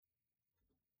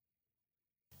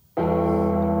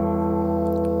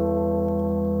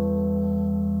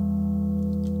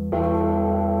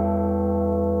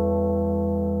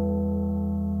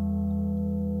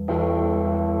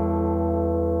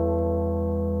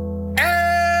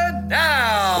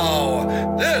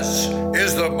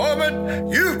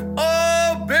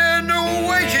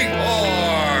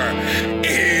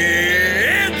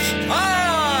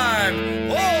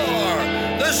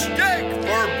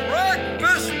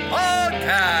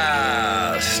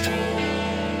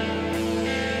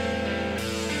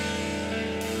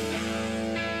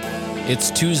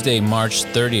It's Tuesday, March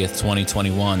 30th,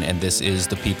 2021, and this is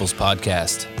the People's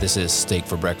Podcast. This is Steak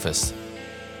for Breakfast.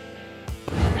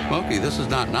 Smokey, this is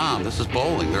not Nam. This is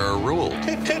bowling. There are rules.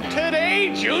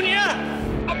 Today, Junior!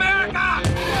 America!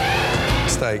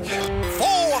 Steak.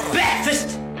 For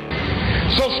breakfast!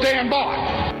 So stand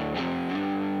by.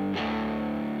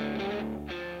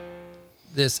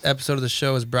 This episode of the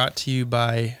show is brought to you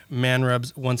by Man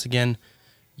Rubs. Once again,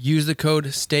 use the code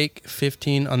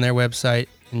STEAK15 on their website,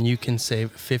 and you can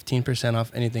save 15% off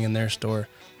anything in their store.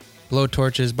 Blow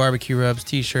torches, barbecue rubs,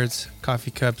 t-shirts,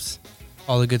 coffee cups,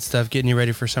 all the good stuff, getting you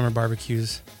ready for summer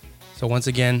barbecues. So once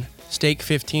again,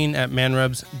 STEAK15 at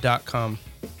manrubs.com.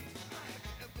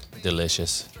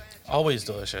 Delicious. Always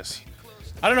delicious.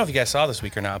 I don't know if you guys saw this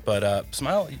week or not, but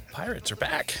Somali Pirates are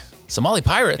back. Somali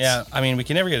Pirates? Yeah, I mean, we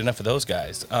can never get enough of those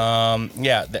guys.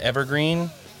 The Evergreen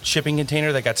shipping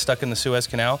container that got stuck in the Suez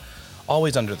Canal,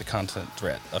 always under the constant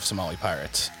threat of Somali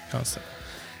pirates. Constant.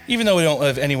 Even though we don't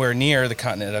live anywhere near the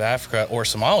continent of Africa or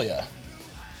Somalia,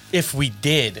 if we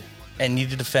did and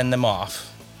needed to fend them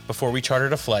off before we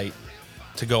chartered a flight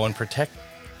to go and protect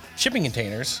shipping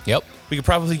containers, Yep. we could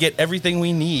probably get everything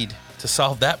we need to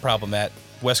solve that problem at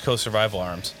West Coast Survival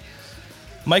Arms.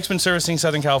 Mike's been servicing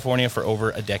Southern California for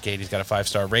over a decade. He's got a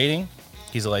 5-star rating.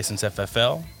 He's a licensed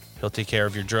FFL. He'll take care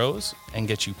of your droves and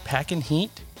get you packing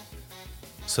heat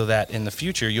so that in the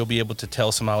future you'll be able to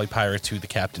tell Somali pirates who the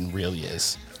captain really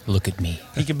is. Look at me.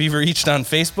 He can be reached on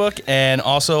Facebook and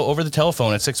also over the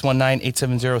telephone at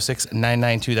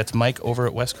 619-870-6992. That's Mike over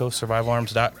at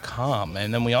westcoastsurvivalarms.com.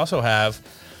 And then we also have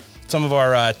some of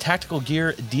our tactical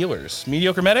gear dealers.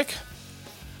 Mediocre Medic,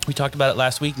 we talked about it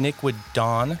last week. Nick would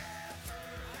don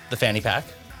the fanny pack.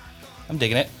 I'm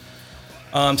digging it.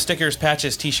 Stickers,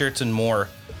 patches, t-shirts, and more.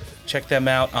 Check them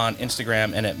out on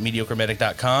Instagram and at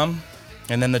mediocremedic.com.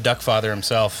 And then the Duck Father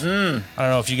himself. I don't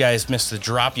know if you guys missed the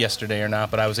drop yesterday or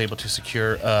not, but I was able to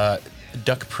secure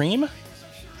Duck Preem.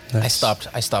 Nice.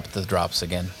 I stopped the drops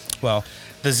again. Well,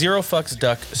 the Zero Fucks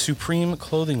Duck Supreme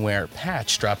Clothing Wear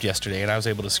patch dropped yesterday, and I was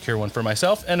able to secure one for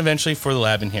myself and eventually for the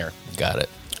lab in here. Got it.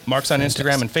 Mark's on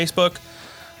Instagram and Facebook.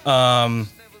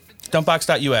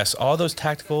 Dumpbox.us. All those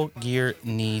tactical gear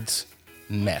needs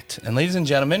met. And ladies and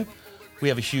gentlemen, we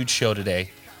have a huge show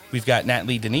today. We've got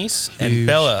Natalie Denise and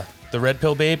Bella, the Red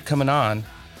Pill Babe, coming on.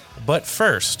 But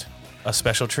first, a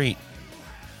special treat.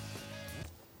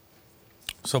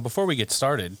 So before we get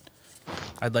started,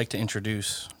 I'd like to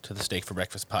introduce to the Steak for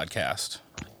Breakfast podcast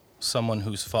someone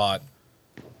who's fought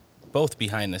both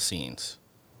behind the scenes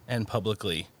and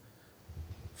publicly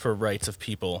for rights of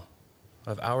people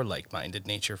of our like-minded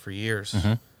nature for years.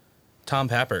 Tom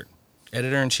Pappert,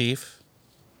 editor-in-chief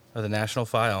of the National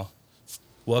File.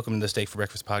 Welcome to the Steak for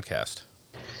Breakfast podcast.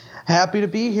 Happy to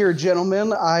be here,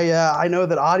 gentlemen. I know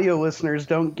that audio listeners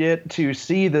don't get to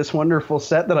see this wonderful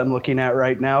set that I'm looking at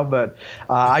right now, but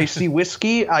I see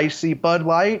whiskey, I see Bud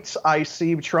Lights, I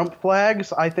see Trump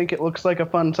flags. I think it looks like a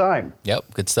fun time.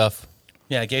 Yep, good stuff.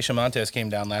 Yeah, Geisha Montes came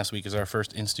down last week as our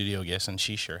first in-studio guest, and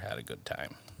she sure had a good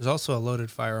time. There's also a loaded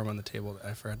firearm on the table that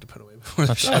I forgot to put away before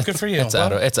the show. Oh, good for you. It's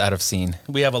out of scene.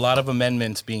 We have a lot of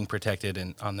amendments being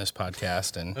protected on this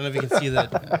podcast. And I don't know if you can see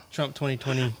that Trump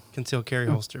 2020 concealed carry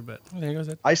holster, but there goes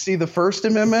it. I see the First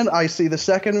Amendment, I see the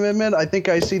Second Amendment, I think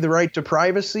I see the right to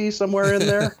privacy somewhere in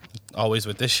there. Always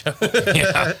with this show.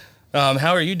 Yeah.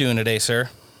 How are you doing today, sir?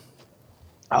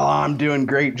 Oh, I'm doing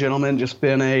great, gentlemen. Just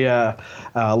been a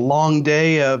long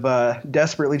day of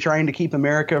desperately trying to keep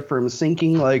America from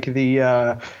sinking like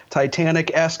the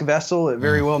Titanic-esque vessel it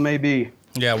very well may be.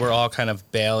 Yeah, we're all kind of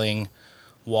bailing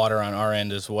water on our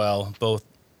end as well, both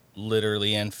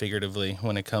literally and figuratively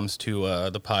when it comes to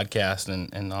the podcast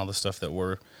and all the stuff that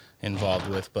we're involved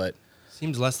with. But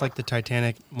seems less like the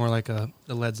Titanic, more like the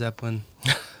Led Zeppelin.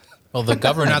 Well, the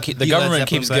government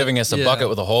keeps giving us a bucket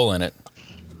with a hole in it.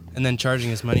 And then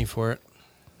charging us money for it.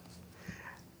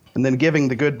 And then giving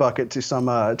the good bucket to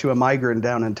to a migrant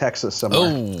down in Texas somewhere.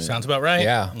 Oh, sounds about right.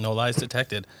 Yeah. No lies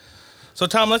detected. So,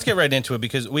 Tom, let's get right into it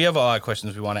because we have a lot of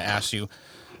questions we want to ask you.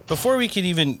 Before we can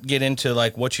even get into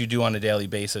like what you do on a daily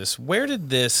basis, where did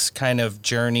this kind of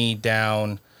journey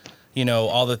down,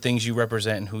 all the things you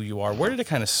represent and who you are, where did it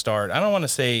kind of start? I don't want to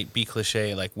say be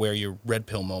cliche like where your red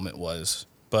pill moment was,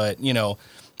 but,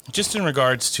 just in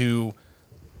regards to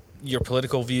your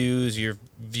political views, your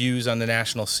views on the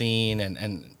national scene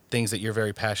and things that you're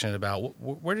very passionate about.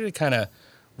 Where did it kind of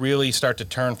really start to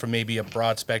turn from maybe a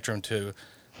broad spectrum to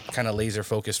kind of laser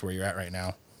focused where you're at right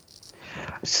now?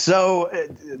 So,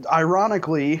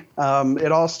 ironically,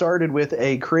 it all started with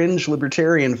a cringe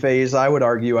libertarian phase, I would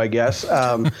argue, I guess.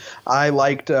 I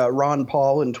liked Ron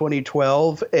Paul in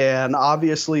 2012, and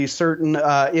obviously certain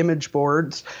image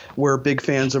boards were big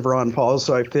fans of Ron Paul,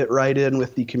 so I fit right in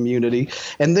with the community.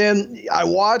 And then I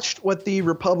watched what the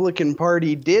Republican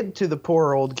Party did to the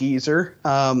poor old geezer,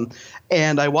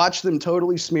 and I watched them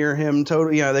totally smear him.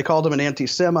 They called him an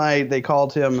anti-Semite. They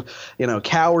called him,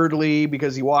 cowardly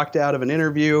because he walked out of an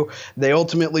interview. They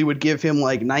ultimately would give him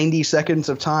like 90 seconds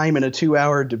of time in a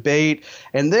 2-hour debate.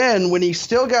 And then when he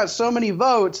still got so many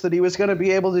votes that he was going to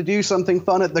be able to do something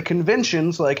fun at the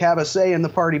conventions, like have a say in the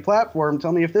party platform,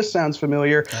 tell me if this sounds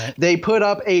familiar, right. They put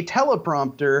up a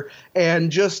teleprompter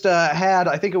and just had,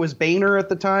 I think it was Boehner at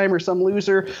the time or some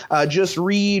loser, just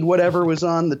read whatever was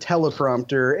on the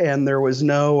teleprompter. And there was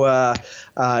no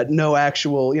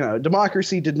actual,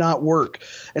 democracy did not work.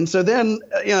 And so then,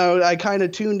 I kind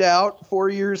of tuned out. 4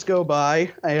 years go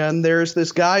by, and there's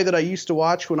this guy that I used to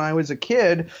watch when I was a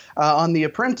kid on The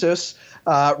Apprentice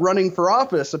running for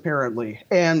office, apparently.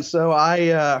 And so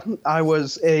I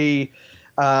was a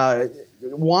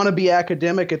wannabe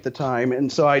academic at the time,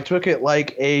 and so I took it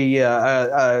like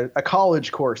a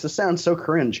college course. This sounds so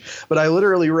cringe, but I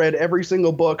literally read every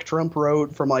single book Trump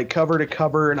wrote from like cover to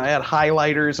cover, and I had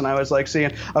highlighters, and I was like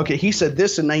saying, okay, he said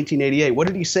this in 1988. What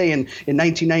did he say in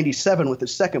 1997 with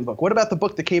his second book? What about the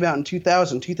book that came out in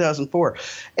 2000, 2004?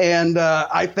 And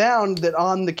I found that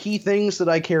on the key things that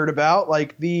I cared about,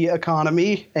 like the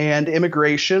economy and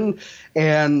immigration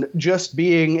and just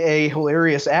being a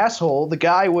hilarious asshole, the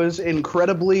guy was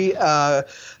incredibly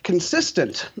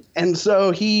consistent. And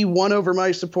so he won over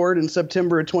my support in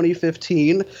September of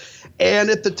 2015. And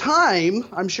at the time,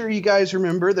 I'm sure you guys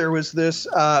remember, there was this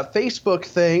Facebook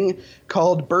thing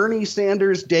called Bernie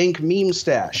Sanders Dank Meme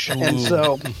Stash. Ooh. And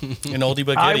so an oldie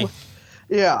but goodie.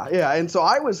 Yeah. And so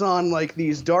I was on like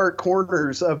these dark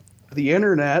corners of the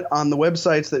internet on the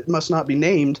websites that must not be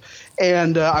named,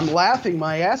 and I'm laughing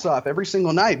my ass off every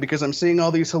single night because I'm seeing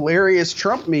all these hilarious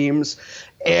Trump memes,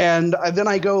 and then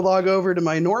I go log over to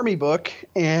my normie book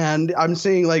and I'm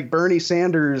seeing like Bernie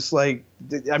Sanders, like,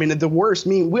 I mean, the worst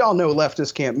meme. We all know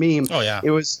leftists can't meme. Oh yeah,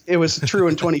 it was true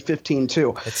in 2015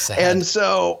 too. It's sad. And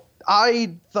so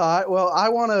I thought, well, I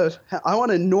want to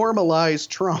normalize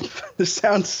Trump. This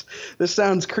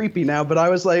sounds creepy now, but I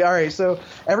was like, all right, so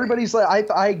everybody's like,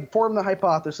 I formed the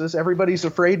hypothesis, everybody's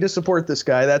afraid to support this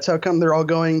guy. That's how come they're all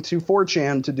going to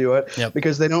 4chan to do it, yep.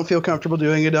 Because they don't feel comfortable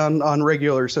doing it on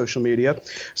regular social media.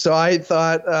 So I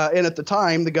thought, and at the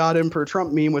time, the God Emperor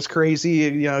Trump meme was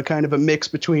crazy, kind of a mix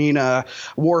between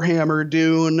Warhammer,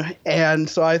 Dune, and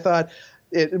so I thought,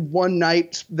 one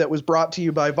night that was brought to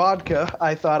you by vodka,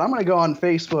 I thought I'm going to go on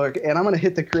Facebook and I'm going to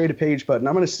hit the create a page button.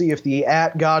 I'm going to see if the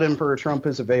 @GodEmperorTrump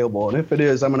is available, and if it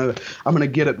is, I'm going to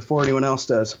get it before anyone else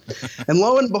does. And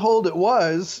lo and behold, it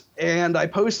was. And I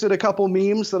posted a couple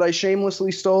memes that I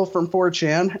shamelessly stole from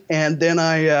 4chan, and then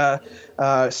I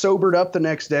sobered up the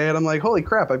next day, and I'm like, holy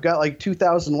crap, I've got like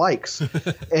 2,000 likes.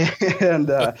 And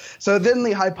so then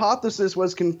the hypothesis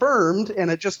was confirmed, and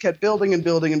it just kept building and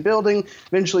building and building.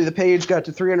 Eventually the page got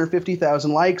to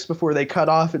 350,000 likes before they cut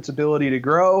off its ability to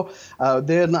grow.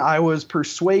 Then I was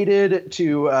persuaded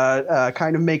to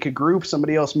kind of make a group.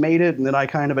 Somebody else made it, and then I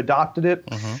kind of adopted it.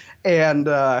 Mm-hmm. And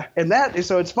that,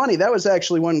 so it's funny, that was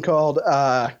actually one called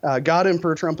God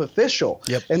Emperor Trump Official.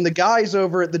 Yep. And the guys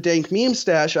over at the Dank Meme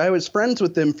Stash, I was friends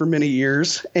with them for many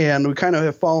years, and we kind of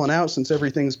have fallen out since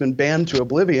everything's been banned to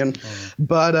oblivion. Mm-hmm.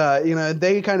 But,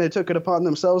 they kind of took it upon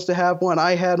themselves to have one.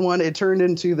 I had one. It turned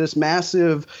into this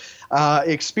massive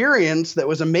experience that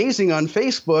was amazing on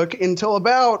Facebook until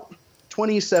about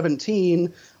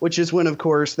 2017, which is when, of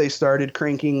course, they started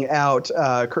cranking out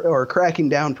or cracking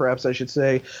down, perhaps I should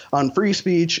say, on free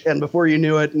speech. And before you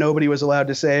knew it, nobody was allowed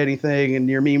to say anything, and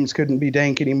your memes couldn't be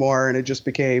dank anymore. And it just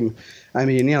became, I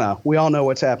mean, we all know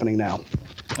what's happening now.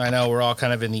 I know we're all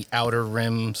kind of in the outer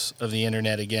rims of the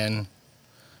internet again,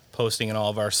 posting in all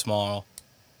of our small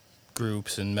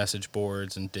groups and message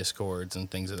boards and Discords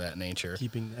and things of that nature.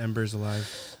 Keeping the embers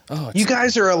alive. Oh, you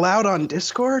guys are allowed on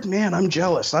Discord? Man, I'm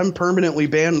jealous. I'm permanently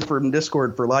banned from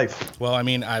Discord for life. Well, I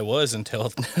mean, I was until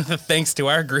thanks to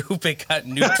our group, it got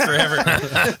nuked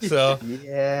forever. So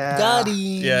yeah. Got him.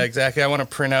 Yeah, exactly. I want to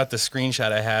print out the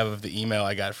screenshot I have of the email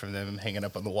I got from them hanging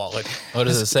up on the wallet. What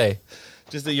does it say?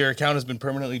 Just that your account has been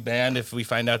permanently banned if we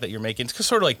find out that you're making, it's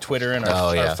sort of like Twitter and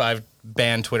our 5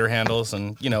 banned Twitter handles.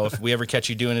 And, if we ever catch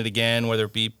you doing it again, whether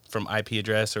it be from IP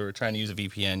address or trying to use a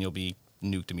VPN, you'll be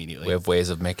nuked immediately. We have ways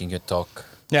of making it talk.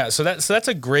 Yeah, so that's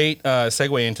a great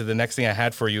segue into the next thing I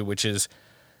had for you, which is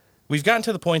we've gotten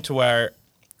to the point to where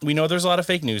we know there's a lot of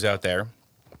fake news out there.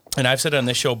 and I've said it on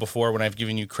this show before when I've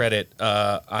given you credit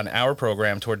on our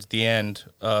program towards the end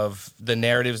of the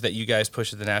narratives that you guys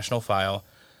push at the National File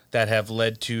that have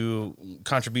led to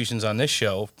contributions on this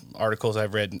show, articles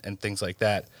I've read and things like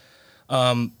that.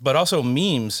 But also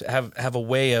memes have a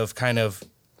way of kind of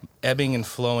ebbing and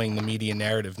flowing the media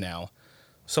narrative now.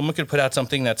 Someone could put out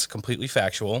something that's completely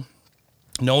factual.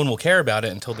 No one will care about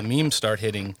it until the memes start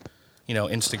hitting,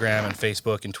 Instagram and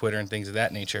Facebook and Twitter and things of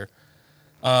that nature.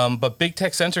 But big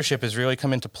tech censorship has really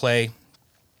come into play,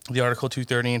 the Article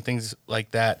 230 and things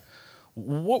like that.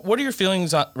 What are your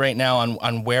feelings right now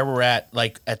on where we're at,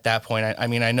 like at that point? I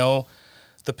mean, I know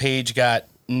the page got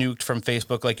nuked from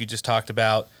Facebook, like you just talked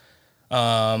about,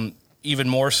 even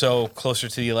more so closer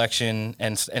to the election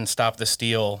and Stop the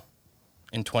Steal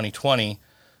in 2020.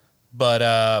 But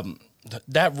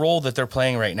that role that they're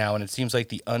playing right now, and it seems like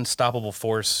the unstoppable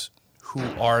force who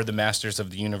are the masters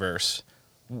of the universe,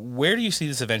 where do you see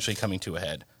this eventually coming to a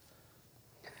head?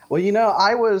 Well,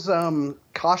 I was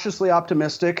cautiously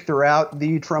optimistic throughout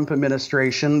the Trump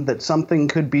administration that something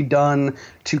could be done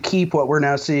to keep what we're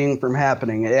now seeing from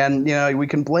happening. And, we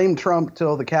can blame Trump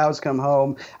till the cows come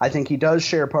home. I think he does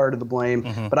share part of the blame.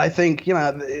 Mm-hmm. But I think,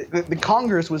 the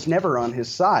Congress was never on his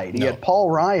side. He had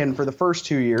Paul Ryan for the first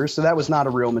 2 years, so that was not a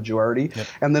real majority. Yep.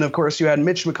 And then, of course, you had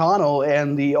Mitch McConnell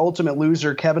and the ultimate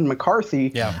loser, Kevin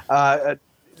McCarthy,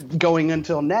 going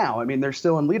until now. I mean, they're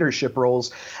still in leadership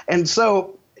roles. And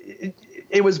so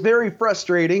it was very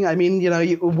frustrating. I mean,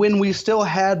 when we still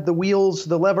had the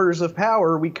levers of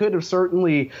power, we could have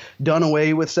certainly done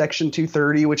away with Section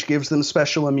 230, which gives them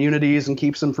special immunities and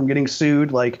keeps them from getting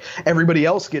sued like everybody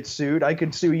else gets sued. I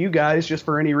could sue you guys just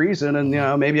for any reason, and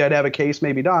maybe I'd have a case,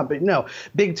 maybe not. But no,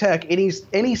 big tech,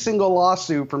 any single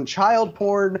lawsuit, from child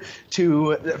porn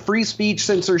to free speech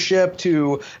censorship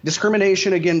to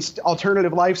discrimination against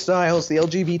alternative lifestyles, the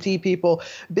LGBT people,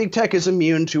 big tech is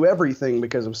immune to everything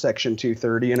because of Section 230.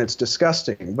 And it's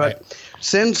disgusting. But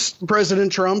since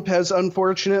President Trump has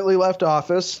unfortunately left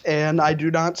office, and I do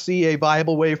not see a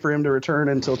viable way for him to return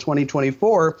until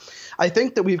 2024, I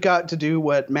think that we've got to do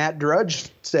what Matt Drudge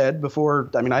said before.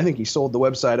 I mean, I think he sold the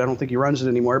website. I don't think he runs it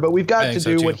anymore. But we've got to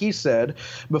do what he said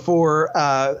before,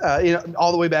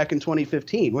 all the way back in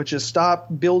 2015, which is stop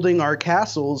building our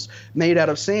castles made out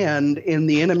of sand in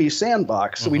the enemy's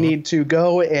sandbox. Mm-hmm. We need to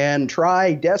go and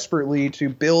try desperately to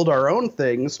build our own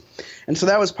things. And so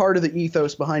that was part of the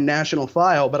ethos behind National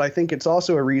File, but I think it's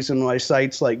also a reason why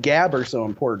sites like Gab are so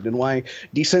important and why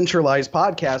decentralized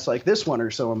podcasts like this one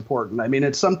are so important. I mean,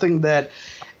 it's something that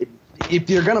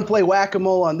if you're going to play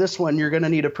whack-a-mole on this one, you're going to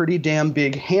need a pretty damn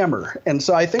big hammer. And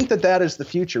so I think that is the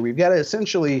future. We've got to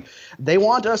essentially – they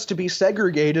want us to be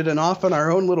segregated and off in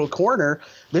our own little corner.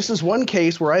 This is one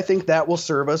case where I think that will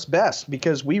serve us best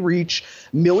because we reach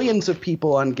millions of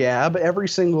people on Gab every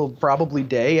single probably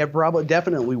day,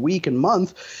 definitely week and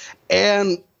month.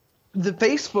 And – the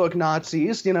Facebook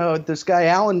Nazis, this guy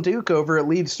Alan Duke over at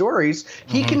Lead Stories,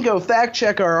 he can go fact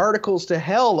check our articles to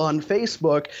hell on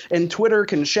Facebook, and Twitter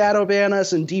can shadow ban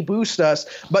us and deboost us,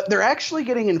 but they're actually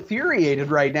getting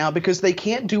infuriated right now because they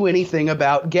can't do anything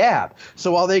about Gab.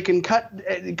 So while they can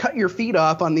cut your feed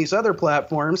off on these other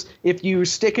platforms, if you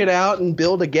stick it out and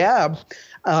build a Gab,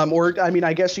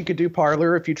 I guess you could do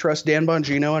Parler if you trust Dan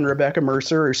Bongino and Rebecca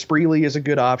Mercer, or Spreely is a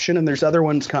good option, and there's other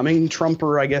ones coming.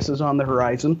 Trumper, I guess, is on the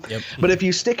horizon. Yep. But if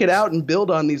you stick it out and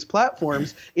build on these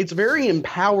platforms, it's very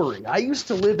empowering. I used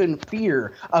to live in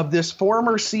fear of this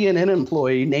former CNN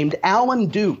employee named Alan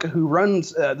Duke, who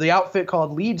runs the outfit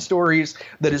called Lead Stories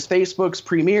that is Facebook's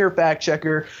premier fact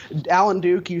checker. Alan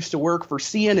Duke used to work for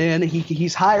CNN.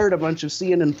 He's hired a bunch of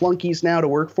CNN flunkies now to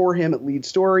work for him at Lead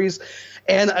Stories.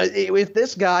 And if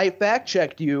this guy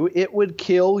fact-checked you, it would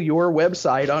kill your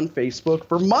website on Facebook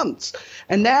for months.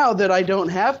 And now that I don't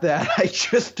have that, I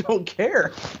just don't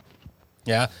care.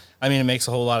 Yeah. I mean, it makes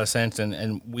a whole lot of sense.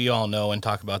 And we all know and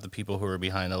talk about the people who are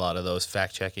behind a lot of those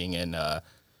fact-checking and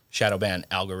shadow ban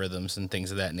algorithms and things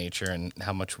of that nature, and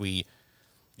how much we,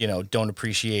 don't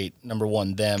appreciate, number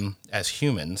one, them as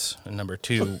humans, and number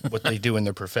two, what they do in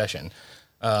their profession.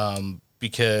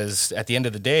 Because at the end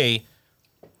of the day,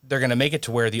 they're going to make it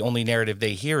to where the only narrative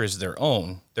they hear is their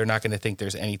own. They're not going to think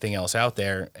there's anything else out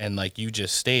there. And like you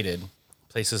just stated,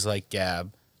 places like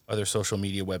Gab, other social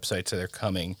media websites that are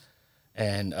coming,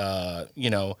 and,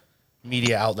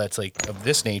 media outlets like of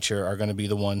this nature are going to be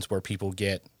the ones where people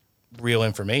get real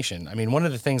information. I mean, one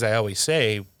of the things I always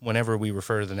say whenever we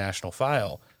refer to the National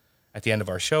File at the end of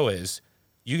our show is,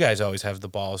 you guys always have the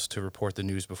balls to report the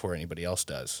news before anybody else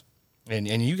does. And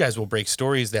you guys will break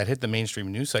stories that hit the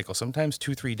mainstream news cycle sometimes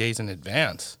 2-3 days in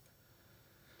advance.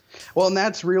 Well, and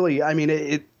that's really,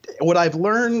 what I've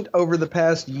learned over the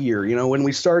past year, when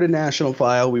we started National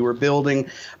File, we were building,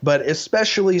 but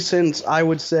especially since I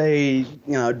would say,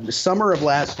 summer of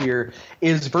last year,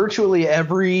 is virtually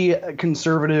every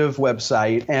conservative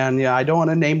website, and I don't want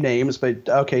to name names, but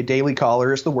okay, Daily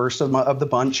Caller is the worst of the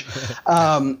bunch.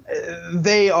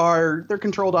 They're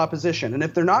controlled opposition, and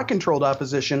if they're not controlled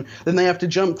opposition, then they have to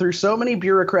jump through so many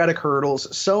bureaucratic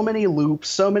hurdles, so many loops,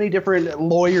 so many different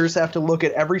lawyers have to look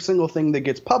at every single thing that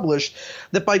gets published,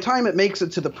 that by the time it makes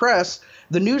it to the press,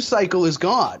 the news cycle is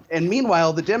gone. And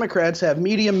meanwhile, the Democrats have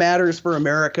Media Matters for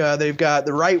America. They've got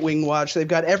the Right Wing Watch. They've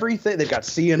got everything. They've got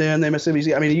CNN,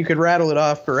 MSNBC. I mean, you could rattle it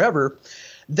off forever.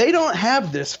 They don't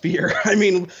have this fear. I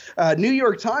mean, New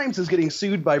York Times is getting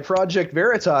sued by Project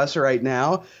Veritas right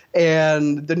now,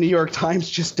 and the New York Times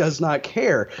just does not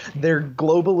care. Their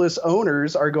globalist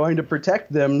owners are going to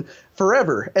protect them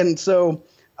forever. And so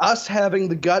us having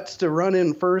the guts to run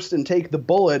in first and take the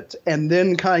bullet and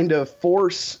then kind of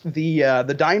force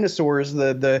the dinosaurs,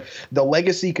 the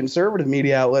legacy conservative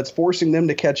media outlets, forcing them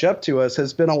to catch up to us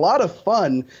has been a lot of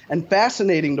fun and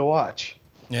fascinating to watch.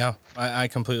 Yeah, I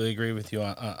completely agree with you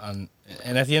on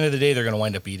and at the end of the day, they're going to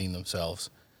wind up eating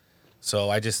themselves. So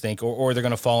I just think, or they're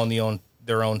going to fall on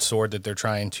their own sword that they're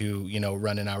trying to,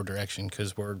 run in our direction,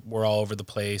 because we're all over the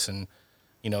place, and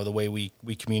the way we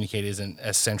communicate isn't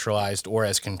as centralized or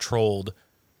as controlled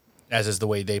as is the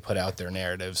way they put out their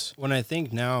narratives. When I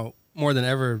think now, more than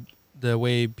ever, the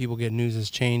way people get news has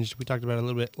changed. We talked about it a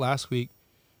little bit last week.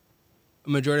 A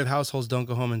majority of households don't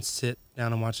go home and sit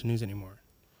down and watch the news anymore.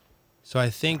 So I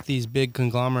think these big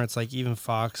conglomerates like even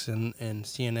Fox and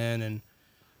CNN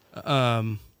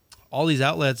and all these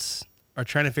outlets are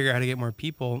trying to figure out how to get more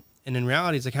people. And in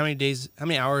reality, it's like how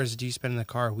many hours do you spend in the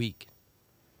car a week?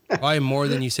 Probably more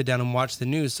than you sit down and watch the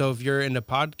news. So if you're into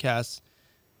podcasts,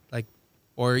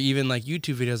 or even like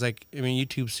YouTube videos,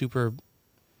 YouTube's super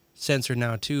censored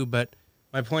now too. But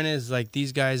my point is,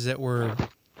 these guys that were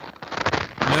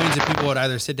millions of people would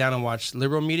either sit down and watch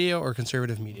liberal media or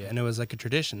conservative media, and it was like a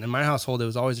tradition. In my household, it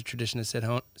was always a tradition to sit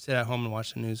at home and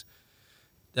watch the news.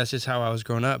 That's just how I was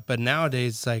growing up. But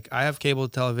nowadays, I have cable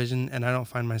television, and I don't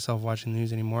find myself watching the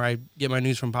news anymore. I get my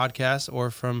news from podcasts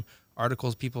or from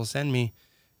articles people send me.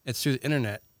 It's through the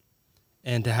internet.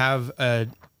 And to have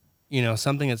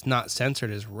something that's not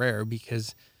censored is rare,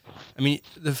 because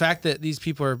the fact that these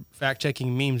people are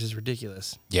fact-checking memes is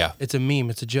ridiculous. Yeah. It's a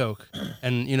meme. It's a joke.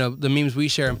 And, the memes we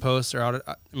share and post are,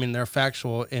 they're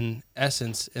factual in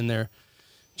essence, in their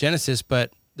genesis,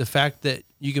 but the fact that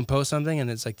you can post something and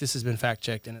it's like, this has been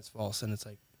fact-checked and it's false, and it's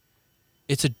like,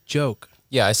 it's a joke.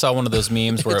 Yeah, I saw one of those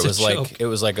memes where it was joke.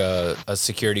 a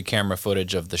security camera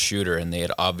footage of the shooter, and they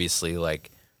had obviously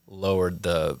lowered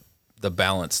the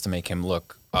balance to make him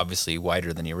look obviously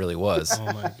whiter than he really was. Oh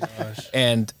my gosh.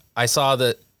 And I saw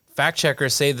that fact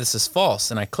checkers say this is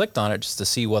false, and I clicked on it just to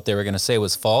see what they were going to say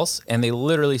was false, and they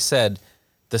literally said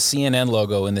the CNN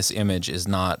logo in this image is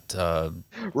not the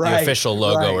official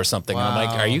logo or something. Wow. And I'm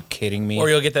like, are you kidding me? Or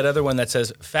you'll get that other one that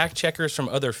says fact checkers from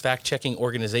other fact checking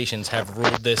organizations have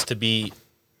ruled this to be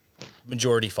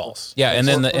majority false. Yeah, and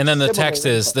then the text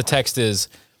is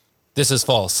this is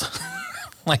false.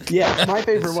 Yeah, my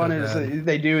favorite one is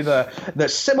they do the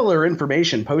similar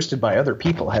information posted by other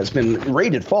people has been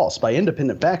rated false by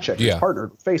independent fact checkers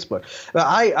partnered with Facebook.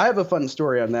 I have a fun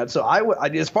story on that. So I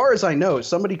as far as I know,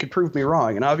 somebody could prove me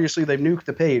wrong, and obviously they've nuked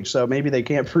the page, so maybe they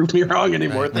can't prove me wrong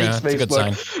anymore. Right. Thanks, Facebook. That's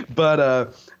a good sign.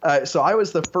 But so I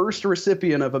was the first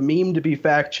recipient of a meme to be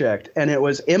fact checked, and it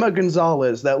was Emma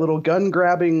Gonzalez, that little gun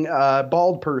grabbing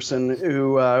bald person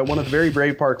who one of the very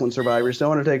brave Parkland survivors. Don't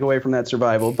want to take away from that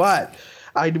survival, but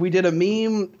we did a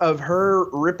meme of her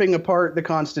ripping apart the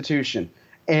Constitution.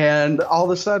 And all of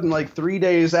a sudden, 3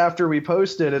 days after we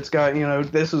posted, it's got,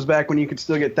 this was back when you could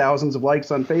still get thousands of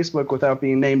likes on Facebook without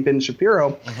being named Ben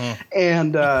Shapiro.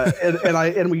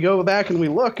 Mm-hmm. And we go back and we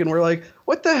look and we're like,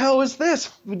 what the hell is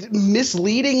this?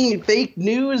 Misleading, fake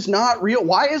news, not real.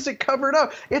 Why is it covered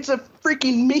up? It's a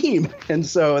freaking meme. And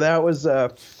so that was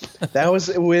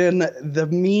when the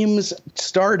memes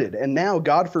started. And now,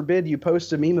 God forbid, you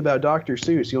post a meme about Dr.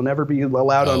 Seuss, you'll never be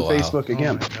allowed on Facebook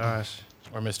again. Oh my gosh.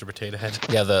 Or Mr. Potato Head.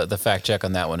 Yeah, the fact check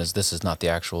on that one is this is not the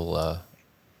actual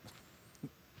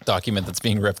document that's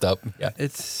being ripped up. Yeah,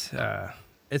 it's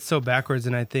so backwards.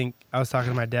 And I think I was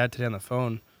talking to my dad today on the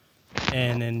phone,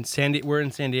 and we're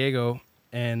in San Diego,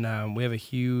 and we have a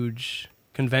huge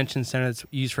convention center that's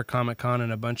used for Comic-Con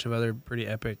and a bunch of other pretty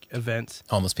epic events.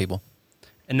 Homeless people.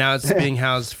 And now it's being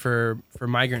housed for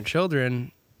migrant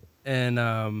children, and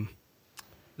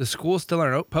the school's still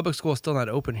not public school's still not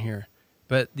open here.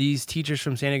 But these teachers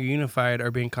from San Diego Unified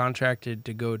are being contracted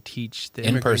to go teach the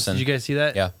immigrants. person. Did you guys see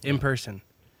that? Yeah. In person.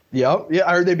 Yep. Yeah.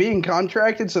 Are they being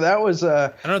contracted? So that was I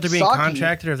don't know if they're being Psaki.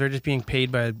 contracted or if they're just being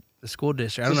paid by the school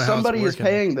district. I don't know how Somebody it's is working.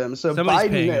 paying them. So Somebody's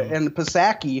Biden paying them. and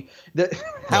Psaki,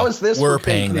 how is this we're for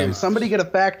fake paying them. news? Somebody get a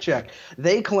fact check.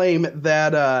 They claim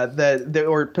that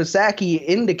or Psaki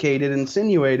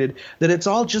insinuated that it's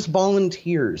all just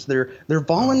volunteers. They're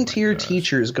volunteer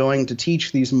teachers going to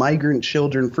teach these migrant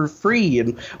children for free,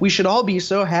 and we should all be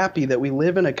so happy that we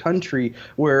live in a country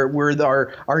where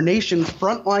our nation's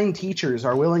frontline teachers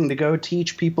are willing to go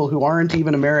teach people who aren't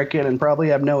even American and probably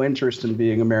have no interest in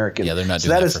being American. Yeah, they're not So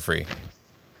doing that is- for free.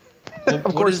 Of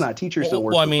course not. Teachers don't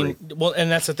work. Well, I for mean, free.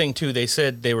 and that's the thing too. They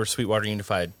said they were Sweetwater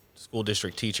Unified School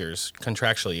District teachers.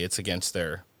 Contractually, it's against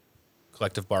their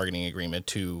collective bargaining agreement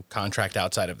to contract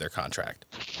outside of their contract.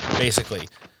 Basically,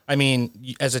 I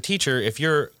mean, as a teacher, if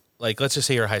you're like, let's just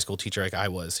say you're a high school teacher like I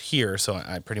was here, so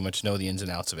I pretty much know the ins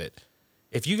and outs of it.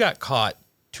 If you got caught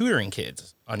tutoring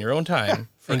kids on your own time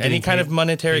for And any getting kind paid- of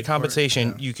monetary paid for it, compensation,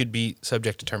 yeah. you could be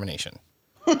subject to termination.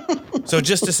 So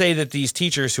just to say that these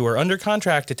teachers who are under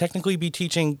contract to technically be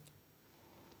teaching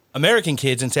American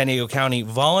kids in San Diego County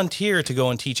volunteer to go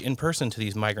and teach in person to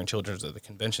these migrant children at the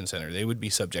convention center, they would be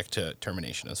subject to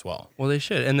termination as well. Well, they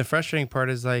should. And the frustrating part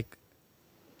is like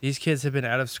these kids have been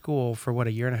out of school for what,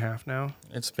 a year and a half now?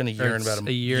 It's been a Or year and it's about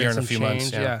a year year and a some few change,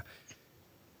 months. Yeah.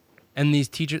 And the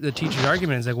teacher's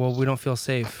argument is like, well, we don't feel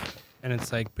safe. And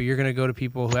it's like, but you're going to go to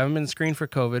people who haven't been screened for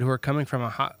COVID, who are coming from a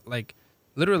hot, like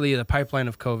literally the pipeline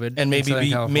of COVID. And in Southern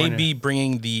California. maybe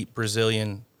bringing the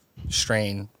Brazilian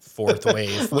strain fourth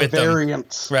wave with them.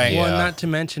 Variants. Right. Well, Yeah. not to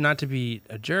mention, not to be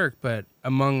a jerk, but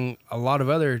among a lot of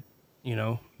other,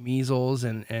 measles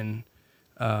and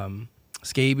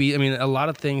scabies. I mean, a lot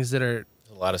of things that are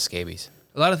There's a lot of scabies.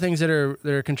 that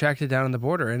are contracted down in the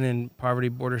border and in poverty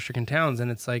border stricken towns.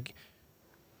 And it's like,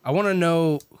 I want to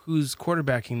know who's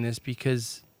quarterbacking this,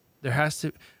 because there has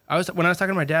to. When I was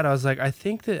talking to my dad, I was like, I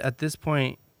think that at this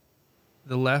point,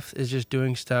 the left is just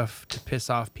doing stuff to piss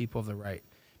off people of the right,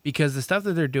 because the stuff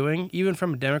that they're doing, even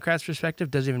from a Democrat's perspective,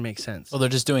 doesn't even make sense. Well, they're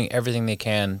just doing everything they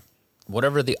can,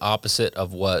 whatever the opposite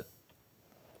of what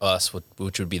us,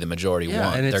 which would be the majority,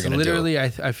 want. And They're it's going to literally, I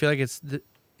feel like it's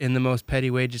in the most petty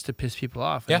way just to piss people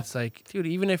off. And Yeah. it's like, dude,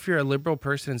 even if you're a liberal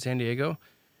person in San Diego,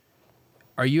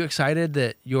 are you excited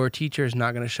that your teacher is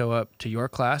not going to show up to your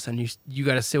class and you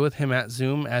got to sit with him at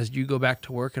Zoom as you go back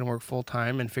to work and work full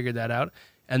time and figure that out?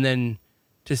 And then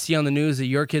to see on the news that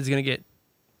your kid's going to get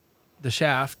the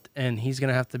shaft and he's going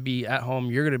to have to be at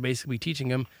home, you're going to basically be teaching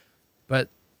him, but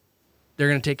they're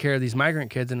going to take care of these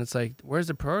migrant kids. And it's like, where's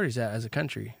the priorities at as a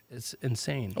country? It's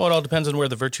insane. Well, it all depends on where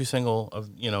the virtue single of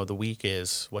the week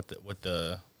is. What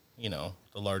the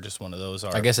the largest one of those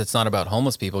are. I guess it's not about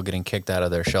homeless people getting kicked out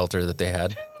of their shelter that they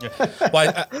had. Well,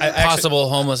 I actually, Possible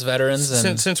homeless veterans.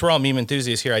 And since we're all meme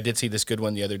enthusiasts here, I did see this good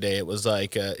one the other day. It was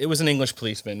like it was an English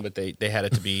policeman, but they had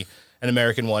it to be an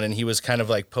American one, and he was kind of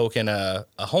like poking a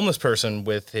homeless person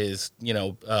with his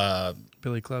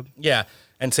Billy Club. yeah,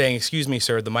 and saying, "Excuse me,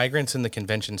 sir, the migrants in the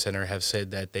convention center have said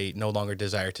that they no longer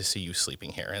desire to see you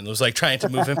sleeping here," and it was like trying to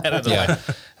move him out of the Yeah. way.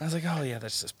 I was like, "Oh yeah,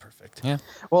 that's just perfect." yeah.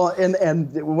 Well,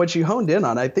 and what you honed in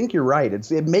on, I think you're right.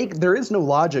 There is no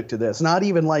logic to this. Not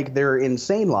even like they're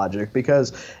insane logic,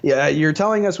 because you're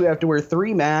telling us we have to wear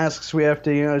 3 masks, we have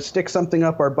to stick something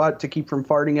up our butt to keep from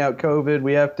farting out COVID,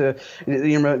 we have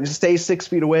to stay 6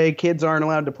 feet away. Kids aren't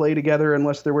allowed to play together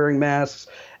unless they're wearing masks.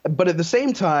 But at the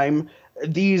same time,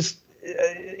 these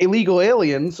illegal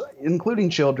aliens,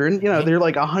 including children, they're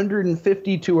like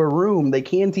 150 to a room. They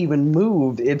can't even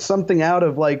move. It's something out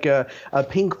of like a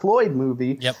Pink Floyd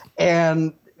movie. Yep.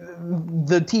 And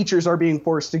the teachers are being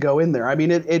forced to go in there. I mean,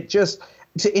 it just,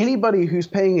 to anybody who's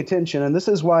paying attention, and this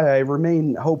is why I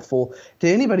remain hopeful, to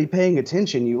anybody paying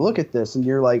attention, you look at this and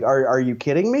you're like, are you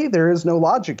kidding me? There is no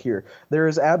logic here. There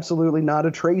is absolutely not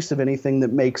a trace of anything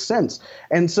that makes sense.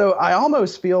 And so I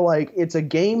almost feel like it's a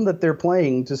game that they're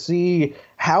playing to see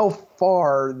how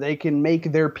far they can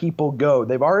make their people go.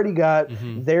 They've already got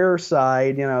their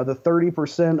side, the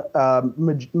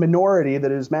 30% minority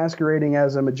that is masquerading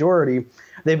as a majority.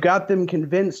 They've got them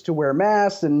convinced to wear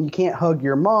masks, and you can't hug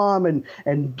your mom,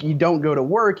 and you don't go to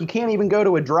work. You can't even go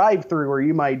to a drive-through or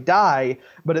you might die.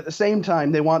 But at the same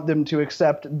time, they want them to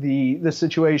accept the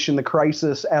situation, the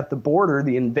crisis at the border,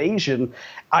 the invasion.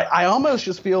 I almost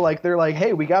just feel like they're like,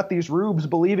 hey, we got these rubes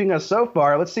believing us so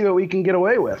far. Let's see what we can get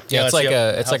away with. Yeah, let's it's like see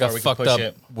a how far we can fucked push up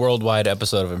it. worldwide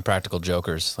episode of Impractical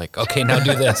Jokers. Like, okay, now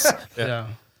do this. Yeah.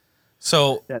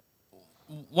 So, Yeah.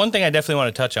 one thing I definitely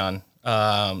want to touch on,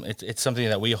 it's something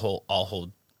that we all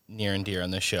hold near and dear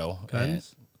on this show.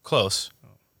 Guns? Close.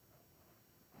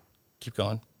 Keep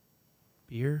going.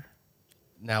 Beer.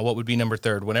 Now, what would be number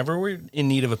 3rd? Whenever we're in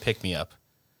need of a pick-me-up,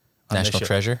 National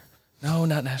Treasure? No,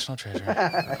 not National Treasure.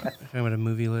 Talking about a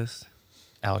movie list.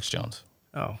 Alex Jones.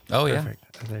 Oh, yeah. perfect.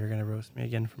 I thought you were going to roast me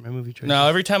again for my movie choice. No,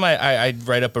 every time I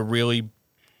write up a really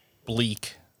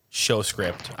bleak show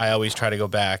script, I always try to go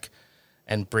back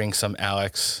and bring some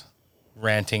Alex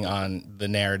ranting on the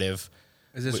narrative.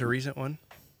 Is this a recent one?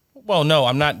 Well, no,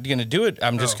 I'm not going to do it.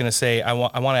 I'm just going to say I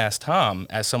want to ask Tom,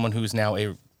 as someone who's now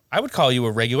I would call you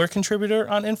a regular contributor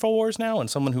on InfoWars now, and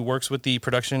someone who works with the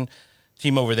production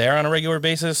team over there on a regular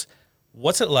basis.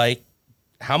 What's it like?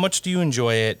 How much do you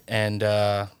enjoy it? And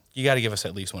you got to give us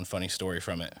at least one funny story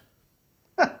from it.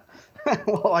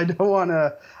 Well, I don't want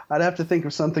to. I'd have to think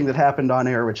of something that happened on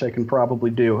air, which I can probably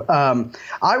do.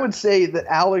 I would say that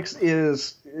Alex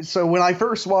is. So when I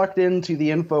first walked into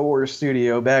the InfoWars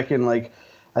studio back in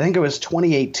I think it was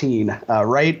 2018,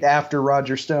 right after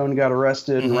Roger Stone got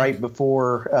arrested and right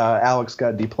before Alex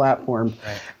got deplatformed.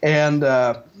 Right.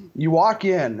 And you walk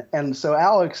in, and so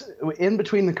Alex, in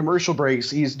between the commercial breaks,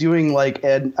 he's doing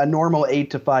a normal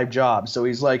 8 to 5 job. So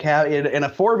he's in a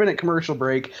 4-minute commercial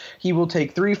break, he will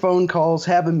take 3 phone calls,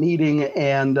 have a meeting,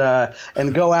 and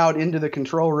go out into the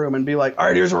control room and be like, all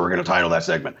right, here's what we're going to title that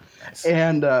segment.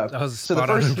 And that was a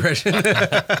spot-on impression.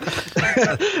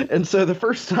 And so the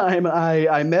first time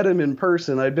I met him in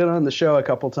person, I'd been on the show a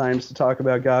couple times to talk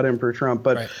about God Emperor Trump,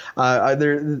 but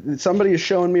somebody is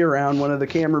showing me around, one of the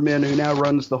cameramen who now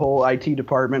runs the whole IT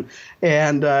department,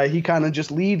 and he kind of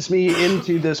just leads me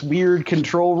into this weird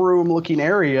control room looking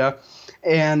area,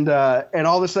 and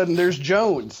all of a sudden there's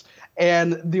Jones.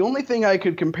 And the only thing I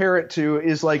could compare it to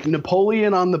is like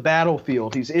Napoleon on the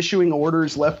battlefield. He's issuing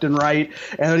orders left and right,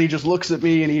 and then he just looks at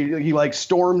me and he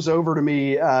storms over to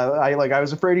me. I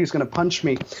was afraid he was going to punch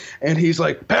me, and he's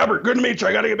like, "Pabbert, good to meet you.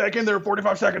 I got to get back in there in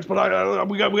 45 seconds, but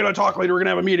we got to talk later. We're going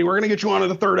to have a meeting. We're going to get you on to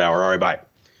the 3rd hour. All right, bye."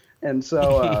 And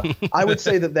so I would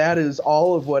say that is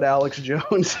all of what Alex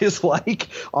Jones is like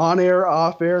on air,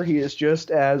 off air. He is just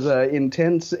as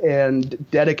intense and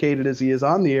dedicated as he is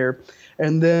on the air.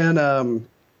 And then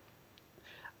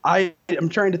I am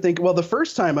trying to think. Well, the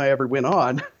first time I ever went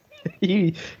on,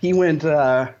 he went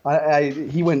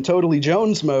totally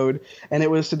Jones mode, and it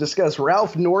was to discuss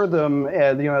Ralph Northam,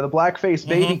 the blackface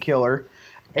baby killer,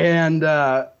 and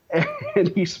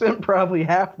he spent probably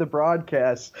half the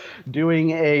broadcast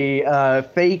doing a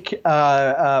fake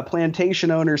plantation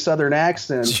owner Southern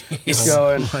accent. He's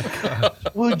going,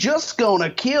 "We're just gonna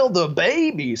kill the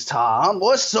babies, Tom.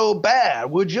 What's so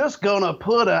bad? We're just gonna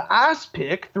put an ice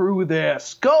pick through their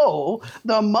skull.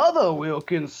 The mother will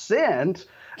consent."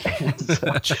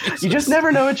 So, you just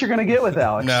never know what you're gonna get with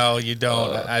Alex. No, you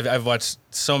don't. I've watched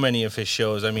so many of his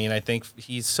shows. I mean, I think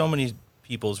he's so many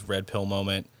people's red pill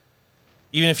moment.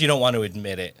 Even if you don't want to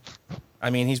admit it. I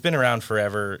mean, he's been around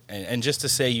forever. And just to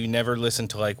say you never listened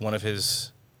to one of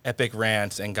his epic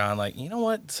rants and gone you know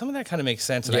what? Some of that kind of makes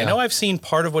sense. And I know I've seen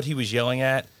part of what he was yelling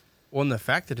at. Well, and the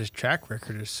fact that his track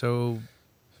record is so,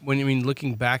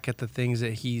 looking back at the things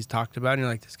that he's talked about, and you're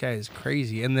like, this guy is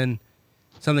crazy. And then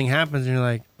something happens and you're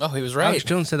like, oh, he was right. Alex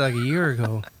Jones said a year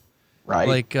ago. Right.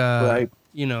 Right.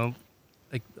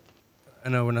 I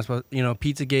know we're not supposed,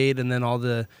 Pizzagate, and then all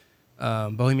the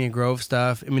Bohemian Grove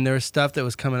stuff. I mean, there was stuff that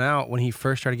was coming out when he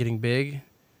first started getting big.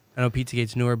 I know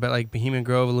Pizzagate's newer, but Bohemian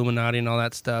Grove, Illuminati, and all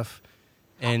that stuff.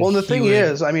 And well, the thing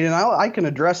is, I mean, and I can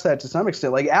address that to some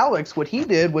extent. Alex, what he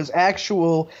did was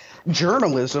actual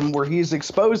journalism where he's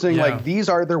exposing, these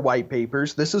are their white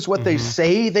papers. This is what they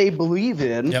say they believe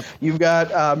in. Yep. You've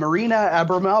got Marina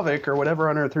Abramovic, or whatever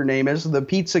on earth her name is, the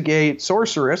Pizzagate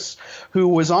sorceress, who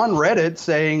was on Reddit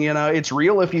saying, it's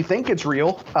real if you think it's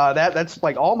real. That's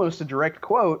almost a direct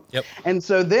quote. Yep. And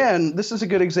so then this is a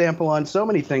good example on so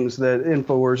many things that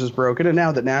InfoWars is broken, and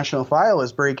now that National File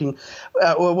is breaking.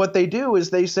 What they do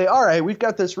is they say, all right, we've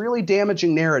got this really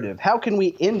damaging narrative. How can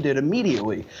we end it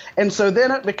immediately? And so then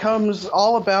it becomes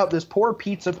all about this poor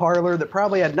pizza parlor that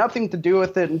probably had nothing to do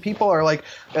with it, and people are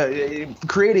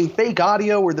creating fake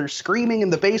audio where they're screaming in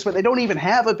the basement. They don't even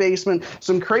have a basement.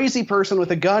 Some crazy person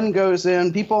with a gun goes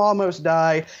in, people almost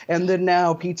die, and then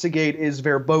now Pizzagate is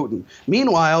verboten.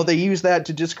 Meanwhile, they use that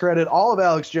to discredit all of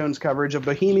Alex Jones' coverage of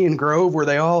Bohemian Grove, where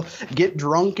they all get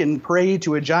drunk and pray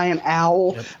to a giant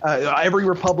owl. Yep. Every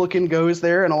Republican goes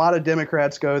there, and a lot of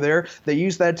Democrats go there. They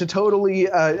use that to totally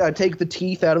take the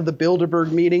teeth out of the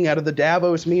Bilderberg meeting, out of the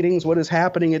Davos meetings, what is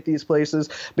happening at these places.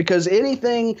 Because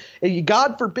anything,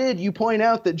 God forbid you point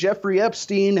out that Jeffrey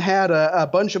Epstein had a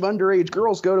bunch of underage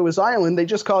girls go to his island, they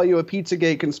just call you a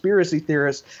Pizzagate conspiracy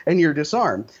theorist and you're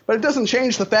disarmed. But it doesn't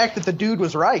change the fact that the dude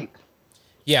was right.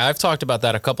 Yeah, I've talked about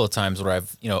that a couple of times where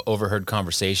I've overheard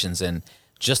conversations, and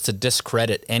just to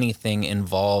discredit anything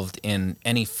involved in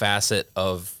any facet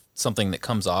of something that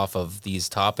comes off of these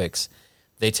topics,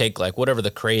 they take like whatever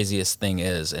the craziest thing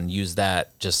is and use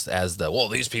that just as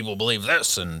these people believe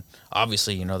this, and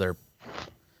obviously, they're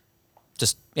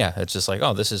just, it's just like,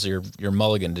 oh, this is your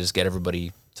mulligan to just get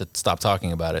everybody to stop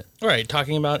talking about it. Right,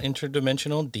 talking about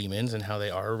interdimensional demons and how they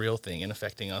are a real thing and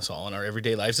affecting us all in our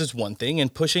everyday lives is one thing,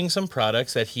 and pushing some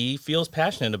products that he feels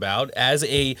passionate about as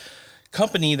a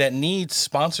company that needs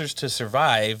sponsors to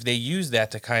survive. They use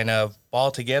that to kind of ball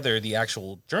together the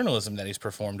actual journalism that he's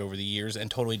performed over the years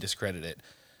and totally discredit it.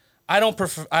 I'm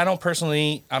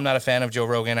not a fan of Joe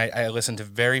Rogan. I listen to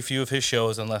very few of his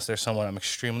shows unless there's someone I'm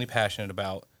extremely passionate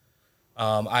about.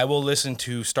 I will listen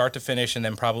to start to finish and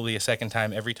then probably a second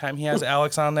time every time he has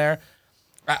Alex on there.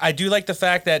 I do like the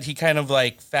fact that he kind of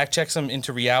like fact checks him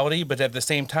into reality, but at the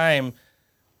same time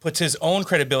puts his own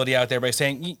credibility out there by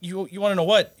saying, you want to know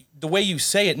what? The way you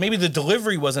say it, maybe the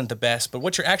delivery wasn't the best, but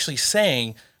what you're actually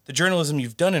saying, the journalism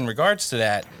you've done in regards to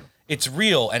that, it's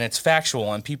real and it's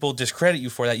factual, and people discredit you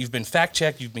for that. You've been fact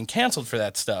checked, you've been canceled for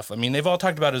that stuff. I mean, they've all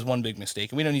talked about it as one big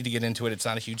mistake, and we don't need to get into it. It's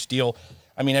not a huge deal.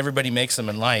 I mean, everybody makes them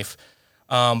in life.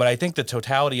 But I think the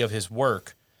totality of his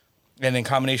work, and in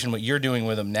combination with what you're doing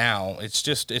with him now,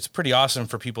 it's pretty awesome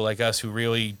for people like us who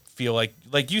really feel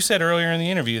like you said earlier in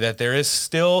the interview, that there is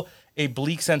still a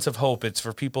bleak sense of hope. It's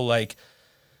for people like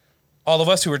all of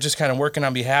us who are just kind of working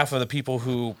on behalf of the people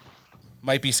who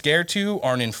might be scared to,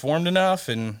 aren't informed enough,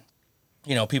 and,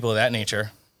 people of that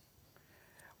nature.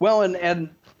 Well, and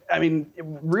I mean,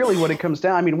 really what it comes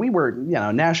down, I mean, we were,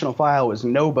 National File was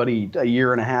nobody a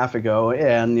year and a half ago,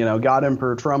 and, God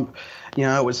Emperor Trump,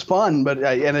 it was fun, but,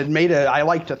 and I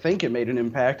like to think it made an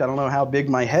impact. I don't know how big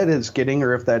my head is getting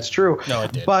or if that's true. No,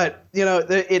 it did. But,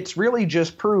 it's really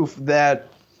just proof that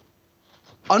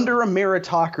under a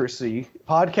meritocracy,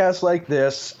 podcasts like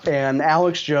this and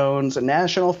Alex Jones and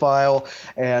National File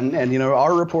and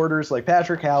our reporters like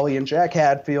Patrick Halley and Jack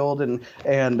Hadfield and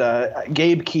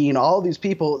Gabe Keane, all these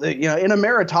people, in a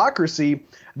meritocracy,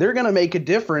 they're going to make a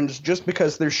difference just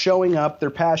because they're showing up, they're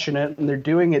passionate, and they're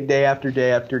doing it day after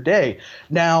day after day.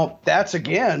 Now, that's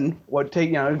again what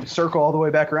circle all the way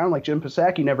back around like Jim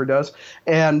Psaki never does,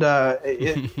 and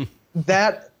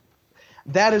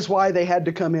that is why they had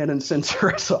to come in and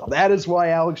censor us all. That is why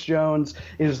Alex Jones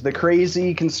is the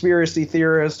crazy conspiracy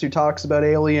theorist who talks about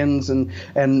aliens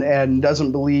and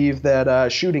doesn't believe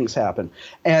that shootings happen.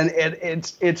 And look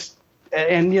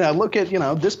at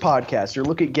this podcast or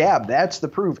look at Gab. That's the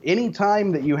proof.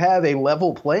 Anytime that you have a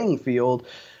level playing field,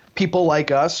 people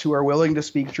like us who are willing to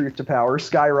speak truth to power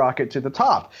skyrocket to the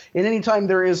top. And anytime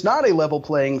there is not a level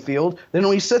playing field, then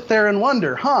we sit there and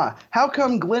wonder, how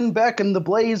come Glenn Beck and The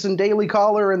Blaze and Daily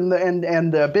Caller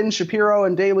and Ben Shapiro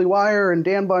and Daily Wire and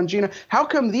Dan Bongino, how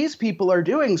come these people are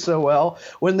doing so well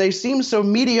when they seem so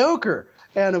mediocre?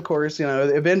 And of course,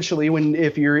 eventually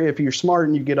if you're smart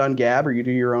and you get on Gab or you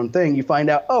do your own thing, you find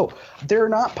out, they're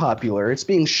not popular. It's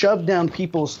being shoved down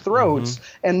people's throats,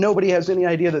 and nobody has any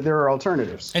idea that there are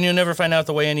alternatives. And you'll never find out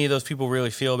the way any of those people really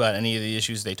feel about any of the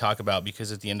issues they talk about,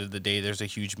 because at the end of the day, there's a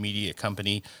huge media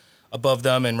company above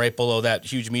them, and right below that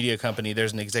huge media company,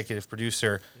 there's an executive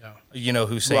producer,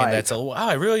 who's saying right. That's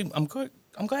I'm good.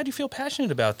 I'm glad you feel passionate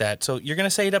about that. So you're going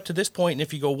to say it up to this point, and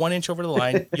if you go 1 inch over the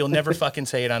line, you'll never fucking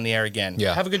say it on the air again.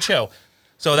 Yeah. Have a good show.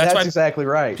 So that's why exactly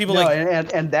right. People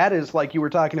and that is like you were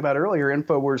talking about earlier.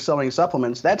 InfoWars selling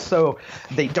supplements. That's so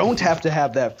they don't have to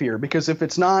have that fear, because if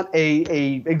it's not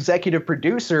a executive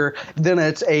producer, then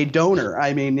it's a donor.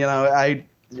 I mean,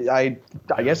 I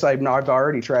guess I've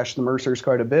already trashed the Mercers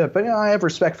quite a bit, but I have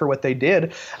respect for what they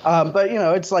did. But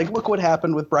it's like, look what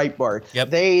happened with Breitbart.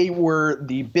 Yep. They were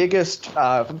the biggest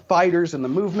fighters in the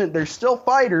movement. They're still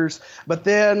fighters, but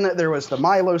then there was the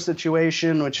Milo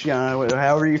situation, which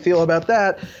however you feel about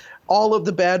that. All of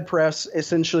the bad press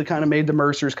essentially kind of made the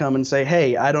Mercers come and say,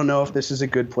 hey, I don't know if this is a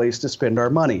good place to spend our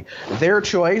money. Their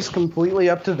choice, completely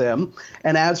up to them.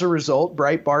 And as a result,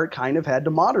 Breitbart kind of had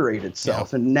to moderate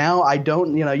itself. Yeah. And now I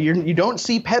don't, you don't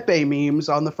see Pepe memes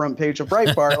on the front page of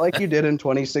Breitbart like you did in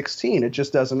 2016. It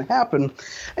just doesn't happen.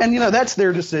 And, that's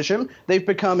their decision. They've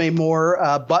become a more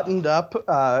buttoned up,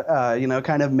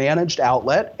 kind of managed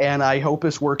outlet. And I hope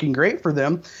it's working great for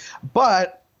them.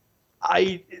 But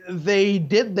they made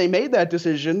that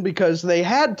decision because they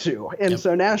had to. And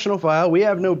so National File, we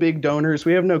have no big donors.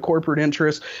 We have no corporate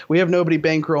interests. We have nobody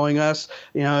bankrolling us.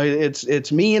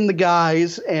 It's me and the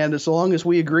guys. And as long as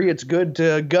we agree it's good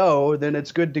to go, then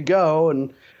it's good to go.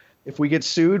 And if we get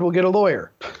sued, we'll get a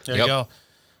lawyer. There you go.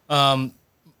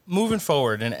 Moving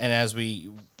forward, and as we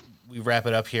wrap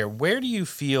it up here, where do you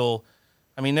feel,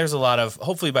 there's a lot of,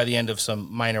 hopefully by the end of some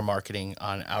minor marketing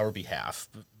on our behalf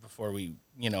before we,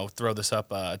 throw this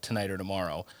up tonight or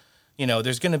tomorrow.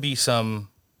 there's going to be some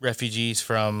refugees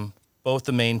from both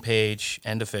the main page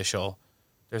and official.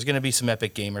 There's going to be some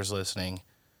epic gamers listening.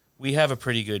 We have a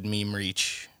pretty good meme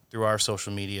reach through our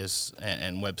social medias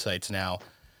and websites now.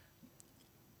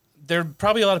 There are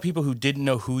probably a lot of people who didn't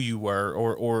know who you were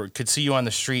or could see you on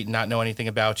the street and not know anything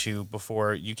about you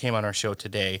before you came on our show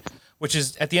today, which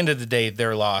is, at the end of the day,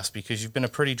 their loss, because you've been a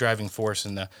pretty driving force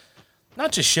in the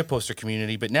not just shitposter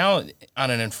community, but now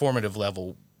on an informative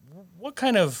level. What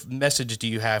kind of message do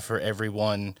you have for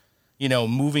everyone,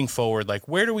 moving forward? Like,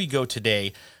 where do we go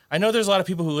today? I know there's a lot of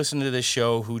people who listen to this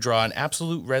show who draw an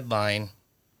absolute red line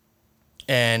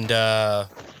and,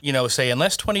 say,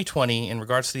 unless 2020 in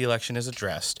regards to the election is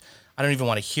addressed, I don't even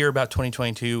want to hear about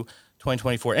 2022,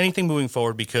 2024, anything moving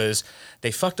forward, because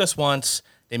they fucked us once.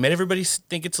 They made everybody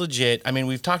think it's legit. I mean,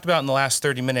 we've talked about in the last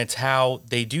 30 minutes how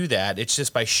they do that. It's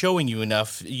just by showing you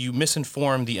enough, you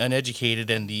misinform the uneducated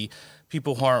and the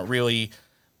people who aren't really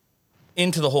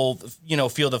into the whole,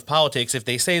 field of politics. If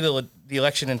they say the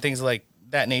election and things like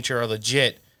that nature are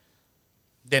legit,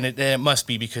 then it must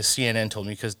be because CNN told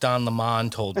me, because Don Lemon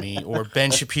told me, or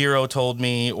Ben Shapiro told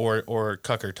me, or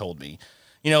Cucker told me.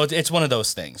 It's one of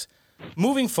those things.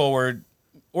 Moving forward,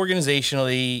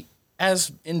 organizationally,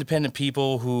 as independent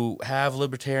people who have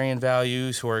libertarian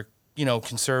values, who are,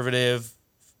 conservative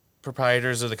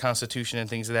proprietors of the Constitution and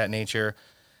things of that nature,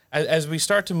 as we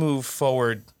start to move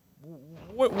forward,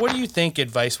 what do you think,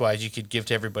 advice-wise, you could give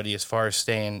to everybody as far as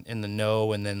staying in the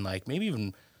know, and then, like, maybe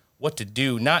even what to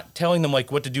do? Not telling them,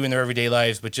 like, what to do in their everyday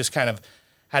lives, but just kind of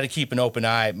how to keep an open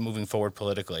eye moving forward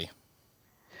politically.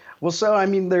 Well, so, I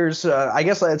mean, there's, I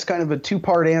guess it's kind of a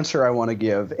two-part answer I want to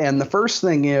give. And the first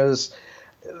thing is,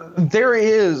 there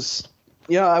is,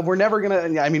 we're never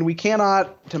going to, I mean, we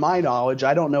cannot, to my knowledge,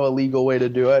 I don't know a legal way to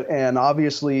do it. And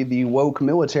obviously the woke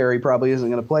military probably isn't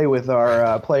going to play with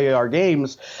our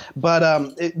games.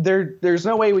 But there's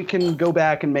no way we can go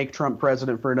back and make Trump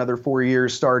president for another 4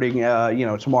 years starting,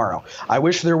 tomorrow. I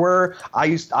wish there were.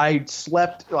 I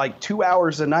slept like 2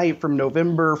 hours a night from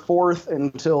November 4th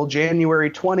until January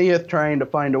 20th trying to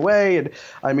find a way. And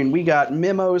I mean, we got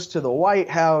memos to the White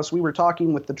House. We were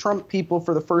talking with the Trump people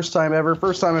for the first time ever.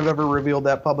 First time I've ever revealed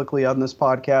that publicly on this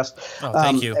podcast. Oh,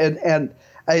 thank you. And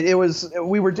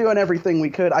we were doing everything we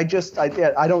could. I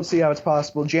don't see how it's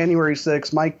possible. January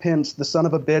 6th, Mike Pence, the son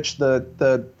of a bitch,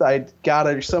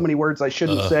 there's so many words I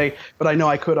shouldn't say, but I know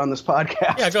I could on this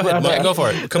podcast. Yeah, go ahead. Go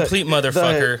for it. Complete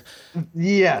motherfucker.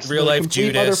 Yes. Real life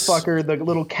Judas. Motherfucker, the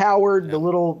little coward, the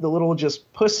little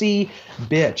just pussy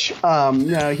bitch.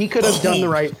 He could have done the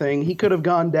right thing. He could have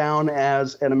gone down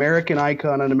as an American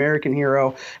icon, an American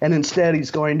hero, and instead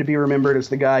he's going to be remembered as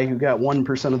the guy who got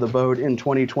 1% of the vote in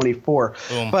 2024.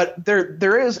 Boom. But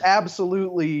there is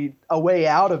absolutely a way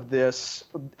out of this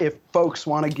if folks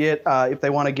want to get if they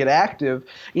want to get active,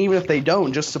 even if they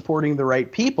don't, just supporting the right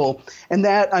people. And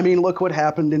that, I mean, look what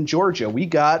happened in Georgia. We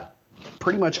got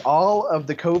pretty much all of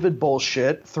the COVID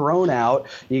bullshit thrown out.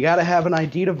 You got to have an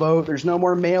ID to vote. There's no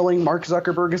more mailing. Mark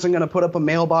Zuckerberg isn't going to put up a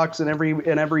mailbox in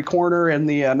every corner in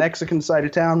the Mexican side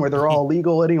of town where they're all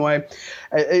legal anyway.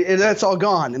 That's all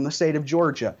gone in the state of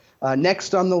Georgia.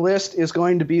 Next on the list is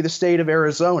going to be the state of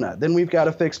Arizona. Then we've got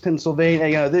to fix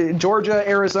Pennsylvania. Georgia,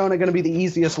 Arizona, going to be the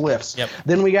easiest lifts. Yep.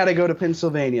 Then we got to go to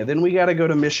Pennsylvania. Then we got to go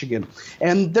to Michigan.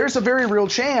 And there's a very real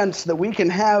chance that we can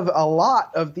have a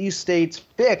lot of these states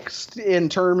fixed in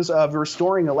terms of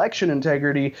restoring election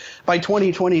integrity by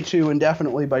 2022 and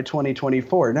definitely by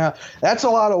 2024. Now, that's a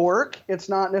lot of work. It's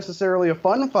not necessarily a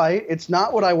fun fight. It's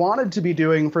not what I wanted to be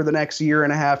doing for the next year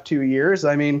and a half, 2 years.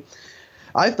 I mean,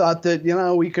 I thought that,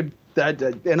 we could,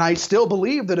 and I still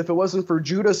believe that if it wasn't for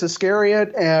Judas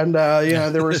Iscariot and,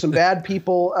 there were some bad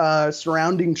people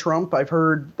surrounding Trump. I've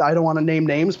heard, I don't want to name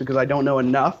names because I don't know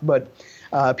enough, but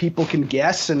people can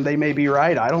guess and they may be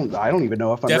right. I don't even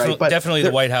know if I'm right. But definitely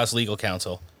the White House legal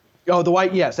counsel. Oh,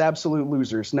 yes, absolute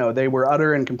losers. No, they were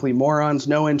utter and complete morons.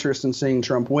 No interest in seeing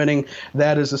Trump winning.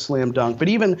 That is a slam dunk. But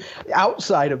even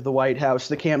outside of the White House,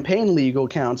 the campaign legal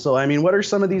counsel, I mean, what are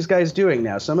some of these guys doing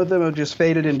now? Some of them have just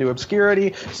faded into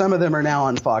obscurity. Some of them are now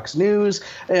on Fox News.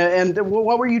 And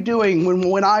what were you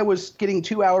doing when I was getting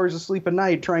 2 hours of sleep a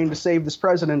night trying to save this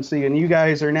presidency, and you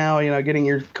guys are now, getting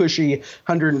your cushy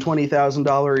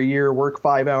 $120,000 a year, work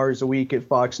 5 hours a week at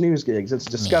Fox News gigs? It's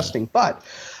disgusting. But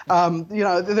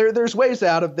there's ways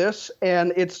out of this,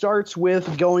 and it starts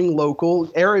with going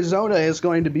local. Arizona is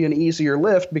going to be an easier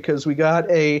lift because we got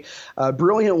a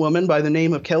brilliant woman by the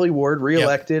name of Kelly Ward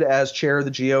reelected as chair of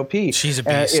the GOP. She's a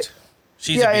beast.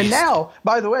 And now,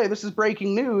 by the way, this is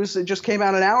breaking news. It just came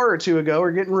out an hour or two ago.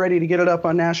 We're getting ready to get it up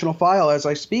on National File as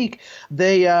I speak.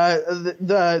 They,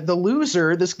 the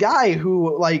loser, this guy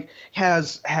who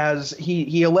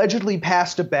he allegedly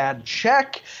passed a bad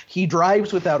check. He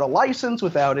drives without a license,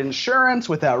 without insurance,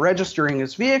 without registering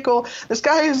his vehicle. This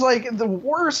guy is like the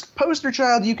worst poster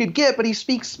child you could get, but he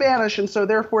speaks Spanish, and so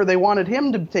therefore they wanted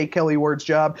him to take Kelly Ward's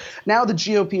job. Now the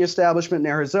GOP establishment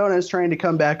in Arizona is trying to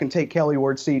come back and take Kelly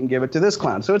Ward's seat and give it to this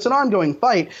clown. So it's an ongoing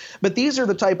fight, but these are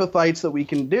the type of fights that we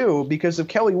can do because if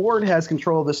Kelly Ward has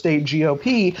control of the state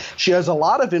GOP, she has a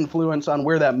lot of influence on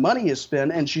where that money is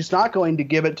spent, and she's not going to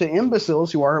give it to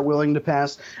imbeciles who aren't willing to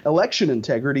pass election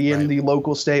integrity in the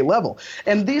local state level.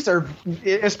 And these are,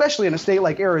 especially in a state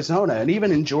like Arizona, and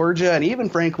even in Georgia, and even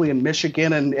frankly in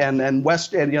Michigan and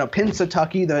West, and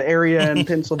Pennsatucky, the area in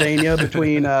Pennsylvania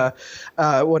between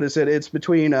It's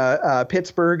between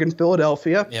Pittsburgh and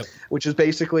Philadelphia, which is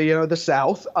basically the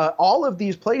South. All of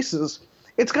these places,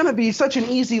 it's going to be such an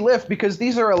easy lift because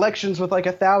these are elections with like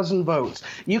 1,000 votes.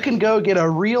 You can go get a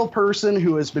real person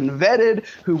who has been vetted,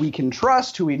 who we can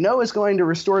trust, who we know is going to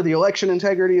restore the election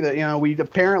integrity that we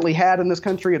apparently had in this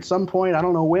country at some point. I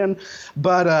don't know when,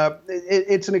 but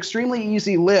it's an extremely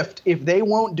easy lift. If they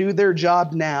won't do their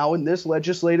job now in this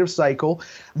legislative cycle,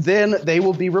 then they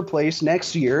will be replaced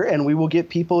next year, and we will get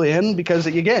people in because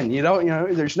again,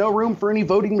 there's no room for any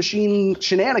voting machine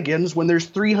shenanigans when there's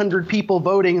 300 people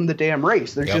voting in the damn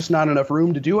race. There's just not enough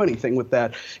room to do anything with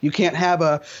that. You can't have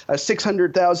a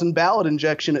 600,000 ballot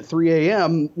injection at 3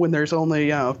 a.m. when there's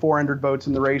only 400 votes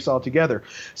in the race altogether.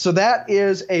 So that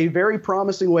is a very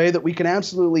promising way that we can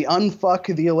absolutely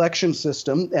unfuck the election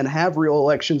system and have real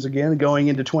elections again going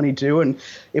into 22. And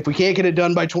if we can't get it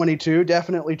done by 22,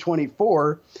 definitely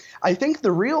 24. I think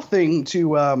the real thing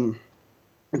to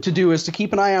do is to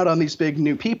keep an eye out on these big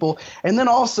new people. And then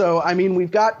also,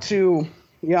 we've got to –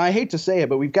 I hate to say it,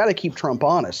 but we've got to keep Trump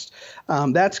honest.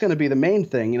 That's going to be the main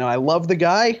thing. I love the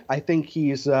guy. I think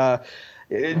he's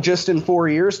just in 4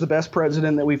 years the best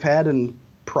president that we've had in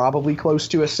probably close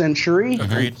to a century.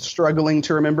 Agreed. I'm struggling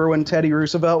to remember when Teddy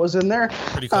Roosevelt was in there.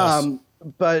 Pretty close.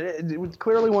 But it was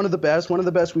clearly one of the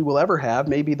best we will ever have,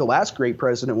 maybe the last great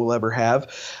president we'll ever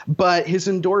have. But his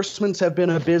endorsements have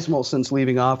been abysmal since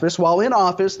leaving office. While in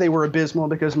office, they were abysmal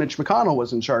because Mitch McConnell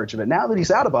was in charge of it. Now that he's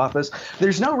out of office,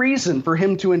 there's no reason for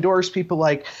him to endorse people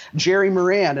like Jerry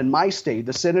Moran in my state,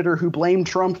 the senator who blamed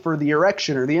Trump for the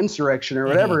erection or the insurrection or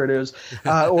whatever it is,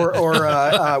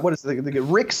 or what is the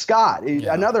Rick Scott,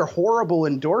 another horrible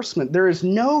endorsement. There is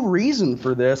no reason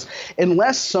for this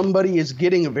unless somebody is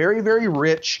getting very, very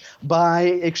rich by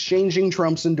exchanging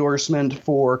Trump's endorsement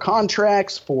for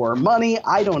contracts, for money.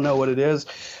 I don't know what it is.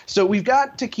 So we've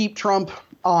got to keep Trump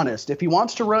honest. If he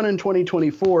wants to run in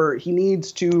 2024, he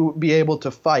needs to be able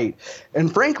to fight.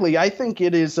 And frankly, I think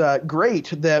it is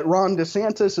great that Ron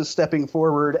DeSantis is stepping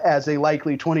forward as a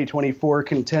likely 2024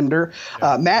 contender.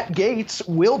 Matt Gaetz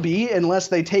will be, unless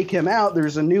they take him out.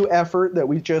 There's a new effort that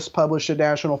we just published at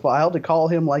National File to call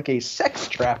him like a sex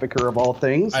trafficker of all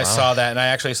things. I saw that, and I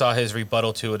actually saw his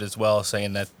rebuttal to it as well,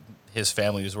 saying that his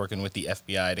family was working with the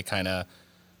FBI to kind of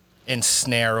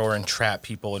ensnare or entrap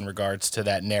people in regards to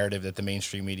that narrative that the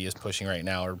mainstream media is pushing right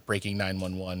now, or breaking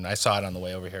 911. I saw it on the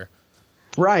way over here.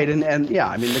 Right, and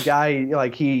yeah, the guy,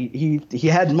 he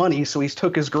had money, so he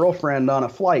took his girlfriend on a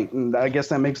flight, and I guess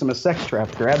that makes him a sex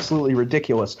trafficker. Absolutely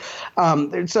ridiculous.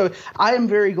 So I am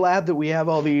very glad that we have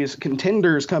all these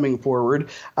contenders coming forward.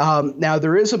 Now,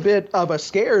 there is a bit of a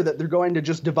scare that they're going to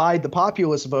just divide the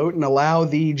populist vote and allow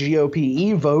the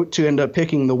GOP vote to end up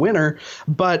picking the winner,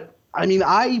 but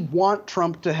I want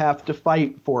Trump to have to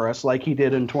fight for us like he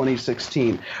did in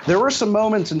 2016. There were some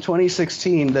moments in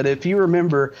 2016 that, if you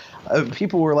remember,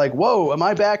 people were like, whoa, am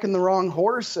I back in the wrong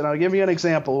horse? And I'll give you an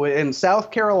example. In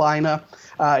South Carolina,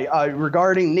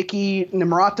 regarding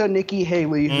Nimrata Nikki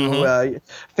Haley, who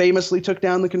famously took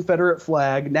down the Confederate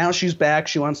flag. Now she's back.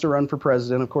 She wants to run for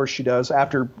president. Of course she does,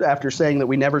 after saying that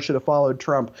we never should have followed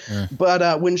Trump.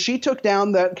 But when she took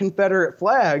down that Confederate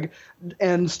flag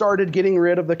and started getting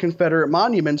rid of the Confederate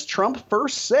monuments, Trump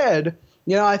first said,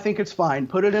 I think it's fine.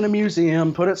 Put it in a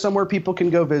museum, put it somewhere people can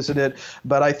go visit it,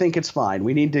 but I think it's fine.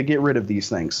 We need to get rid of these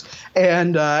things.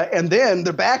 And then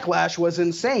the backlash was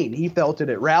insane. He felt it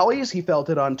at rallies, he felt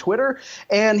it on Twitter,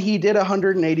 and he did a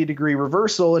 180-degree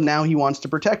reversal, and now he wants to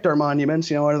protect our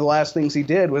monuments. One of the last things he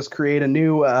did was create a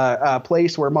new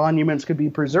place where monuments could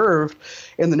be preserved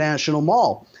in the National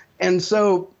Mall. And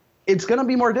so it's going to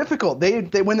be more difficult. They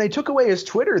when they took away his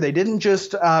Twitter, they didn't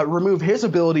just remove his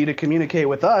ability to communicate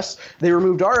with us. They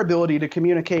removed our ability to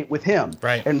communicate with him.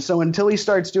 Right. And so until he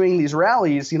starts doing these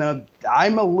rallies,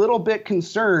 I'm a little bit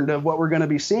concerned of what we're going to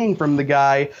be seeing from the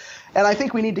guy. And I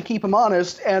think we need to keep him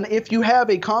honest. And if you have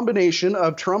a combination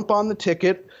of Trump on the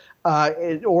ticket,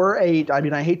 or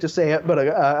I hate to say it, but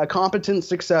a competent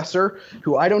successor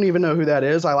who I don't even know who that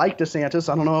is. I like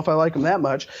DeSantis. I don't know if I like him that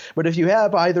much. But if you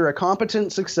have either a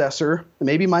competent successor,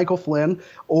 maybe Michael Flynn,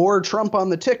 or Trump on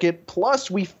the ticket,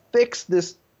 plus we fix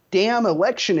this damn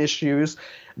election issues,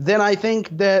 then I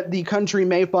think that the country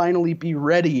may finally be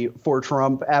ready for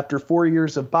Trump after 4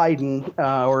 years of Biden,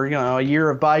 or a year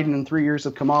of Biden and 3 years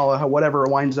of Kamala, whatever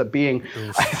it winds up being.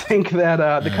 Oof. I think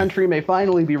that the country may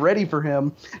finally be ready for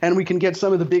him, and we can get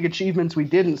some of the big achievements we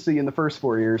didn't see in the first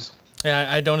 4 years.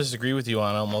 Yeah, I don't disagree with you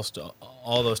on almost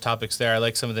all those topics there. I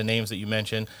like some of the names that you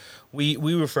mentioned. We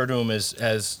refer to him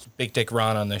as Big Dick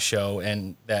Ron on this show,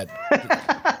 and that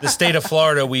the state of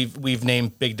Florida we've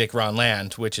named Big Dick Ron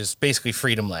Land, which is basically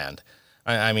Freedom Land.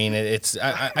 I mean,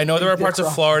 I know there are parts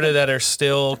of Florida that are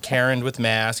still Karen with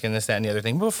mask and this, that, and the other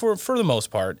thing, but for the most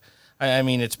part, I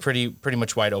mean, it's pretty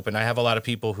much wide open. I have a lot of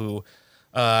people who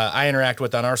I interact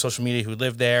with on our social media who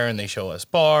live there, and they show us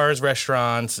bars,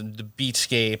 restaurants, the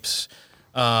beachscapes,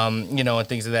 and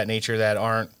things of that nature that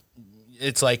aren't.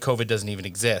 It's like COVID doesn't even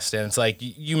exist. And it's like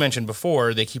you mentioned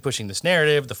before, they keep pushing this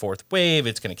narrative, the fourth wave,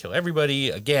 it's going to kill everybody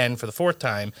again for the fourth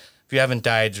time. If you haven't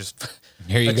died, just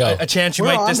here you go. A chance you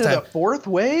might this time. The fourth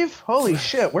wave? Holy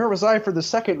shit! Where was I for the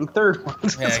second and third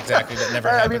ones? Yeah, exactly. That never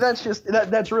happened. I mean, that's just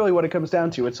that's really what it comes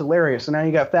down to. It's hilarious. And now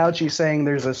you got Fauci saying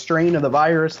there's a strain of the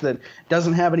virus that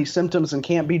doesn't have any symptoms and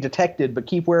can't be detected, but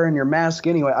keep wearing your mask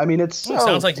anyway. I mean, it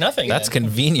sounds like nothing. That's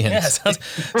convenient. Yeah,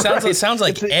 sounds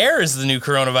like air is the new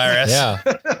coronavirus.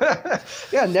 Yeah.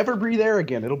 Yeah, never breathe air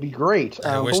again. It'll be great.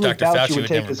 I wish only Dr. Fauci would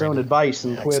take his own advice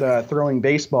and quit throwing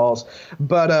baseballs.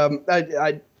 But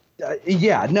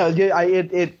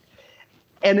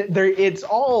it's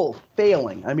all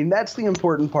failing. I mean, that's the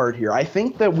important part here. I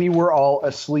think that we were all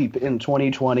asleep in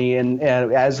 2020, and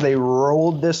as they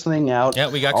rolled this thing out,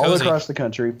 we got all cozy across the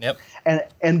country. Yep.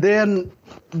 And then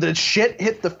the shit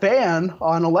hit the fan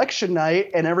on election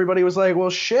night, and everybody was like,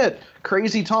 well, shit,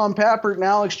 crazy Tom Pappert and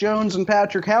Alex Jones and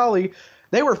Patrick Howley,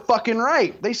 they were fucking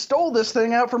right. They stole this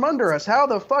thing out from under us. How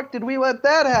the fuck did we let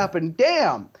that happen?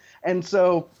 Damn. And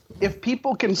so if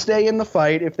people can stay in the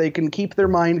fight, if they can keep their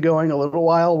mind going a little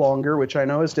while longer, which I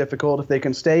know is difficult, if they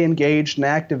can stay engaged and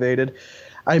activated,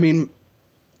 I mean,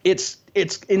 it's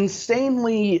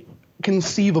insanely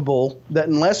conceivable that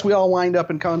unless we all wind up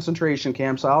in concentration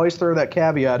camps, I always throw that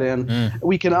caveat in,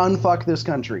 we can unfuck this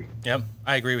country. Yep,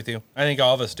 I agree with you. I think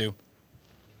all of us do.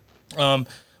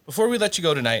 Before we let you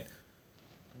go tonight,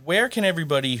 where can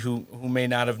everybody who may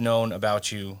not have known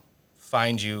about you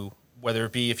find you? Whether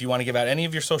it be if you want to give out any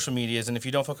of your social medias, and if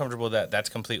you don't feel comfortable with that, that's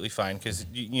completely fine because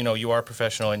you are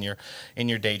professional in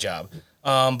your day job.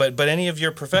 But any of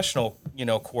your professional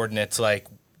coordinates like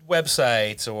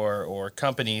websites or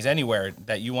companies anywhere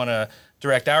that you want to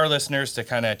direct our listeners to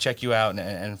kind of check you out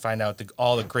and find out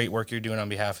all the great work you're doing on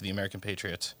behalf of the American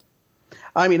Patriots.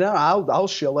 I mean, I'll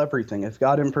shill everything. If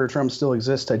God Emperor Trump still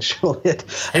exists, I'd shill it.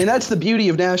 I mean, that's the beauty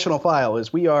of National File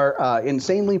is we are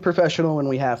insanely professional when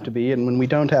we have to be, and when we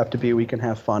don't have to be, we can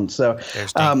have fun. So,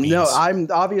 I'm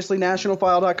obviously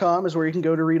nationalfile.com is where you can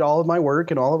go to read all of my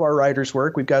work and all of our writers'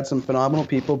 work. We've got some phenomenal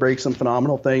people break some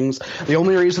phenomenal things. The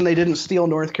only reason they didn't steal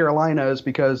North Carolina is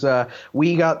because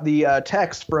we got the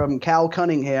text from Cal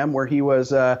Cunningham where he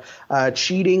was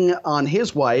cheating on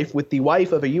his wife with the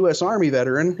wife of a U.S. Army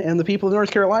veteran, and the people of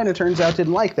North Carolina, turns out,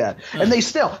 didn't like that. And they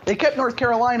kept North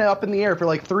Carolina up in the air for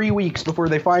like 3 weeks before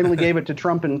they finally gave it to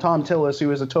Trump and Tom Tillis,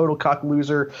 who is a total cock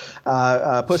loser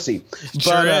pussy.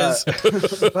 Sure is.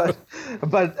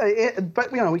 but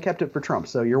we kept it for Trump,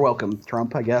 so you're welcome,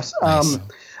 Trump, I guess. Nice.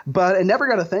 But I never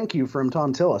got a thank you from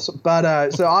Tom Tillis.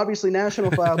 But so obviously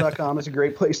nationalfile.com is a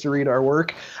great place to read our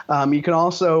work. You can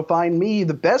also find me.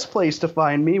 The best place to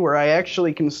find me where I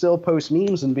actually can still post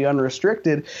memes and be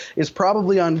unrestricted is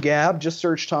probably on Gab. Just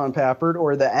search Tom Pappert,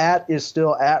 or the @ is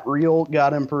still @real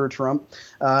God Emperor Trump.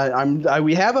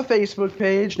 We have a Facebook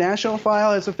page. National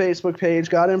File has a Facebook page.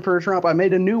 God Emperor Trump. I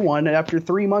made a new one. After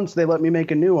 3 months, they let me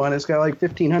make a new one. It's got like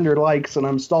 1,500 likes, and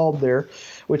I'm stalled there.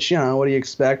 Which, what do you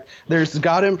expect? There's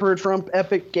God Emperor Trump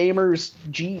Epic Gamers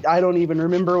I don't even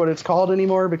remember what it's called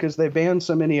anymore because they banned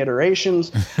so many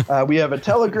iterations. We have a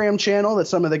Telegram channel that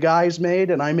some of the guys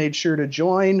made, and I made sure to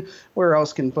join. Where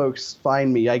else can folks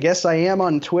find me? I guess I am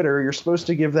on Twitter. You're supposed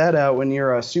to give that out when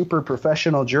you're a super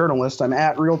professional journalist. I'm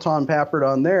at Real Tom Pappert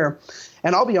on there.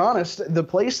 And I'll be honest, the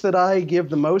place that I give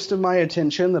the most of my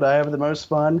attention, that I have the most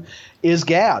fun, is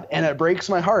Gab. And it breaks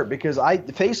my heart because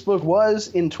Facebook was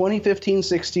in 2015,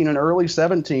 16, and early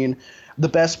 17 the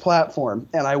best platform.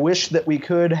 And I wish that we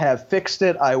could have fixed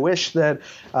it. I wish that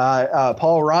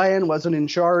Paul Ryan wasn't in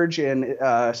charge in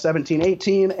 17,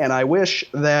 18. And I wish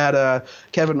that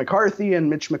Kevin McCarthy and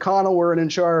Mitch McConnell weren't in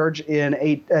charge in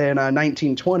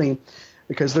 19, 20.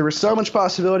 Because there was so much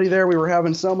possibility there. We were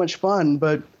having so much fun.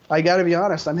 But I got to be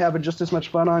honest, I'm having just as much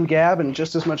fun on Gab and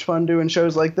just as much fun doing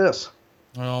shows like this.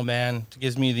 Oh, man. It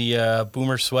gives me the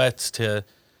boomer sweats to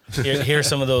hear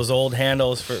some of those old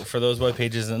handles for those web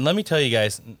pages. And let me tell you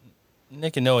guys,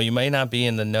 Nick and Noah, you may not be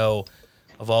in the know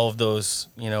of all of those,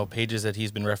 pages that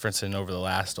he's been referencing over the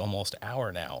last almost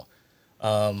hour now.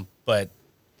 But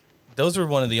those were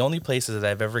one of the only places that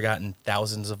I've ever gotten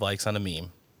thousands of likes on a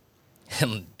meme.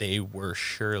 And they were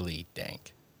surely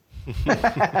dank.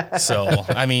 So,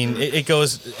 I mean, it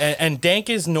goes, and dank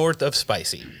is north of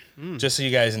spicy, just so you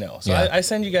guys know. So yeah. I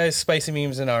send you guys spicy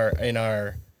memes in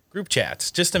our group chats.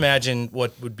 Just imagine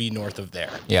what would be north of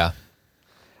there. Yeah.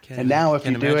 And now if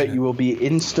you do it, you will be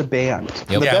insta-banned. Yep.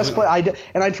 The best play,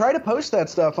 I try to post that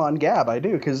stuff on Gab. I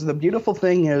do, because the beautiful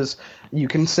thing is you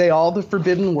can say all the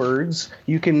forbidden words,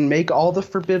 you can make all the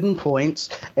forbidden points,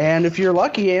 and if you're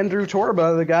lucky, Andrew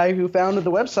Torba, the guy who founded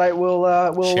the website,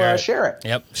 will share it.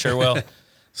 Yep, sure will.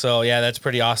 So yeah, that's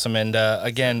pretty awesome. And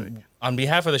again, on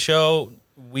behalf of the show,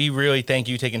 we really thank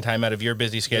you taking time out of your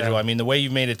busy schedule. Yeah. I mean, the way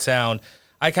you've made it sound,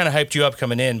 I kind of hyped you up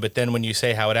coming in, but then when you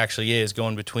say how it actually is,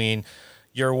 going between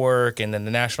your work and then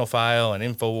the National File and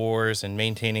InfoWars and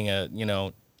maintaining a,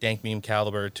 dank meme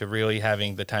caliber to really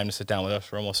having the time to sit down with us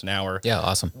for almost an hour. Yeah,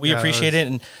 awesome. We appreciate it,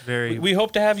 and we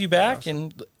hope to have you back. Awesome.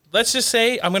 And let's just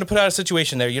say, I'm going to put out a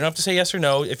situation there. You don't have to say yes or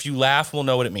no. If you laugh, we'll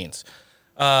know what it means.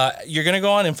 You're going to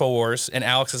go on InfoWars, and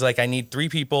Alex is like, I need 3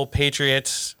 people,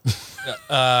 patriots.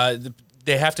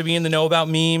 They have to be in the know about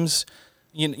memes.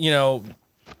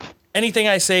 Anything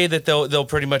I say that they'll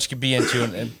pretty much be into,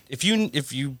 and if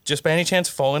you just by any chance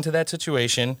fall into that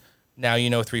situation, now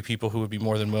 3 people who would be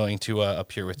more than willing to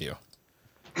appear with you.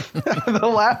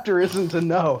 The laughter isn't a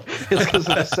no; it's because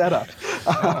of the setup.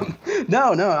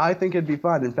 No, I think it'd be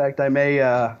fun. In fact, I may,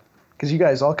 because you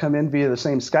guys all come in via the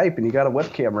same Skype, and you got a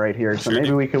webcam right here, so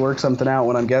maybe we could work something out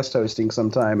when I'm guest hosting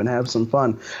sometime and have some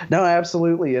fun. No,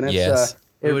 absolutely, and it's. Yes.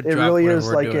 It really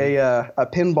is like a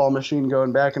pinball machine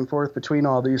going back and forth between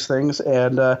all these things.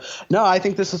 And no, I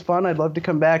think this is fun. I'd love to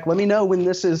come back. Let me know when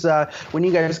this is when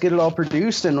you guys get it all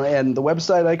produced and the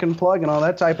website I can plug and all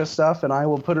that type of stuff. And I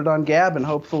will put it on Gab, and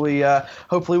hopefully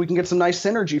we can get some nice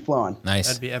synergy flowing. Nice.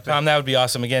 That'd be epic. Tom, that would be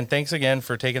awesome. Again, thanks again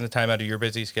for taking the time out of your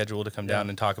busy schedule to come down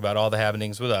and talk about all the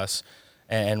happenings with us.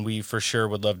 And we for sure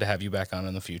would love to have you back on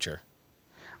in the future.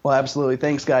 Well, absolutely.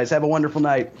 Thanks, guys. Have a wonderful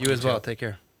night. You as well. Take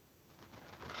care.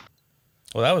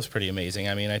 Well, that was pretty amazing.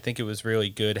 I mean, I think it was really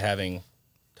good having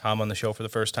Tom on the show for the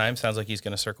first time. Sounds like he's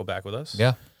going to circle back with us.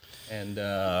 Yeah. And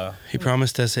he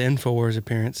promised us an InfoWars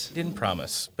appearance. He didn't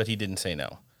promise, but he didn't say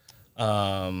no.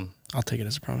 I'll take it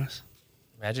as a promise.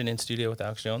 Imagine in studio with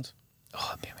Alex Jones. Oh,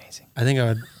 that'd be amazing. I think I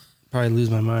would probably lose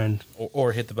my mind.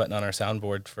 Or hit the button on our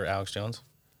soundboard for Alex Jones.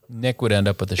 Nick would end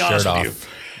up with the shirt off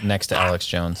next to Alex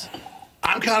Jones.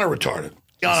 I'm kind of retarded.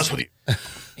 Be honest with you.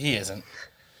 He isn't.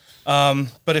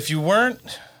 But if you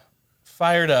weren't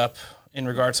fired up in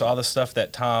regards to all the stuff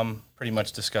that Tom pretty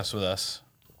much discussed with us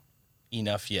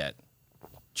enough yet,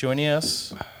 joining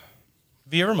us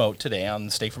via remote today on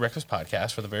the Steak for Breakfast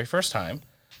podcast for the very first time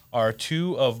are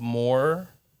 2 of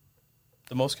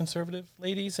the most conservative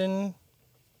ladies in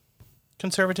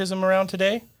conservatism around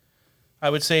today.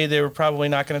 I would say they were probably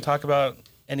not going to talk about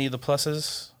any of the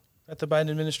pluses that the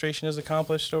Biden administration has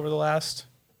accomplished over the last.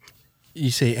 You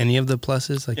say any of the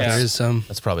pluses? Like there is some.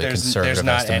 That's probably a conservative There's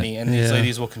not estimate. any, and these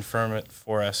ladies will confirm it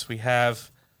for us. We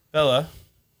have Bella,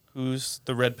 who's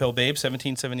the Red Pill Babe,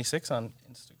 1776 on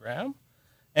Instagram,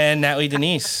 and Natalie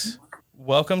Denise.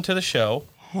 Welcome to the show.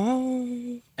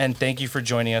 Hey. And thank you for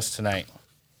joining us tonight.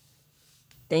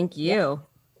 Thank you.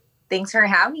 Thanks for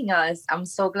having us. I'm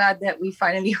so glad that we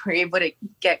finally were able to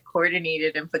get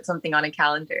coordinated and put something on a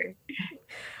calendar.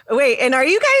 Wait, and are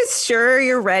you guys sure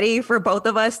you're ready for both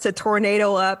of us to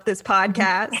tornado up this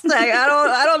podcast? Like, I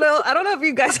don't know if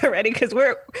you guys are ready, because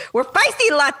we're feisty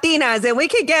Latinas and we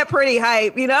can get pretty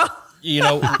hype, You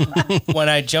know, when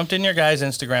I jumped in your guys'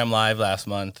 Instagram live last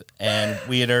month, and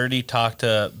we had already talked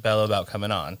to Bella about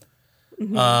coming on,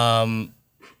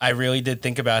 I really did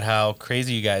think about how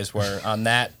crazy you guys were on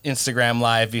that Instagram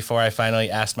live before I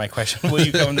finally asked my question, will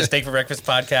you come on the Steak for Breakfast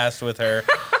podcast with her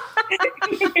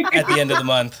at the end of the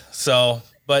month? So,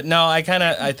 but no, I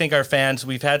think our fans,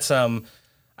 we've had some,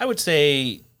 I would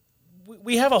say,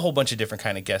 we have a whole bunch of different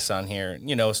kind of guests on here.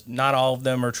 You know, not all of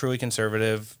them are truly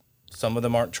conservative. Some of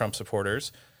them aren't Trump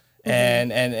supporters,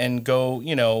 and go,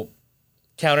 you know,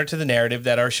 counter to the narrative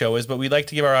that our show is, but we like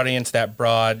to give our audience that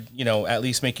broad, you know, at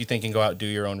least make you think and go out and do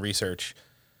your own research.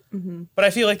 But I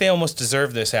feel like they almost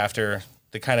deserve this after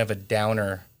the kind of a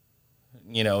downer,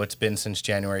 you know, it's been since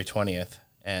January 20th.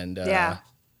 And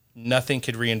nothing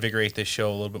could reinvigorate this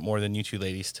show a little bit more than you two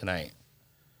ladies tonight.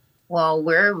 Well,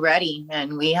 we're ready,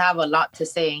 and we have a lot to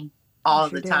say all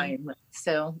the time.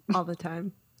 So all the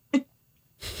time.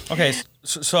 Okay,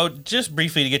 so just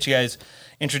briefly to get you guys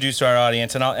introduced to our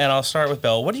audience, and I'll start with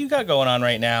Belle. What do you got going on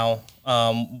right now?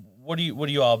 What are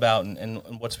you all about, and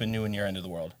what's been new in your end of the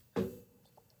world?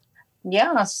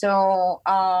 Yeah, so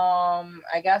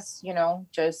I guess, you know,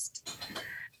 just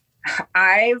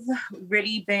I've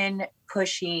really been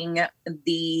pushing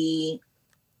the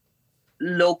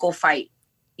local fight.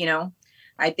 You know,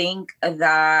 I think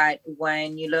that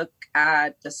when you look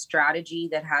at the strategy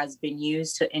that has been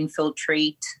used to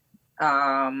infiltrate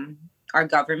our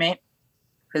government,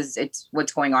 because it's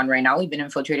what's going on right now. We've been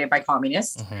infiltrated by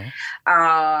communists.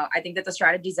 I think that the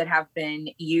strategies that have been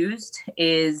used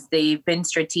is they've been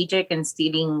strategic in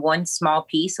stealing one small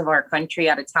piece of our country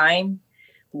at a time.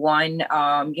 One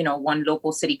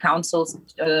local city council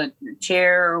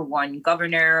chair, one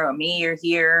governor, a mayor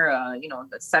here,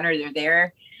 the senator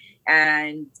there.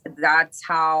 And that's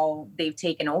how they've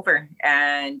taken over.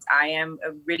 And I am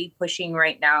really pushing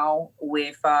right now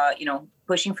with,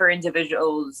 pushing for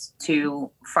individuals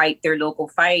to fight their local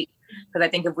fight. Because I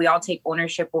think if we all take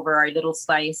ownership over our little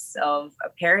slice of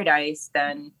paradise,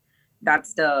 then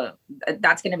that's going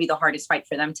to be the hardest fight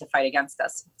for them to fight against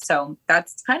us. So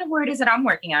that's kind of where it is that I'm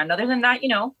working on. Other than that,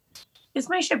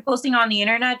 just my shit posting on the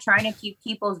internet, trying to keep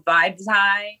people's vibes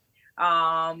high.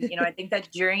 I think that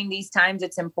during these times,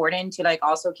 it's important to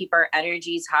also keep our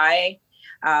energies high,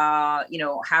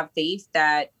 have faith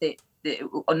that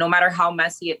no matter how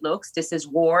messy it looks, this is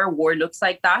war looks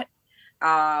like that.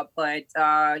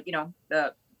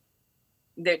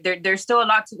 There's still a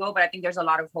lot to go, but I think there's a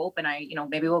lot of hope, and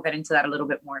maybe we'll get into that a little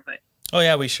bit more, but. Oh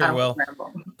yeah, we sure will.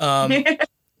 And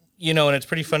it's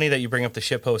pretty funny that you bring up the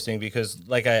shit posting, because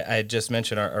like I just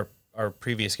mentioned, our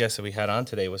previous guest that we had on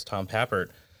today was Tom Pappert.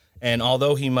 And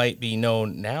although he might be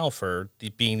known now for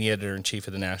being the editor-in-chief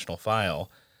of the National File,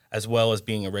 as well as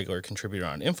being a regular contributor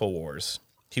on InfoWars,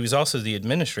 he was also the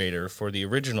administrator for the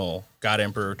original God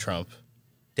Emperor Trump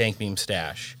dank meme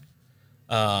stash,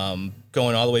 going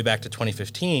all the way back to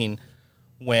 2015,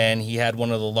 when he had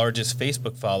one of the largest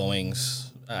Facebook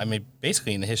followings,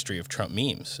 basically in the history of Trump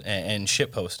memes and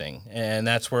shit posting. And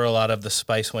that's where a lot of the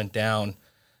spice went down,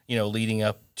 leading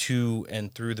up to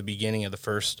and through the beginning of the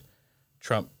first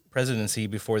Trump presidency,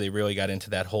 before they really got into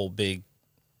that whole big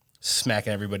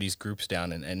smacking everybody's groups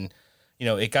down. And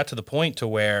it got to the point to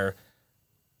where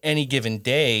any given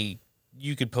day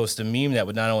you could post a meme that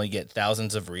would not only get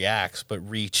thousands of reacts, but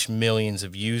reach millions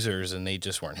of users, and they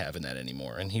just weren't having that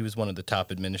anymore. And he was one of the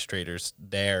top administrators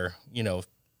there,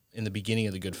 in the beginning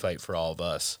of the good fight for all of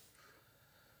us.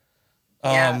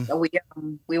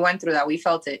 We went through that. We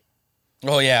felt it.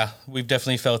 Oh yeah, we've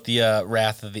definitely felt the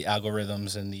wrath of the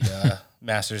algorithms and the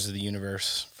masters of the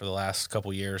universe for the last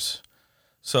couple years.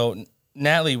 So,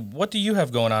 Natalie, what do you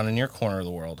have going on in your corner of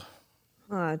the world?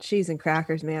 Cheese and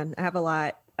crackers, man. I have a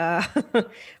lot.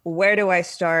 Where do I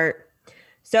start?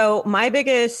 So my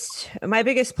biggest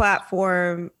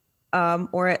platform,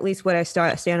 or at least what I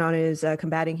stand on, is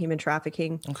combating human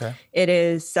trafficking. Okay. It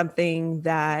is something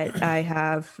that I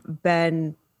have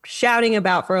been shouting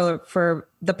about for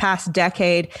the past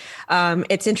decade.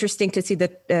 It's interesting to see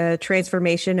the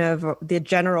transformation of the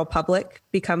general public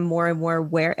become more and more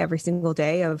aware every single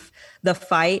day of the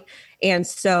fight. And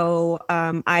so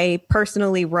I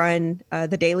personally run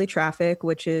the Daily Traffic,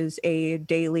 which is a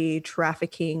daily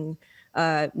trafficking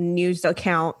news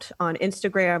account on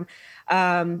Instagram.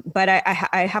 But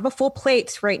I have a full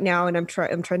plate right now, and I'm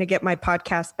trying to get my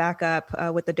podcast back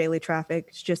up with the Daily Traffic.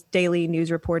 It's just daily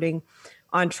news reporting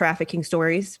on trafficking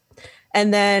stories.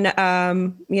 And then,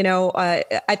 I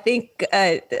think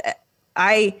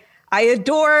I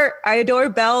adore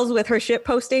Bells with her shit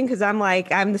posting, because I'm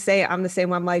the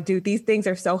same. I'm like, dude, these things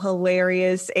are so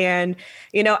hilarious. And,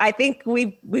 I think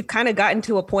we've kind of gotten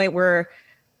to a point where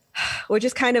we're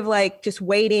just kind of like just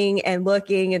waiting and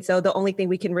looking. And so the only thing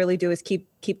we can really do is keep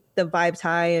the vibes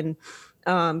high and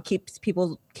keep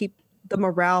the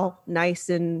morale nice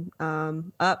and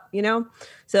up, you know?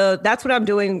 So that's what I'm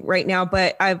doing right now.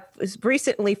 But I've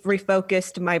recently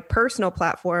refocused my personal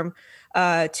platform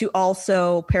to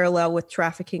also parallel with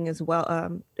trafficking as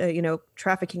well,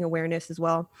 trafficking awareness as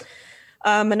well.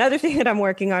 Another thing that I'm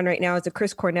working on right now is a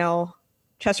Chris Cornell,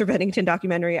 Chester Bennington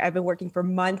documentary I've been working for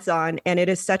months on, and it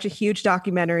is such a huge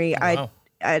documentary. Oh,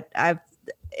 wow.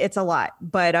 It's a lot,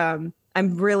 but I'm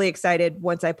really excited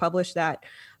once I publish that.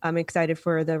 I'm excited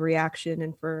for the reaction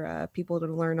and for people to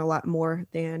learn a lot more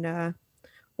than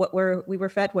what we were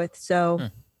fed with. So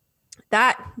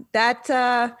that's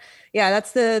the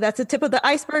tip of the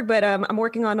iceberg, but I'm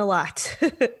working on a lot.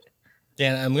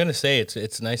 Dan, I'm going to say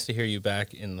it's nice to hear you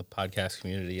back in the podcast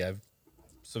community. I've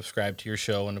subscribed to your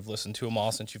show and have listened to them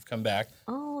all since you've come back.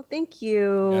 Oh, thank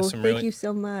you. Yeah, thank you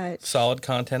so much. Solid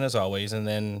content as always. And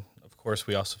then, of course,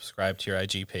 we all subscribe to your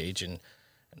IG page and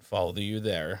follow you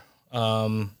there.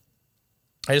 I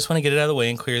just want to get it out of the way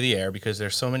and clear the air because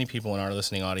there's so many people in our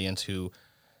listening audience who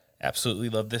absolutely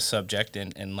love this subject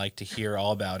and like to hear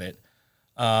all about it.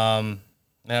 And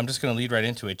I'm just going to lead right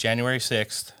into it. January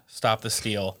 6th, Stop the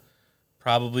Steal.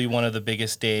 Probably one of the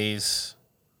biggest days,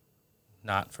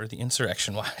 not for the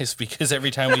insurrection wise, because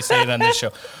every time we say it on this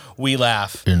show, we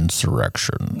laugh.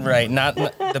 Insurrection. Right. Not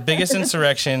the biggest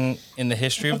insurrection in the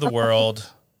history of the world,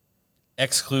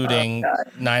 excluding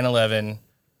 9/11,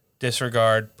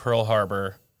 disregard Pearl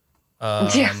Harbor,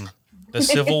 the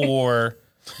Civil War,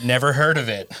 never heard of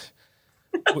it,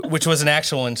 which was an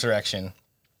actual insurrection.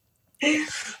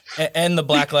 And the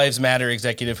Black Lives Matter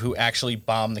executive who actually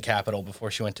bombed the Capitol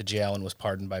before she went to jail and was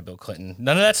pardoned by Bill Clinton.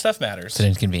 None of that stuff matters. It's an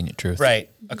inconvenient truth.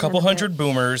 Right. A couple hundred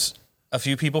boomers, a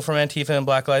few people from Antifa and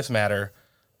Black Lives Matter,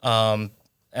 and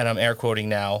I'm air quoting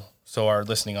now so our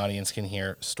listening audience can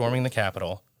hear, storming the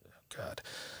Capitol. Oh,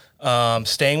 God.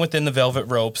 Staying within the velvet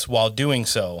ropes while doing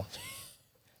so.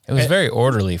 It was very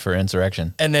orderly for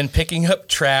insurrection. And then picking up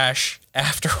trash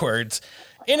afterwards.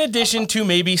 In addition to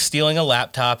maybe stealing a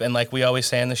laptop and, like we always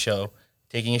say on the show,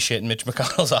 taking a shit in Mitch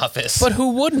McConnell's office. But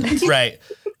who wouldn't? Right.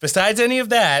 Besides any of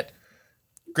that,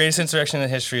 greatest insurrection in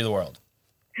the history of the world.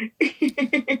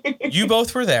 You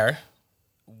both were there.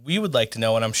 We would like to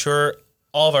know, and I'm sure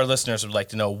all of our listeners would like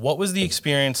to know, what was the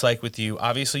experience like with you?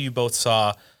 Obviously, you both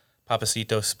saw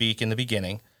Papacito speak in the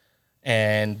beginning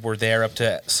and were there up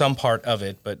to some part of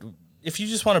it, but if you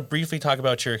just want to briefly talk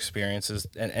about your experiences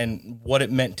and what it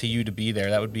meant to you to be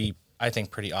there, that would be, I think,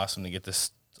 pretty awesome to get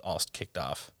this all kicked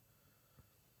off.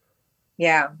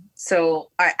 Yeah.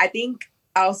 So I think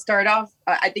I'll start off.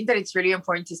 I think that it's really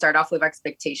important to start off with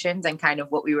expectations and kind of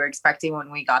what we were expecting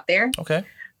when we got there. Okay.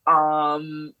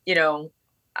 I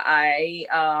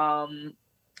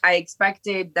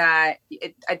expected that.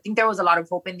 I think there was a lot of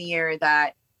hope in the air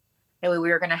that we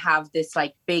were going to have this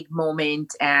like big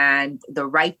moment and the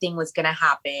right thing was going to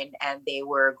happen and they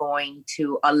were going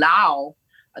to allow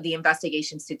the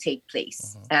investigations to take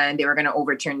place and they were going to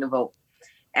overturn the vote.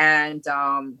 And,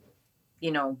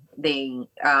 they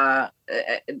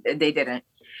didn't.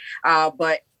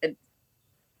 But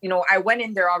I went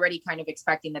in there already kind of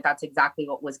expecting that that's exactly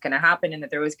what was going to happen and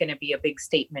that there was going to be a big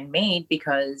statement made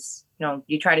because,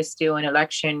 you try to steal an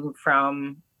election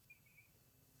from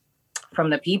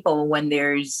the people when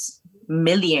there's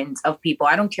millions of people.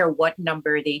 I don't care what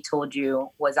number they told you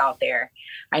was out there.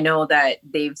 I know that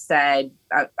they've said,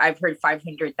 I've heard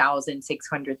 500,000,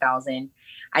 600,000.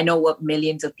 I know what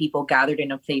millions of people gathered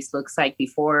in a place looks like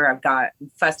before. I've got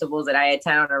festivals that I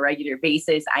attend on a regular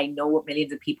basis. I know what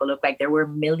millions of people look like. There were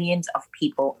millions of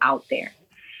people out there.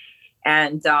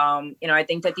 And, I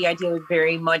think that the idea was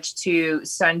very much to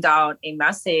send out a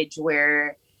message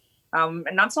where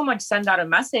not so much send out a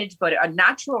message, but a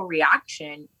natural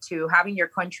reaction to having your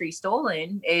country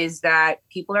stolen is that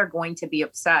people are going to be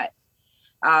upset.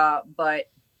 But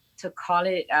to call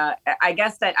it, I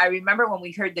guess that I remember when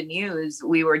we heard the news,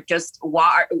 we were just,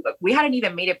 we hadn't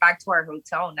even made it back to our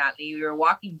hotel, Natalie. We were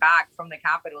walking back from the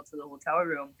Capitol to the hotel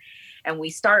room and we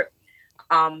start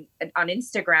on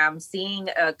Instagram, seeing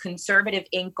a conservative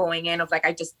ink going in of like,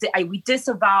 we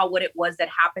disavow what it was that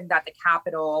happened at the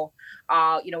Capitol.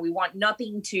 We want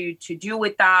nothing to do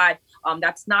with that.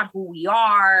 That's not who we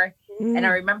are. And I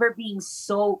remember being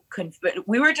so confused.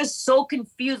 We were just so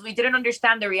confused. We didn't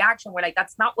understand the reaction. We're like,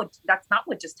 that's not what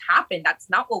just happened. That's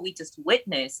not what we just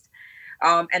witnessed.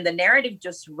 And the narrative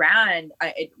just ran.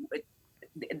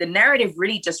 The narrative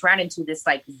really just ran into this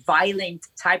like violent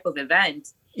type of event.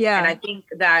 Yeah. And I think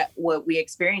that what we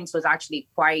experienced was actually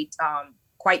quite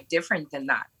different than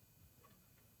that.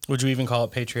 Would you even call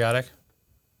it patriotic?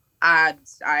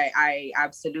 I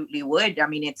absolutely would. I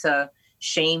mean, it's a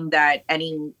shame that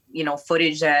any,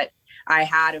 footage that I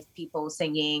had of people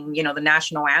singing, the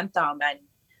national anthem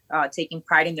and taking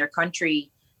pride in their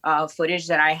country, footage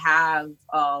that I have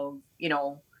of,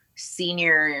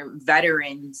 senior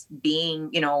veterans being,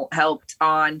 helped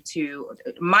on to,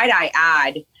 might I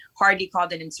add, hardly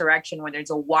called an insurrection when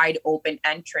there's a wide open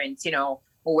entrance.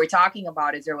 What we're talking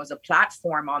about is there was a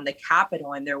platform on the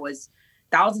Capitol and there was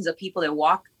thousands of people that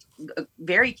walked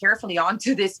very carefully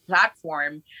onto this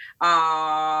platform.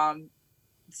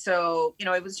 So,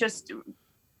 it was just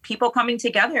people coming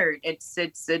together. It's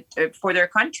for their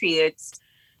country.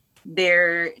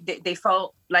 They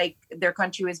felt like their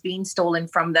country was being stolen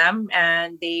from them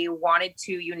and they wanted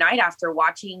to unite after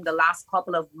watching the last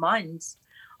couple of months,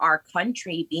 our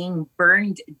country being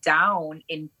burned down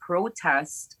in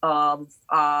protest of,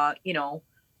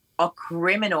 a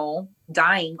criminal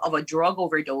dying of a drug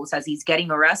overdose as he's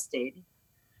getting arrested.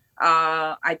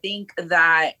 I think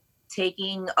that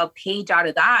taking a page out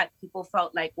of that, people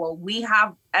felt like, well, we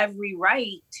have every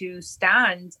right to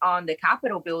stand on the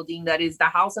Capitol building that is the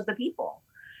house of the people.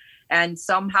 And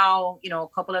somehow, a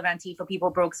couple of Antifa people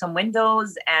broke some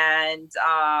windows and,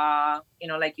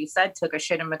 like you said, took a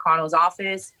shit in McConnell's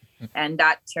office. And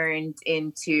that turned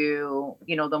into,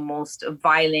 the most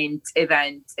violent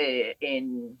event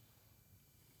in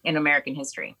American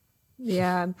history.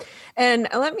 Yeah. And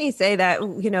let me say that,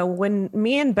 when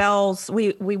me and Bells,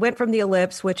 we went from the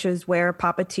Ellipse, which is where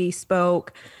Papa T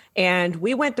spoke, and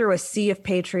we went through a sea of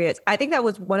patriots. I think that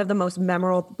was one of the most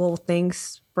memorable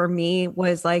things for me,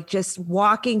 was like just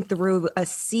walking through a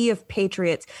sea of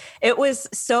patriots. It was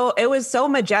so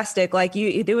majestic. Like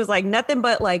it was like nothing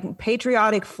but like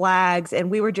patriotic flags. And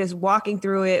we were just walking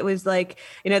through it. It was like,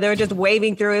 they were just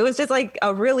waving through. It was just like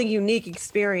a really unique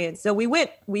experience. So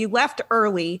we left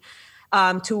early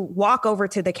to walk over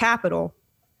to the Capitol.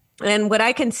 And what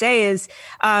I can say is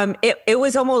it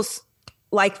was almost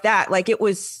like that. Like it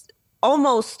was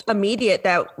almost immediate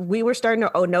that we were starting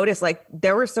to notice, like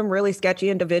there were some really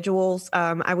sketchy individuals.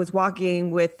 I was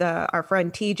walking with our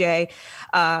friend TJ,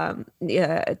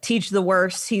 Teach the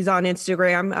Worst. He's on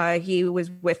Instagram. He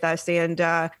was with us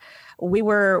and we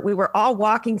were all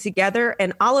walking together,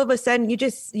 and all of a sudden you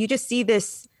just see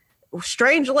this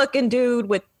strange looking dude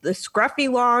with the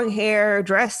scruffy long hair,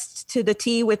 dressed to the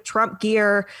T with Trump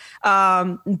gear.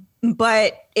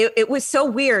 But it was so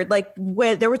weird. Like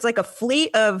when there was like a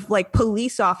fleet of like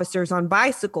police officers on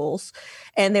bicycles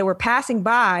and they were passing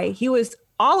by. He was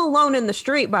all alone in the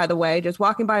street, by the way, just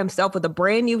walking by himself with a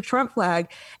brand new Trump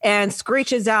flag, and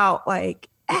screeches out like,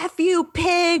 "F you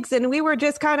pigs." And we were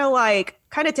just kind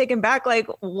of taken back. Like,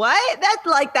 what?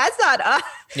 That's not us.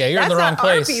 Yeah. You're in the wrong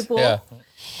place. People. Yeah.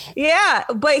 Yeah.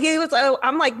 But he was,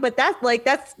 I'm like, but that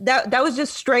was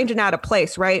just strange and out of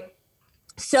place. Right.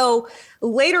 So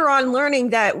later on, learning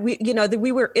that that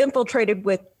we were infiltrated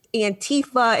with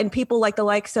Antifa and people like the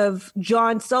likes of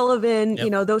John Sullivan,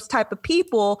 Yep. Those type of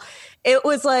people, it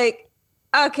was like,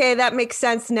 okay, that makes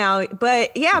sense now.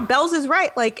 But yeah, Bells is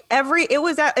right. Like it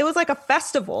was like a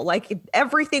festival. Like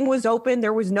everything was open.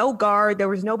 There was no guard. There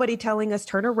was nobody telling us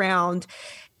turn around.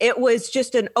 It was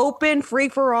just an open, free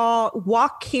for all,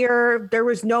 walk here. There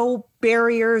was no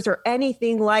barriers or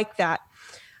anything like that.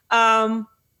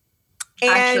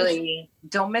 Actually,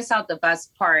 don't miss out the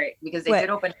best part, because they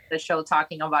did open the show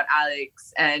talking about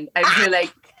Alex, and I feel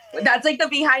like that's like the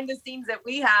behind the scenes that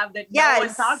we have that no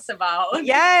one talks about.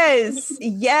 Yes.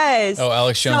 Oh,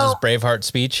 Alex Jones's Braveheart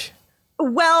speech.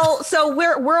 Well, so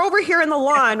we're over here in the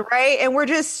lawn, right? And we're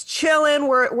just chilling.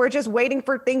 We're just waiting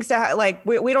for things to like.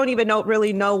 We don't even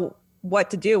really know what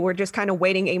to do. We're just kind of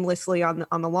waiting aimlessly on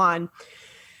the lawn.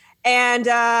 And,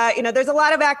 there's a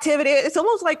lot of activity. It's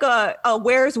almost like a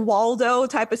Where's Waldo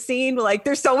type of scene. Like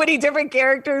there's so many different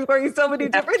characters wearing so many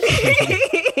different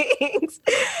things.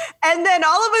 And then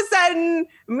all of a sudden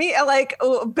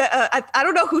I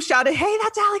don't know who shouted, "Hey,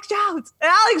 that's Alex Jones."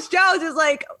 And Alex Jones is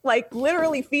like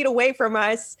literally feet away from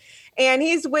us. And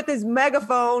he's with his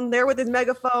megaphone. They're with his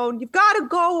megaphone. "You've got to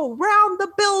go around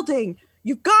the building.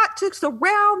 You've got to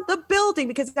surround the building,"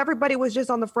 because everybody was just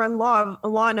on the front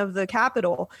lawn of the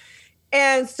Capitol.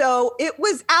 And so it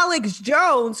was Alex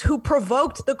Jones who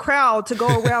provoked the crowd to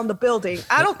go around the building.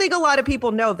 I don't think a lot of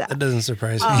people know that. That doesn't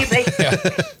surprise me.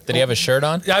 Did he have a shirt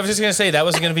on? I was just going to say, that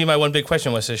was going to be my one big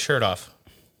question, was his shirt off?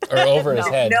 Or over his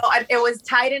head? No, it was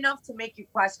tight enough to make you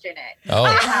question it. Oh.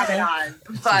 I didn't have it on,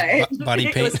 but Body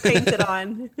It paint. was painted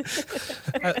on.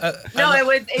 no,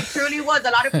 it truly was.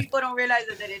 A lot of people don't realize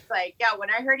that it's like, yeah, when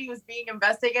I heard he was being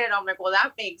investigated, I'm like, well,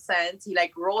 that makes sense. He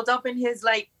like rolled up in his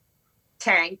like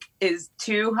tank, his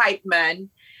two hype men,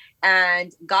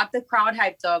 and got the crowd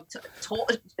hyped up,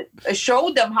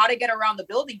 showed them how to get around the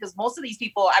building. Because most of these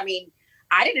people, I mean,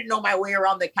 I didn't know my way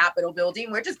around the Capitol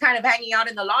building. We're just kind of hanging out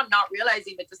in the lawn, not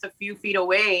realizing that just a few feet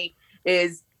away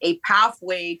is a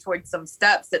pathway towards some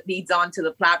steps that leads onto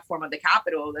the platform of the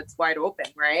Capitol that's wide open,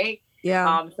 right?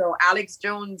 Yeah. So Alex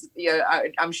Jones,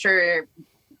 I'm sure,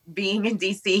 being in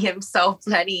DC himself,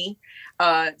 plenty,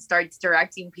 starts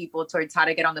directing people towards how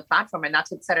to get on the platform, and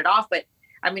that's what set it off. But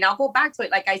I mean, I'll go back to it.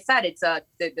 Like I said,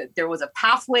 there was a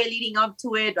pathway leading up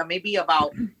to it, maybe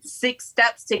about 6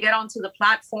 steps to get onto the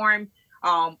platform.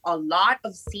 A lot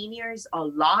of seniors, a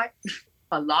lot,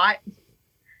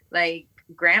 like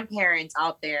grandparents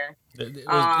out there. It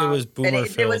was boomer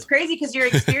it was crazy because you're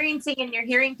experiencing and you're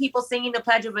hearing people singing the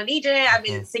Pledge of Allegiance. I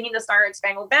mean, singing the Star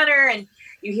Spangled Banner, and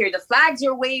you hear the flags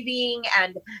are waving,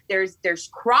 and there's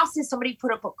crosses. Somebody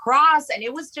put up a cross, and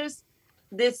it was just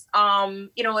this.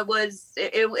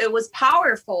 It was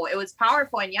powerful. It was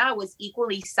powerful, and yeah, it was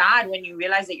equally sad when you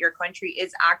realize that your country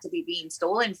is actively being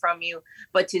stolen from you.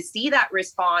 But to see that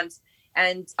response,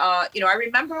 and I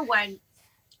remember when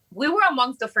we were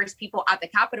amongst the first people at the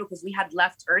Capitol because we had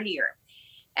left earlier.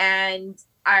 And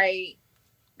I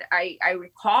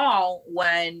recall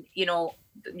when,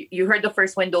 you heard the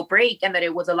first window break and that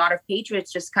it was a lot of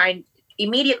patriots just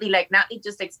immediately, like Natalie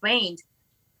just explained,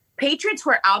 patriots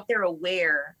were out there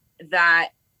aware that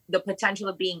the potential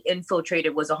of being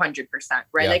infiltrated was 100%,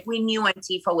 right? Yeah. Like we knew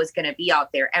Antifa was going to be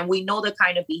out there, and we know the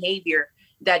kind of behavior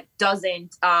that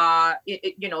doesn't,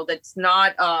 that's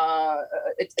not,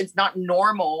 it's not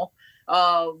normal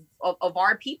of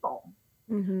our people.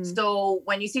 Mm-hmm. So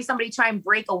when you see somebody try and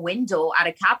break a window at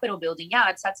a Capitol building, yeah,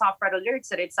 it sets off red alerts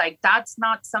that it's like, that's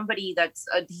not somebody that's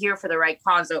here for the right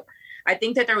cause. So I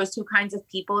think that there was 2 kinds of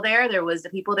people there. There was the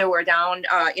people that were down,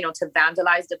 to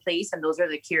vandalize the place. And those are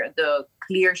the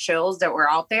clear shills that were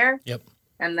out there. Yep.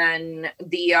 And then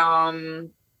the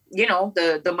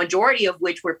majority of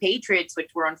which were patriots, which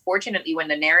were unfortunately when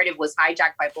the narrative was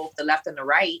hijacked by both the left and the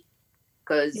right,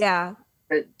 because the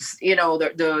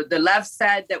left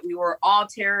said that we were all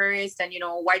terrorists and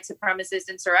white supremacists,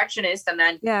 insurrectionists, and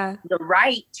then the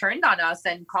right turned on us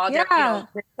and called it,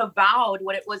 avowed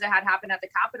what it was that had happened at the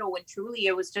Capitol, when truly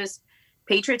it was just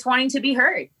patriots wanting to be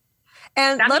heard.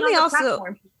 And let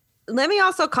me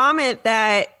also comment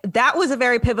that was a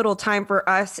very pivotal time for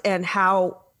us, and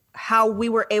how we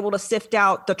were able to sift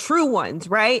out the true ones,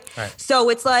 right? So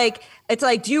it's like,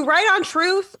 do you write on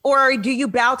truth or do you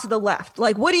bow to the left?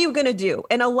 Like, what are you going to do?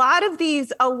 And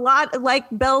like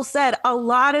Belle said, a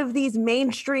lot of these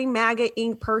mainstream MAGA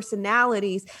Inc.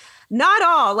 personalities, not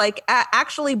all, like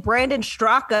actually Brandon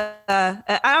Straka,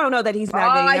 I don't know that he's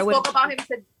MAGA Inc. I spoke about him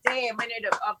today. A minute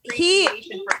of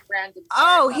appreciation for Brandon.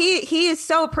 He is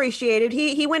so appreciated.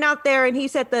 He went out there and he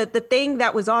said the thing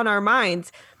that was on our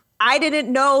minds. I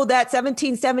didn't know that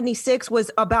 1776 was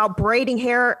about braiding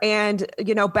hair and,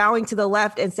 bowing to the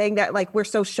left and saying that, like, we're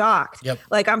so shocked. Yep.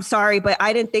 Like, I'm sorry, but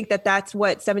I didn't think that that's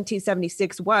what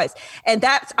 1776 was. And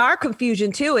that's our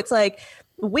confusion too. It's like,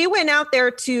 we went out there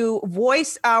to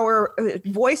voice our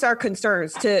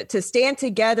concerns, to stand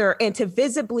together and to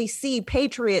visibly see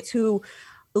patriots who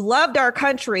loved our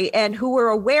country and who were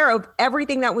aware of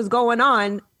everything that was going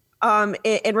on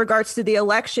in regards to the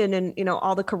election and,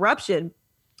 all the corruption.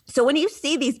 So when you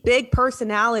see these big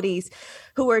personalities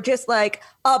who are just like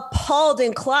appalled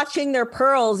and clutching their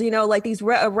pearls, like these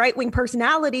right-wing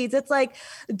personalities, it's like,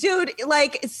 dude,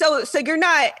 like, so you're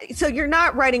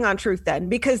not writing on truth then,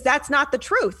 because that's not the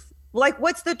truth. Like,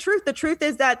 what's the truth? The truth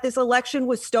is that this election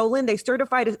was stolen. They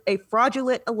certified a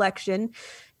fraudulent election,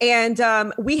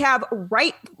 and we have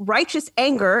righteous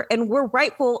anger, and we're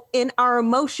rightful in our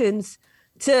emotions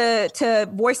to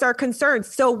voice our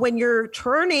concerns. So when you're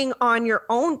turning on your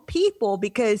own people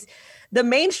because the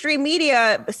mainstream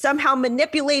media somehow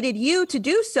manipulated you to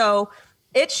do so,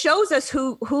 it shows us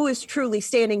who is truly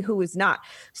standing, who is not.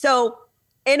 So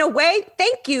in a way,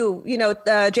 thank you,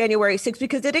 January 6th,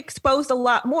 because it exposed a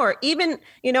lot more. Even,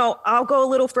 I'll go a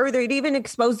little further. It even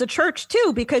exposed the church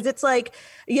too, because it's like,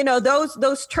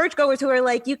 those churchgoers who are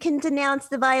like, you can denounce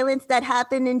the violence that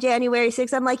happened in January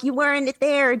 6th. I'm like, you weren't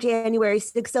there January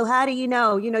 6th. So how do you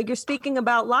know? You're speaking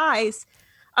about lies.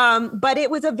 But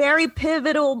it was a very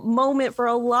pivotal moment for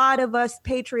a lot of us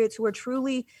patriots who are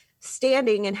truly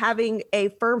standing and having a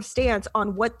firm stance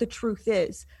on what the truth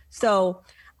is. So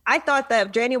I thought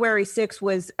that January 6th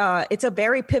was, it's a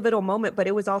very pivotal moment, but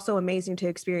it was also amazing to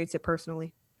experience it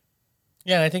personally.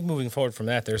 Yeah, and I think moving forward from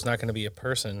that, there's not going to be a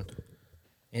person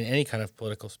in any kind of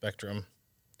political spectrum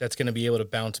that's going to be able to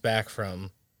bounce back from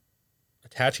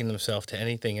attaching themselves to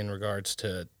anything in regards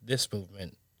to this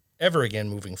movement ever again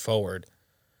moving forward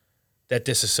that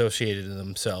disassociated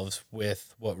themselves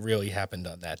with what really happened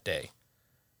on that day.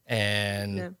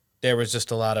 And there was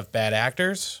just a lot of bad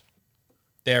actors.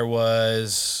 There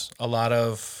was a lot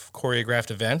of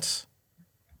choreographed events.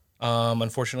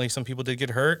 Unfortunately, some people did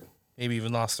get hurt, maybe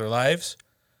even lost their lives.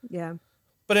 Yeah.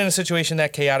 But in a situation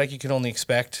that chaotic, you can only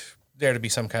expect there to be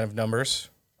some kind of numbers.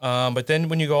 But then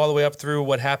when you go all the way up through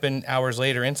what happened hours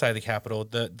later inside the Capitol,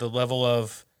 the level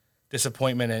of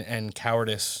disappointment and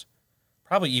cowardice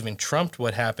probably even trumped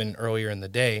what happened earlier in the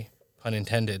day, pun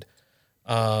intended.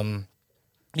 When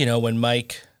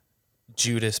Mike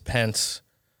Judas Pence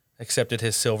accepted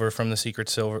his silver from the Secret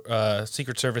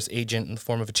Service agent in the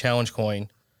form of a challenge coin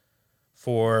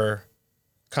for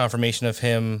confirmation of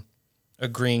him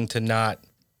agreeing to not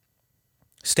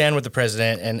stand with the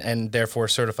president and therefore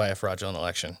certify a fraudulent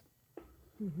election.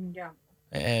 Yeah.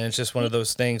 And it's just one of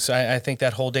those things. I think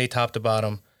that whole day, top to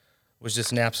bottom, was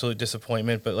just an absolute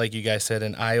disappointment. But like you guys said,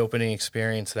 an eye-opening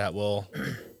experience that will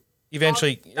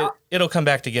eventually, it'll come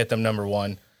back to get them number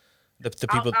one. The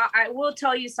people. I will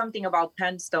tell you something about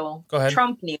Pence, though. Go ahead.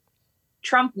 Trump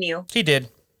knew. He did.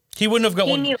 He wouldn't have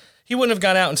gone. He wouldn't have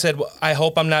gone out and said, well, "I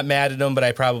hope I'm not mad at him, but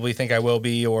I probably think I will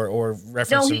be," or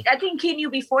reference. No, I think he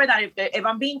knew before that. If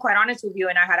I'm being quite honest with you,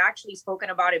 and I had actually spoken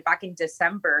about it back in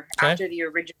December after the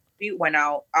original tweet went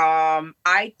out.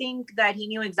 I think that he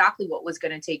knew exactly what was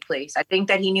going to take place. I think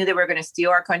that he knew they were going to steal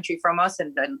our country from us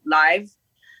and then live.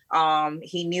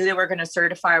 He knew they were going to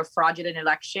certify a fraudulent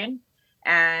election.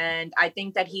 And I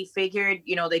think that he figured,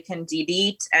 they can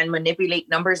delete and manipulate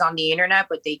numbers on the internet,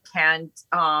 but they can't,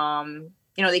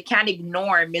 they can't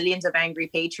ignore millions of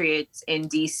angry patriots in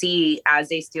DC as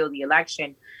they steal the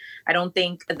election. I don't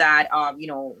think that,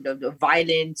 the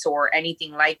violence or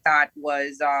anything like that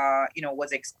was,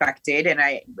 was expected.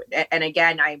 And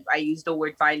again, I use the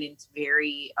word violence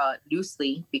very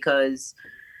loosely because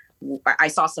I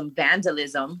saw some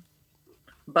vandalism.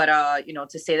 But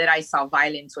to say that I saw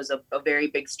violence was a very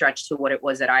big stretch to what it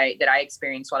was that I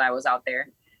experienced while I was out there.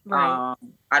 Right.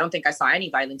 I don't think I saw any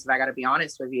violence, if I got to be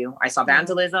honest with you. I saw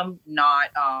vandalism, not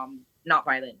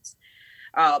violence.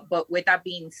 But with that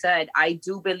being said, I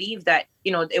do believe that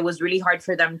it was really hard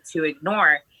for them to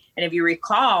ignore. And if you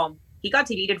recall, he got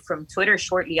deleted from Twitter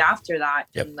shortly after that.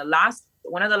 Yep. And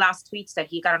one of the last tweets that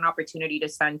he got an opportunity to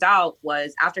send out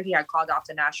was after he had called off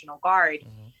the National Guard.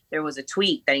 Mm-hmm. There was a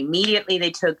tweet that immediately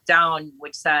they took down,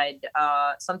 which said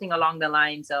something along the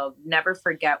lines of never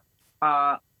forget,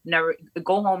 never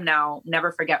go home now,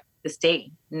 never forget this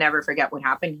day, never forget what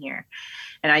happened here.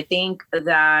 And I think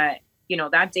that,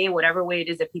 that day, whatever way it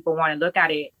is that people want to look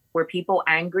at it, were people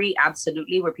angry?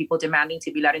 Absolutely. Were people demanding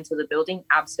to be let into the building?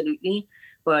 Absolutely.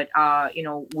 But,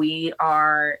 we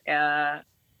are...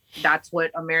 that's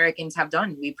what Americans have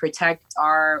done. We protect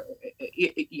we're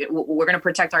going to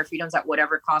protect our freedoms at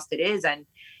whatever cost it is. And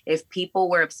if people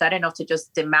were upset enough to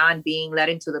just demand being let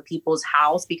into the people's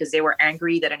house because they were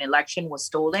angry that an election was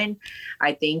stolen,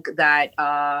 I think that,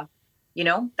 that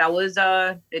was,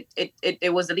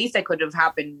 it was the least that could have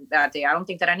happened that day. I don't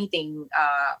think that anything,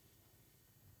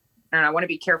 and I want to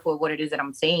be careful of what it is that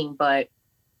I'm saying, but,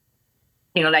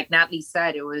 like Natalie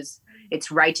said,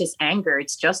 it's righteous anger.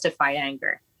 It's justified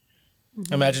anger.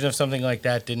 Mm-hmm. Imagine if something like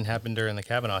that didn't happen during the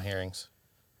Kavanaugh hearings.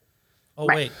 Oh,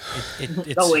 right.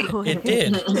 It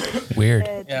did.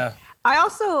 Weird. Yeah. I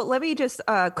also, let me just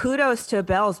kudos to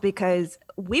Bells because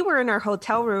we were in our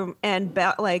hotel room and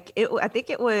I think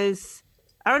it was,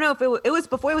 I don't know if it was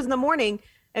before it was in the morning.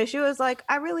 And she was like,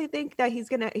 I really think that he's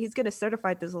gonna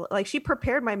certify this. Like she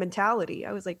prepared my mentality.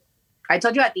 I was like, I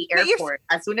told you at the airport,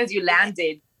 as soon as you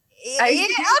landed. So you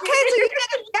did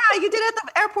it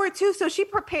at the airport too. So she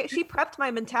prepped my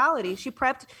mentality. She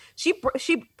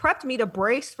prepped me to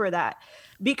brace for that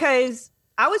because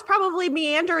I was probably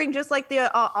meandering just like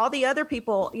all the other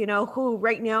people, who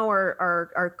right now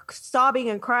are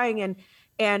sobbing and crying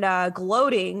and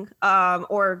gloating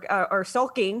or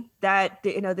sulking that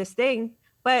this thing,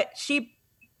 but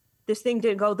this thing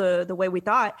didn't go the way we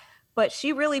thought. But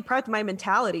she really prepped my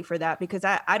mentality for that because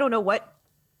I don't know what.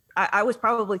 I was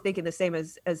probably thinking the same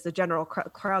as the general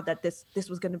crowd that this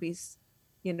was going to be,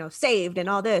 saved and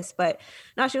all this. But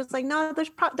now she was like, no, they're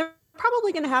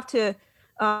probably going to have to.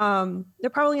 They're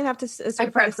probably going to have to. I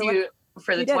prepped you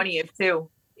for the 20th too.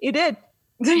 You did.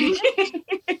 You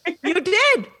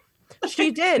did.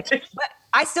 She did. But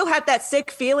I still had that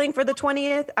sick feeling for the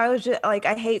 20th. I was just like,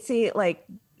 I hate seeing like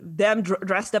them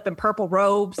dressed up in purple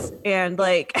robes and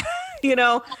like,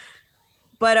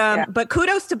 But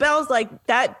kudos to Bells, like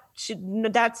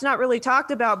that's not really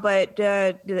talked about, but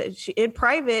she, in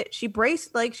private, she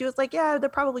braced, like she was like, yeah, they're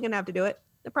probably going to have to do it.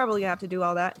 they're probably gonna have to do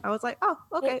all that. I was like, oh,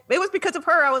 okay. It was because of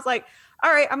her. I was like,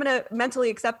 all right, I'm gonna mentally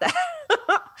accept that.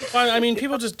 Well, I mean,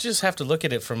 people just have to look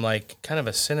at it from like kind of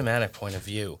a cinematic point of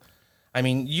view. I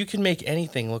mean, you can make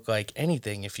anything look like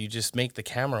anything if you just make the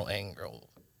camera angle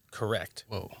correct.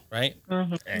 Whoa. Right?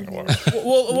 Mm-hmm.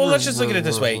 Well, let's just look at it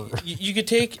this way. You could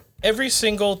take every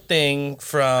single thing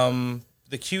from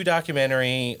the Q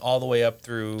documentary all the way up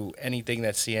through anything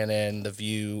that CNN, The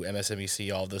View,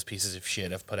 MSNBC, all those pieces of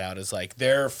shit have put out as like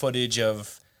their footage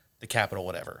of the Capitol,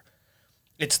 whatever.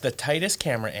 It's the tightest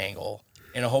camera angle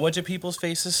and a whole bunch of people's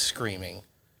faces screaming,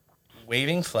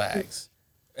 waving flags,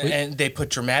 and they put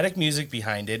dramatic music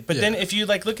behind it. But then if you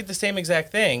like look at the same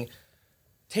exact thing,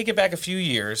 take it back a few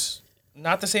years,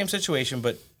 not the same situation,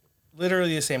 but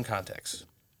literally the same context.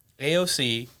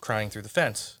 AOC crying through the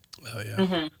fence. Oh, yeah.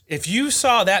 Mm-hmm. If you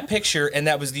saw that picture and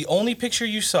that was the only picture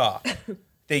you saw,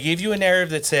 they gave you a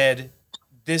narrative that said,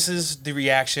 this is the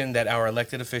reaction that our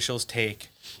elected officials take,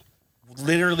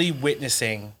 literally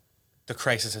witnessing the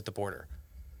crisis at the border.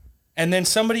 And then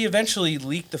somebody eventually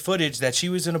leaked the footage that she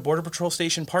was in a Border Patrol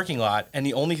station parking lot, and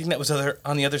the only thing that was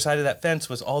on the other side of that fence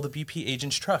was all the BP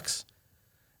agents' trucks.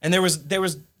 And there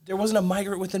wasn't a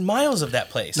migrant within miles of that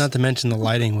place. Not to mention the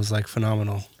lighting was like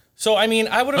phenomenal. So, I mean,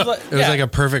 I would have... It was like a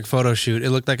perfect photo shoot. It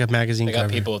looked like a magazine They got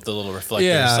cover. people with the little reflectors.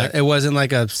 Yeah, like, it wasn't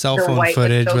like a cell The phone white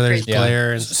footage with where there's filters.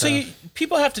 glare and So stuff.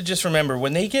 people have to just remember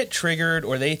when they get triggered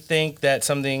or they think that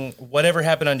something, whatever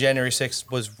happened on January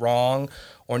 6th was wrong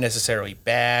or necessarily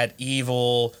bad,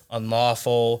 evil,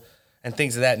 unlawful, and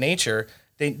things of that nature,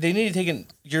 they need to take in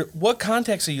what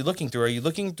context are you looking through? Are you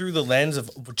looking through the lens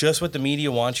of just what the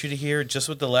media wants you to hear, just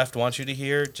what the left wants you to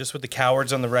hear, just what the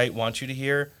cowards on the right want you to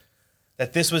hear?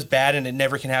 That this was bad and it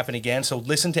never can happen again. So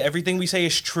listen to everything we say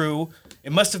is true.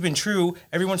 It must have been true.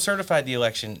 Everyone certified the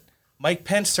election. Mike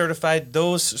Pence certified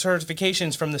those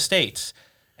certifications from the states.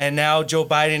 And now Joe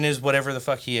Biden is whatever the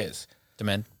fuck he is.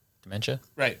 Dementia?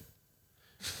 Right.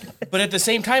 But at the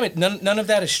same time, none of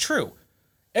that is true.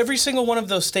 Every single one of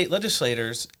those state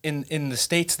legislators in the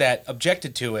states that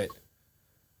objected to it,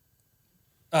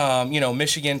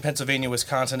 Michigan, Pennsylvania,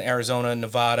 Wisconsin, Arizona,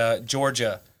 Nevada,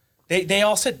 Georgia, they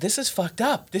all said, this is fucked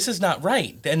up. This is not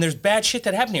right. And there's bad shit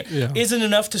that happened here. Yeah. Isn't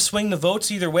enough to swing the votes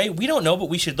either way? We don't know, but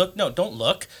we should look. No, don't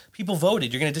look. People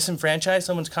voted. You're going to disenfranchise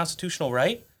someone's constitutional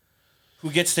right who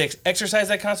gets to exercise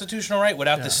that constitutional right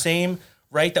without the same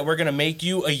right that we're going to make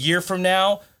you a year from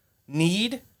now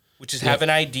need, which is have an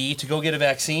ID to go get a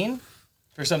vaccine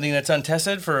for something that's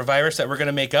untested, for a virus that we're going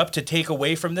to make up to take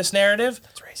away from this narrative.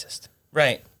 That's racist.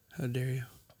 Right. How dare you?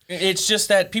 It's just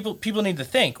that people need to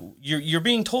think. You're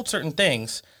being told certain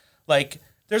things. Like,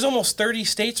 there's almost 30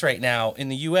 states right now in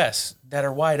the U.S. that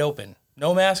are wide open.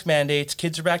 No mask mandates,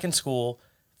 kids are back in school,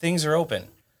 things are open.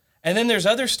 And then there's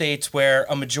other states where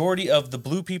a majority of the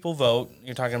blue people vote.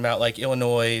 You're talking about like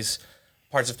Illinois,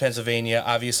 parts of Pennsylvania,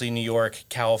 obviously New York,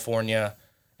 California,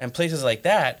 and places like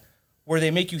that, where they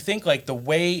make you think like the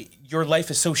way your life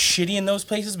is so shitty in those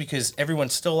places because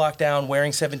everyone's still locked down,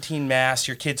 wearing 17 masks,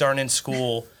 your kids aren't in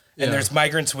school, and there's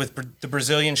migrants with the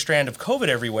Brazilian strand of COVID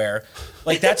everywhere.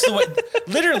 Like that's the way,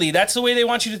 literally, that's the way they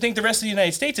want you to think the rest of the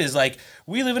United States is. Like,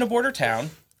 we live in a border town.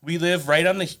 We live right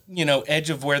on the edge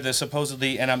of where the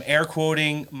supposedly, and I'm air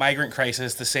quoting, migrant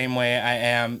crisis the same way I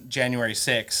am January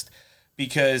 6th,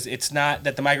 because it's not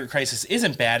that the migrant crisis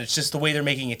isn't bad. It's just the way they're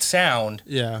making it sound.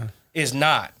 Yeah. Is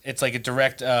not. It's like a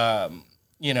direct, it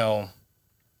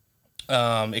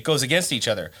goes against each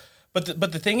other.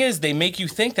 But the thing is, they make you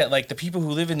think that like the people who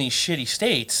live in these shitty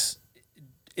states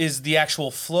is the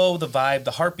actual flow, the vibe,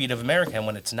 the heartbeat of America, and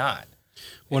when it's not.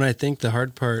 When I think the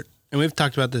hard part, and we've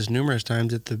talked about this numerous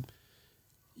times, that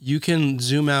you can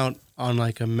zoom out on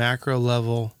like a macro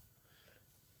level,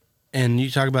 and you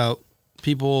talk about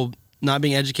people not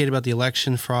being educated about the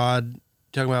election fraud.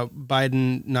 Talk about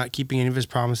Biden not keeping any of his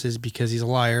promises because he's a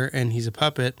liar and he's a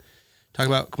puppet. Talk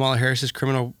about Kamala Harris's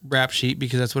criminal rap sheet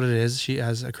because that's what it is. She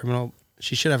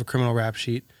should have a criminal rap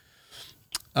sheet.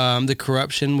 The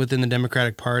corruption within the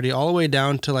Democratic Party, all the way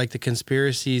down to like the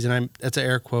conspiracies, and that's an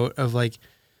air quote of like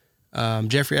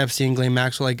Jeffrey Epstein, Ghislaine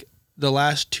Maxwell. Like the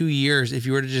last 2 years, if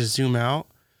you were to just zoom out,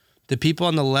 the people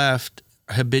on the left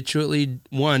habitually,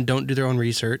 one, don't do their own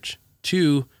research.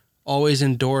 Two, always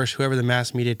endorse whoever the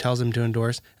mass media tells them to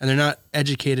endorse, and they're not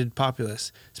educated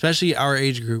populace, especially our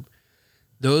age group.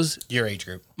 Your age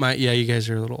group. You guys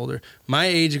are a little older. My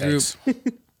age group, just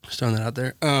throwing that out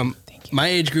there. My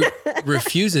age group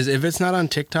refuses, if it's not on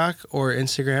TikTok or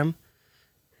Instagram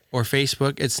or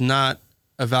Facebook, it's not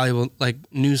a valuable like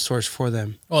news source for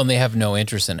them. Well, and they have no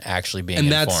interest in actually being and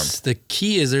informed. That's the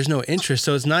key, is there's no interest.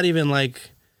 So it's not even like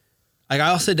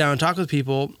I'll sit down and talk with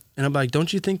people, And I'm like,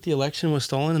 don't you think the election was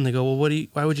stolen? And they go, well,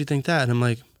 why would you think that? And I'm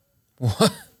like,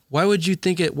 What? why would you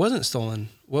think it wasn't stolen?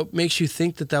 What makes you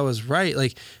think that was right?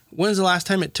 Like, when's the last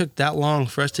time it took that long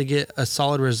for us to get a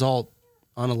solid result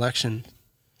on election?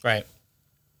 Right.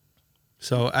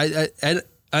 So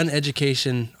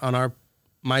uneducation on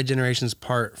my generation's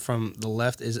part from the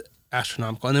left is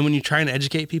astronomical. And then when you try and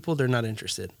educate people, they're not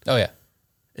interested. Oh yeah,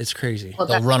 It's crazy. Well,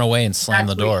 they'll run away and slam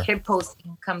the that's where door. shit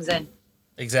posting comes in.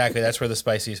 Exactly. That's where the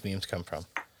spiciest memes come from.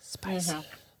 Spicy.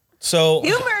 So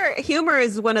Humor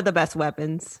is one of the best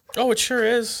weapons. oh, it sure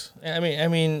is. I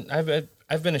mean,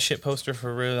 I've been a shit poster for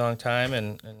a really long time,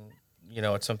 and you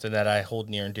know, it's something that I hold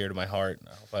near and dear to my heart.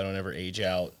 I hope I don't ever age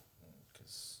out,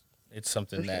 because it's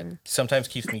something that sometimes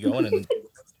keeps me going.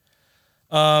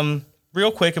 And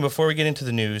real quick, and before we get into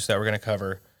the news that we're going to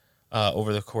cover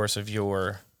over the course of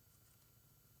your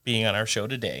being on our show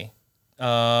today,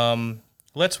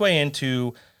 let's weigh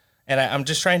into, and I'm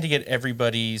just trying to get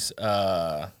everybody's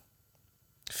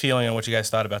feeling on what you guys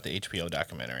thought about the HBO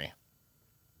documentary.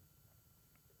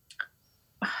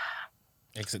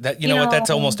 That, you know what? That's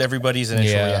almost everybody's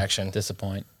initial reaction.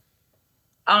 Disappoint.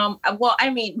 Well, I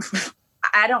mean,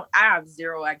 I have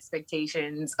zero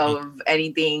expectations of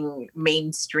anything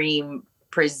mainstream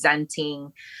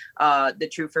presenting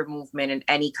the Truther movement in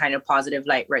any kind of positive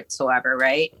light whatsoever,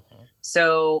 right?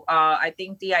 So I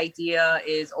think the idea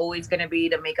is always going to be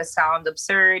to make us sound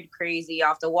absurd, crazy,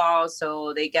 off the wall.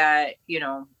 So they get,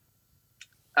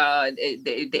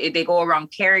 they go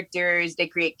around characters. They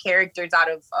create characters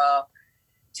out of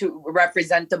to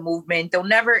represent the movement. They'll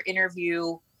never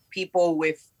interview people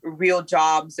with real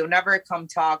jobs. They'll never come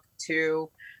talk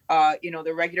to,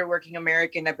 the regular working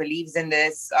American that believes in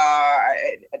this,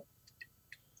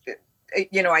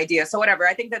 idea. So whatever.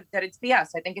 I think that it's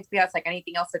BS. I think it's BS like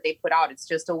anything else that they put out. It's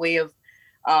just a way of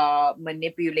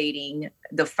manipulating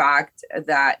the fact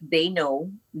that they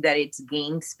know that it's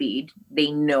game speed.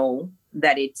 They know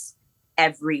that it's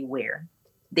everywhere.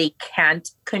 They can't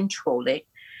control it.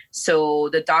 So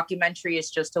the documentary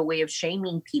is just a way of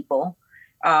shaming people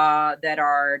that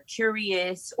are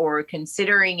curious or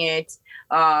considering it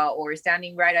or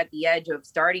standing right at the edge of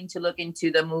starting to look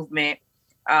into the movement.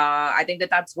 I think that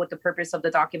that's what the purpose of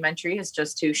the documentary is,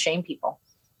 just to shame people.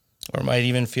 Or might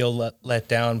even feel let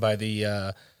down by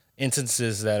the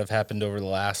instances that have happened over the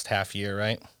last half year,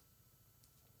 right?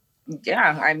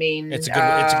 Yeah, I mean, it's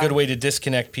a good way to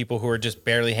disconnect people who are just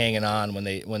barely hanging on when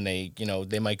they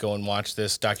they might go and watch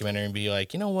this documentary and be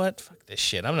like, you know what, fuck this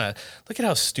shit. Look at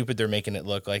how stupid they're making it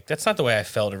look. Like, that's not the way I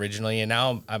felt originally, and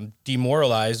now I'm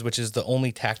demoralized, which is the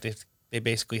only tactic they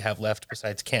basically have left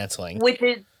besides canceling. Which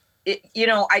is,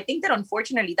 I think that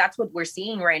unfortunately that's what we're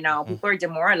seeing right now. People are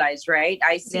demoralized, right?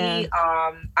 I see.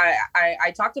 Yeah.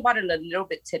 I talked about it a little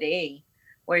bit today,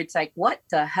 where it's like, what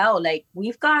the hell? Like,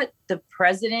 we've got the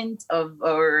president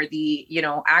or the,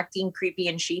 acting creepy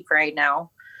in chief right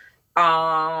now.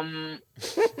 Yeah.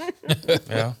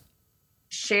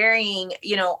 Sharing,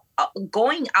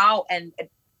 going out and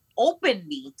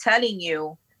openly telling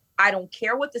you, I don't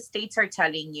care what the states are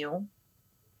telling you.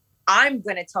 I'm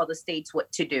going to tell the states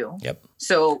what to do. Yep.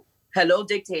 So, hello,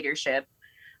 dictatorship.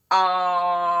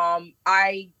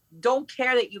 I don't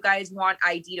care that you guys want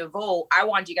ID to vote. I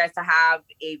want you guys to have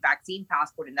a vaccine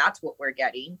passport, and that's what we're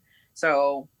getting.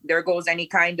 So there goes any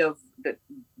kind of the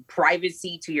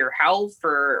privacy to your health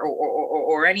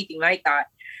or anything like that.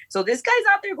 So this guy's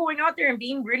out there going out there and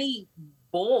being really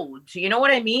bold. You know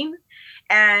what I mean?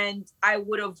 And I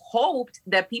would have hoped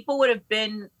that people would have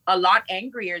been a lot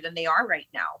angrier than they are right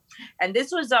now. And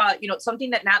this was,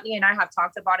 something that Natalie and I have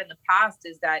talked about in the past,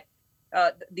 is that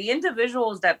the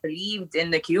individuals that believed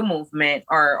in the Q movement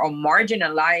are a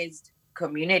marginalized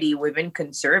community within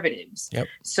conservatives. Yep.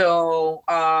 So,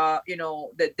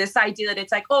 this idea that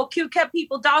it's like, oh, Q kept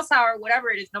people docile or whatever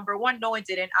it is. Number one, no, it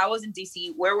didn't. I was in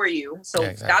DC. Where were you? So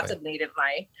That's a blatant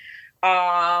lie.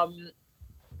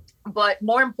 But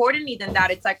more importantly than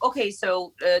that, it's like, okay,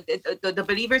 so the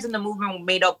believers in the movement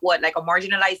made up what, like a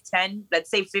marginalized 10, let's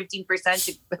say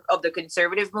 15% of the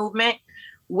conservative movement.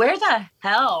 Where the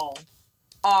hell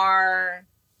are,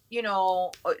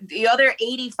 the other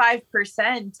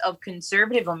 85% of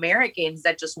conservative Americans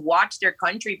that just watch their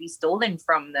country be stolen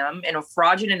from them in a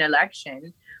fraudulent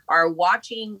election, are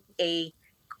watching a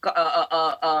takeover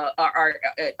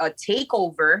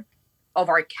of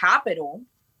our capital,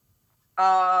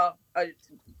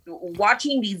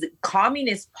 watching these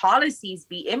communist policies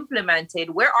be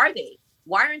implemented? Where are they?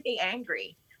 Why aren't they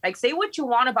angry? Like, say what you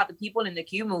want about the people in the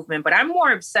Q movement, but I'm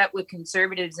more upset with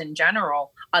conservatives in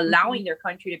general allowing their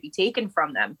country to be taken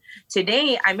from them.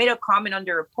 Today, I made a comment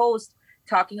under a post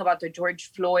talking about the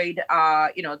George Floyd,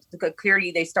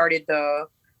 clearly they started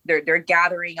they're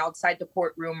gathering outside the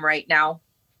courtroom right now.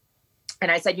 And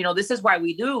I said, this is why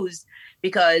we lose,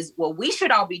 because what we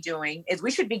should all be doing is we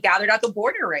should be gathered at the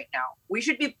border right now. We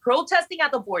should be protesting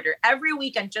at the border every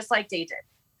weekend, just like they did,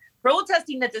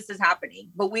 protesting that this is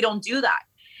happening, but we don't do that.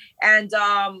 And,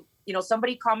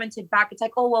 somebody commented back, it's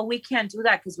like, oh, well, we can't do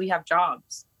that because we have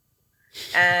jobs.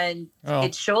 And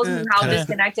it shows me how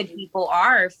disconnected people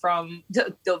are from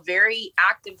the very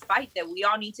active fight that we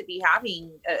all need to be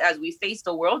having as we face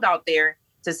the world out there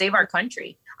to save our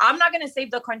country. I'm not going to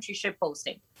save the country shit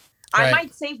posting. Right. I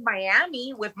might save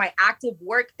Miami with my active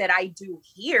work that I do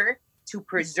here to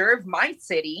preserve my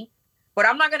city, but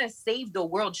I'm not going to save the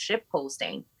world shit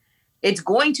posting. It's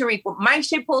going to my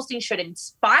shit posting should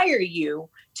inspire you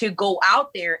to go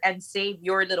out there and save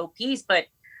your little piece. But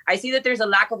I see that there's a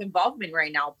lack of involvement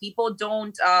right now. People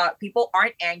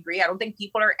aren't angry. I don't think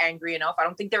people are angry enough. I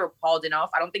don't think they're appalled enough.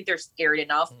 I don't think they're scared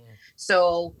enough.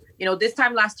 So, this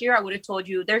time last year, I would have told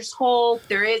you there's hope.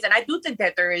 There is. And I do think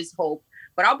that there is hope.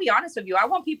 But I'll be honest with you. I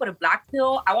want people to black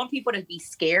pill. I want people to be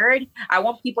scared. I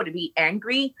want people to be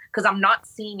angry because I'm not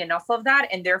seeing enough of that.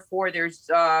 And therefore, there's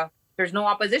no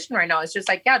opposition right now. It's just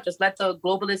like, just let the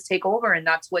globalists take over. And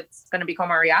that's what's going to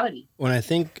become our reality. When I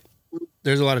think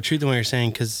there's a lot of truth in what you're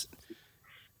saying, because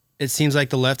it seems like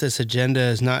the leftist agenda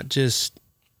is not just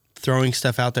throwing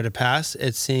stuff out there to pass.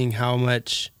 It's seeing how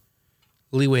much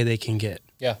leeway they can get.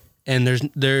 Yeah. And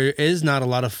there is not a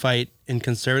lot of fight in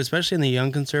conservative, especially in the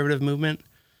young conservative movement,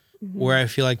 where I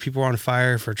feel like people were on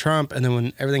fire for Trump. And then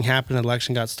when everything happened, the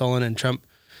election got stolen and Trump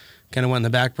kind of went in the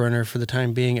back burner for the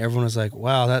time being, everyone was like,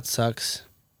 wow, that sucks.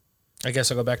 I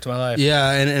guess I'll go back to my life.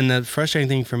 Yeah, and the frustrating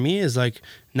thing for me is like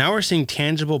now we're seeing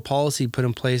tangible policy put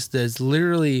in place that's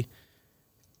literally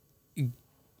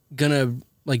gonna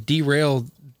like derail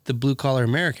the blue collar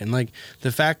American. Like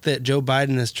the fact that Joe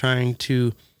Biden is trying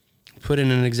to put in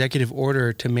an executive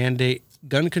order to mandate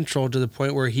gun control to the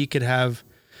point where he could have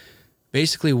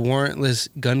basically warrantless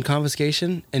gun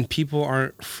confiscation, and people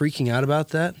aren't freaking out about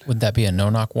that. Would that be a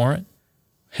no-knock warrant?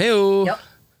 Hey-o. Yep.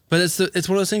 But it's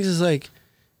one of those things is like,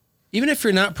 even if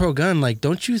you're not pro-gun, like,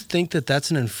 don't you think that that's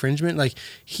an infringement? Like,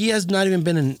 he has not even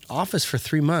been in office for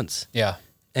 3 months. Yeah.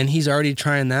 And he's already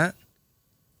trying that.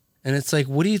 And it's like,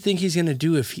 what do you think he's going to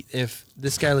do if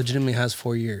this guy legitimately has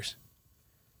 4 years?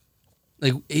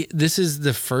 Like, this is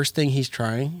the first thing he's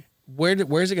trying.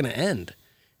 Where's it going to end?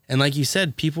 And like you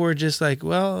said, people were just like,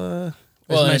 well,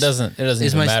 it doesn't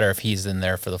even matter if he's in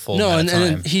there for the full amount of time.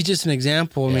 And he's just an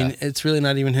example. I mean, it's really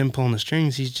not even him pulling the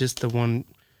strings. He's just the one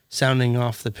sounding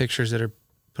off the pictures that are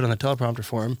put on the teleprompter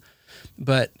for him.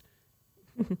 But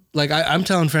like, I'm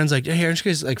telling friends like, hey, aren't you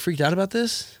guys like freaked out about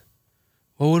this?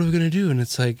 Well, what are we going to do? And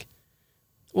it's like,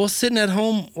 well, sitting at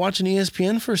home watching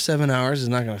ESPN for 7 hours is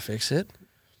not going to fix it.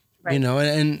 Right.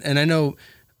 And I know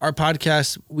our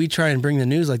podcast, we try and bring the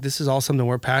news. Like, this is all something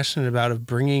we're passionate about, of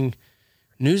bringing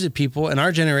news to people. And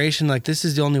our generation, like, this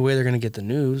is the only way they're going to get the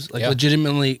news. Like,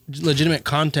 legitimate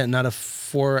content, not a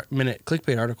 4-minute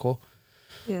clickbait article.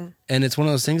 Yeah. And it's one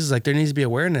of those things is like, there needs to be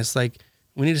awareness. Like,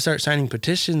 we need to start signing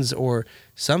petitions or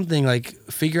something, like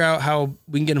figure out how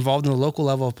we can get involved in the local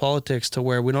level of politics to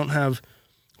where we don't have,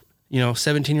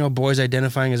 17-year-old boys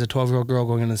identifying as a 12-year-old girl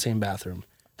going in the same bathroom.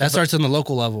 That starts on the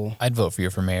local level. I'd vote for you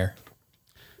for mayor.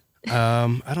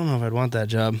 I don't know if I'd want that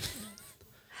job.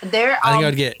 I think I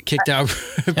would get kicked out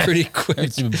pretty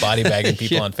quick. Body bagging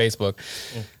people on Facebook.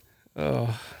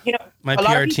 Oh, my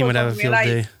PR team would have a field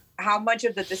day. How much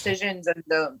of the decisions and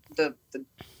the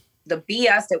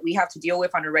BS that we have to deal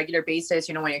with on a regular basis,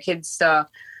 when your kids,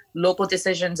 local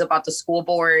decisions about the school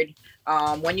board,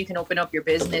 when you can open up your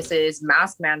businesses,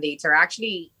 mask mandates are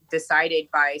actually decided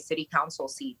by city council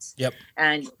seats. Yep.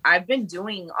 And I've been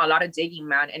doing a lot of digging,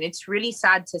 man, and it's really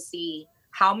sad to see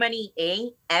how many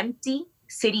empty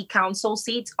city council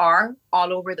seats are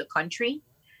all over the country.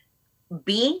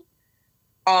 B,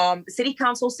 city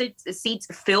council seats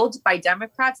filled by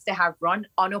Democrats that have run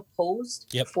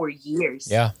unopposed for years.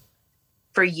 Yeah.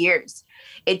 For years.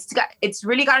 It's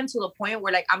really gotten to the point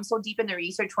where, like, I'm so deep in the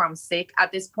research where I'm sick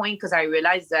at this point, because I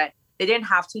realized that they didn't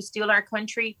have to steal our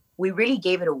country. We really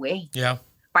gave it away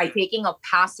by taking a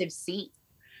passive seat.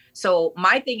 So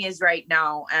my thing is right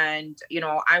now, and,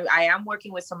 I am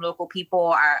working with some local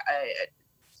people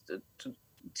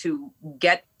to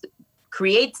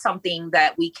create something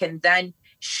that we can then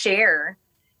share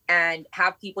and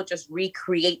have people just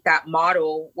recreate that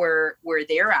model where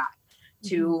they're at,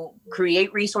 to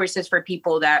create resources for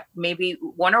people that maybe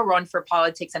want to run for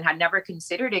politics and had never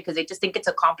considered it because they just think it's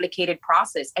a complicated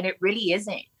process. And it really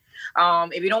isn't.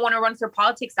 If you don't want to run for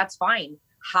politics, that's fine.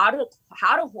 how to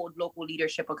hold local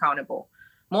leadership accountable.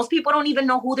 Most people don't even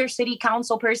know who their city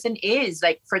council person is,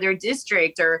 like for their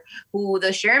district, or who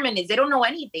the chairman is. They don't know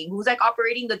anything. Who's like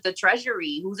operating the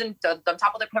treasury? Who's in the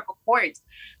top of the reports?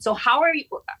 So how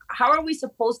are we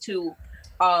supposed to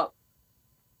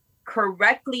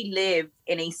correctly live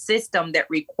in a system that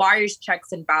requires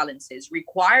checks and balances,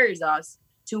 requires us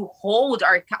to hold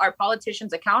our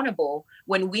politicians accountable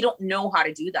when we don't know how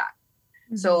to do that?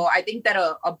 Mm-hmm. So I think that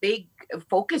a big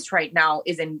focus right now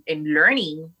is in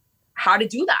learning how to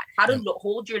do that, how to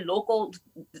hold your local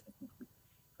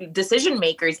decision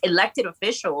makers, elected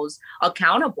officials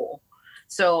accountable.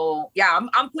 So yeah,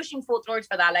 I'm pushing full torch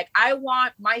for that. Like, I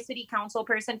want my city council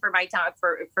person for my town,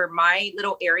 for my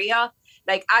little area.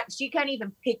 Like, she can't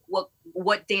even pick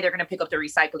what day they're going to pick up the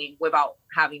recycling without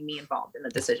having me involved in the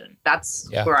decision. That's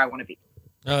where I want to be.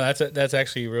 No, that's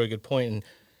actually a really good point. And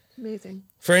amazing.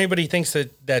 For anybody who thinks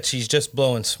that she's just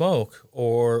blowing smoke,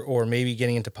 or maybe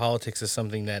getting into politics is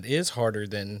something that is harder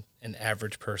than an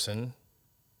average person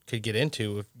could get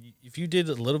into, if you did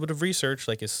a little bit of research,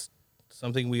 like it's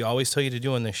something we always tell you to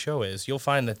do on this show, is you'll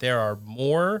find that there are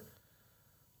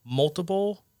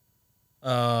multiple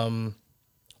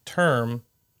term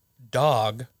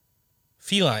dog,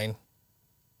 feline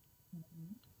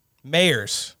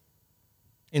mayors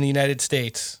in the United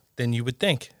States than you would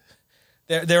think.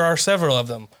 There are several of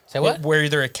them. Say what? Where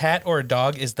either a cat or a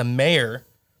dog is the mayor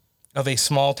of a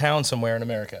small town somewhere in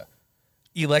America,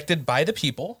 elected by the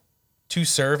people to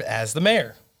serve as the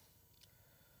mayor.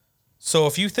 So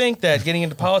if you think that getting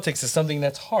into politics is something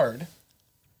that's hard,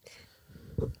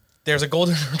 there's a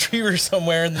golden retriever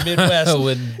somewhere in the Midwest.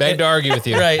 Would beg to argue with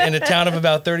you. Right, in a town of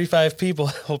about 35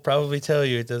 people, will probably tell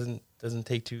you it doesn't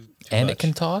take too and much. It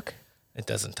can talk? It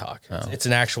doesn't talk. Oh. It's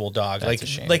an actual dog. That's a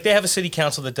shame. Like they have a city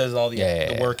council that does all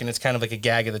the work, and it's kind of like a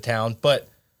gag of the town. But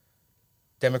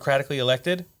democratically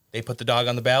elected, they put the dog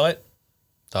on the ballot.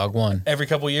 Dog won. Every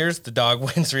couple of years, the dog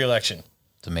wins re-election.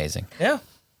 It's amazing. Yeah.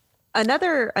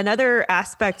 Another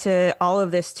aspect to all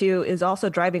of this too is also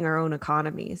driving our own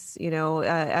economies. You know,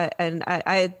 and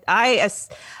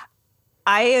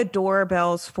I adore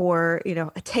Bells for, you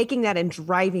know, taking that and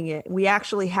driving it. We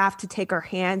actually have to take our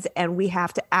hands and we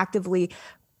have to actively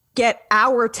get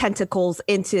our tentacles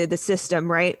into the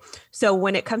system, right? So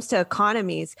when it comes to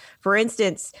economies, for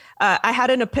instance, I had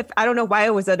an epiphany. I don't know why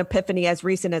it was an epiphany as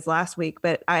recent as last week,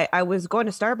 but I was going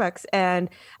to Starbucks, and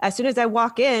as soon as I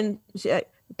walk in,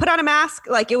 put on a mask,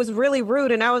 like it was really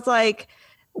rude. And I was like,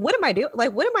 what am I doing?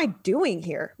 Like, what am I doing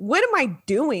here? What am I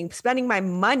doing spending my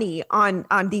money on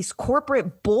these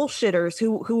corporate bullshitters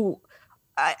who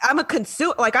I'm a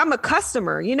consumer, like I'm a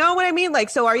customer, you know what I mean? Like,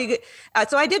 so are you,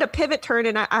 so I did a pivot turn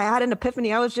and I had an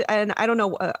epiphany. I was just, and I don't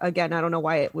know, again, I don't know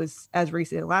why it was as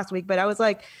recent as last week, but I was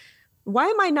like, why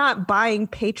am I not buying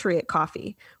Patriot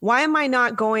coffee? Why am I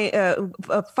not going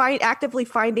actively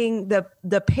finding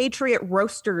the Patriot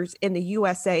roasters in the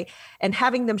USA and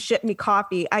having them ship me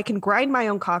coffee? I can grind my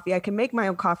own coffee. I can make my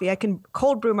own coffee. I can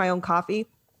cold brew my own coffee.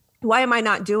 Why am I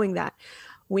not doing that?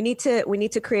 We need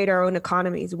to create our own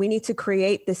economies. We need to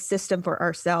create this system for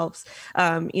ourselves.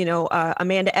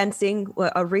 Amanda Ensing,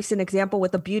 a recent example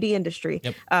with the beauty industry.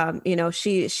 Yep.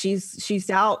 She's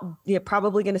out,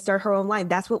 probably going to start her own line.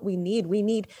 That's what we need. We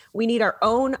need our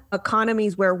own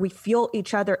economies where we fuel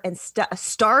each other and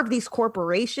starve these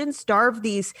corporations, starve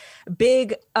these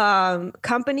big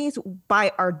companies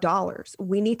by our dollars.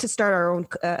 We need to start our own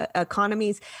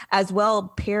economies as well,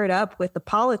 paired up with the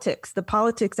politics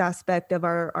aspect of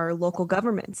our local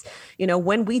governments.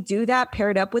 When we do that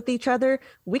paired up with each other,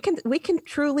 we can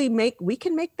truly make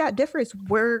that difference.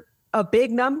 We're a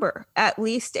big number, at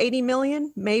least 80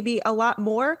 million, maybe a lot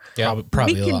more. Yeah,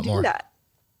 probably a lot more.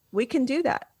 We can do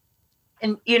that.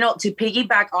 And, to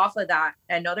piggyback off of that,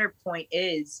 another point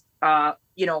is,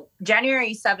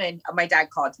 January 7th, my dad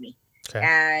called me. Okay.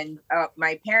 And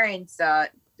my parents,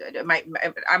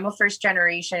 I'm a first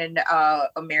generation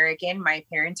American. My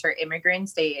parents are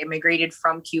immigrants. They immigrated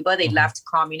from Cuba. They left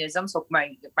communism. So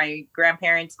my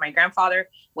grandfather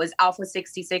was Alpha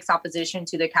 66 opposition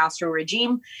to the Castro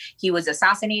regime. He was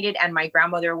assassinated, and my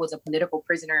grandmother was a political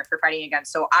prisoner for fighting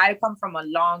against. So I come from a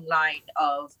long line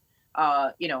of,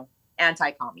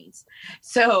 anti-commies.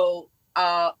 So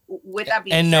with that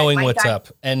being said, knowing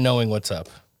what's up.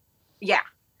 Yeah.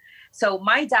 So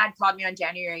my dad called me on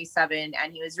January 7th,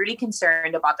 and he was really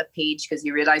concerned about the page because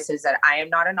he realizes that I am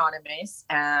not anonymous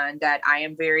and that I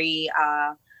am very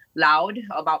loud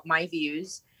about my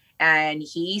views. And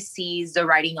he sees the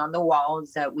writing on the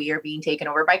walls that we are being taken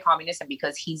over by communists. And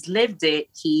because he's lived it,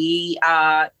 he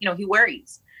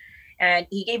worries. And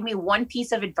he gave me one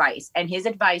piece of advice. And his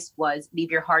advice was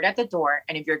leave your heart at the door.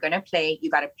 And if you're going to play, you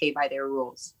got to play by their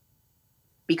rules.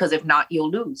 Because if not,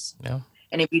 you'll lose. Yeah.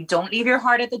 And if you don't leave your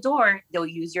heart at the door, they'll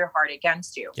use your heart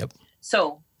against you. Yep.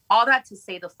 So all that to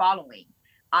say the following.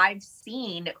 I've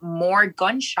seen more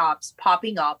gun shops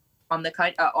popping up on the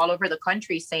all over the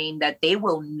country saying that they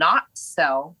will not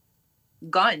sell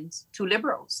guns to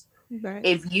liberals. Right.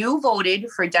 If you voted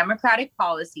for Democratic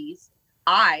policies,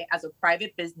 I, as a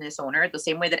private business owner, the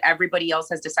same way that everybody else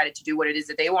has decided to do what it is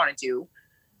that they want to do,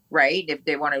 right? If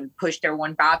they want to push their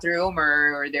one bathroom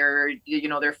or their,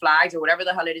 their flags or whatever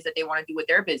the hell it is that they want to do with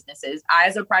their businesses, I,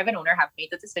 as a private owner, have made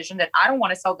the decision that I don't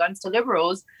want to sell guns to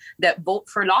liberals that vote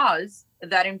for laws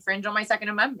that infringe on my Second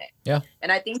Amendment. Yeah.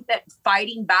 And I think that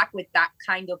fighting back with that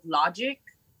kind of logic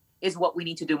is what we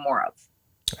need to do more of.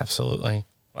 Absolutely.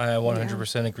 I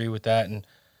 100% agree with that. And,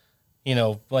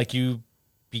 like you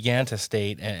began to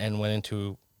state and went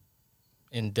into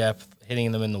in depth,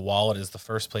 hitting them in the wallet is the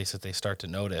first place that they start to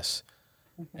notice.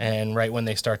 Mm-hmm. And right when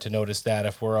they start to notice that,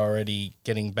 if we're already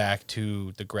getting back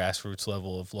to the grassroots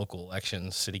level of local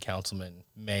elections, city councilmen,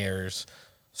 mayors,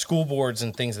 school boards,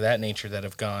 and things of that nature that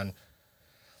have gone,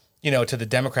 to the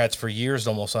Democrats for years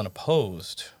almost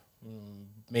unopposed,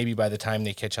 maybe by the time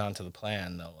they catch on to the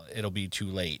plan, it'll be too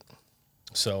late.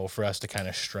 So for us to kind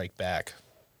of strike back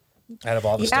out of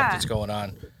all the stuff that's going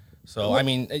on. So, I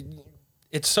mean,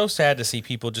 it's so sad to see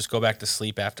people just go back to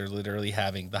sleep after literally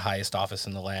having the highest office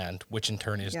in the land, which in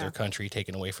turn is their country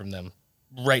taken away from them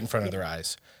right in front of their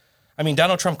eyes. I mean,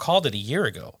 Donald Trump called it a year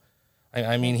ago.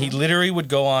 I mean, he literally would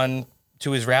go on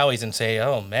to his rallies and say,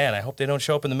 oh, man, I hope they don't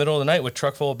show up in the middle of the night with a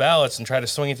truck full of ballots and try to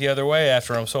swing it the other way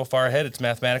after I'm so far ahead it's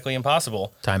mathematically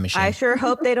impossible. Time machine. I sure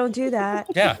hope they don't do that.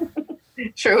 Yeah.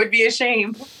 Sure would be a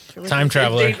shame. Time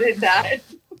traveler. If they did that.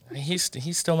 He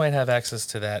still might have access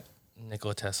to that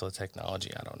Nikola Tesla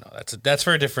technology. I don't know. That's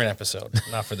for a different episode,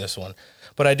 not for this one.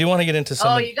 But I do want to get into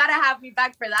some. Oh, you got to have me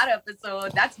back for that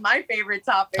episode. That's my favorite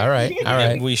topic. All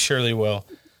right. We surely will.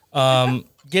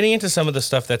 Getting into some of the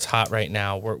stuff that's hot right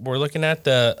now, we're looking at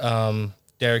the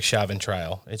Derek Chauvin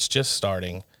trial. It's just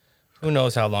starting. Who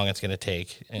knows how long it's going to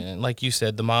take? And like you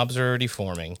said, the mobs are already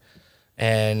forming.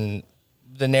 And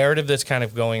the narrative that's kind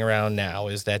of going around now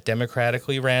is that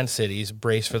democratically ran cities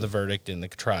brace for the verdict in the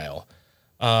trial.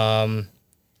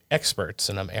 Experts,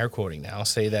 and I'm air quoting now,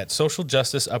 say that social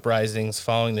justice uprisings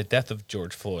following the death of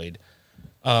George Floyd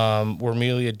were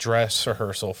merely a dress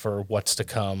rehearsal for what's to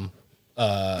come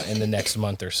in the next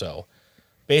month or so.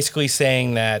 Basically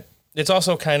saying that it's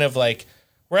also kind of like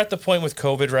we're at the point with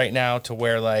COVID right now to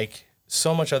where like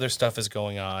so much other stuff is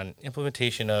going on,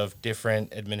 implementation of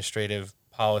different administrative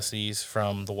policies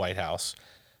from the White House.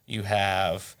 You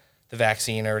have the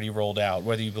vaccine already rolled out,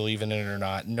 whether you believe in it or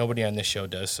not. Nobody on this show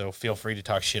does, so feel free to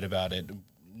talk shit about it.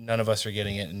 None of us are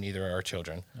getting it, and neither are our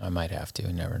children. I might have to.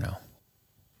 You never know.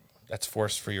 That's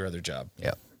forced for your other job.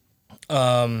 Yep.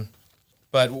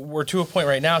 But we're to a point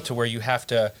right now to where you have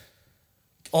to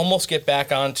almost get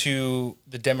back onto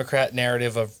the Democrat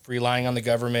narrative of relying on the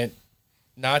government,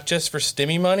 not just for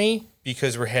stimmy money,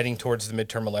 because we're heading towards the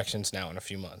midterm elections now in a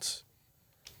few months.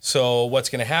 So what's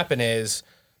going to happen is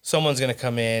someone's going to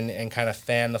come in and kind of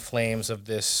fan the flames of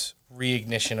this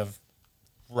reignition of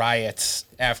riots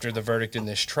after the verdict in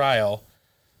this trial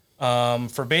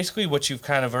for basically what you've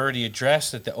kind of already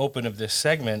addressed at the open of this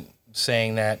segment,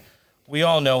 saying that we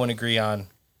all know and agree on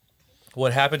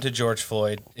what happened to George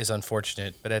Floyd is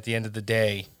unfortunate, but at the end of the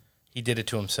day, he did it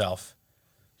to himself.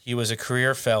 He was a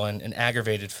career felon, an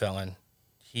aggravated felon.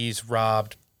 He's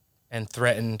robbed and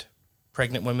threatened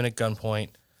pregnant women at gunpoint,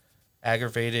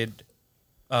 aggravated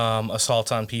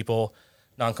assaults on people,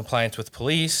 noncompliance with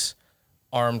police,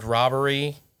 armed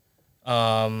robbery,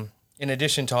 in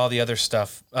addition to all the other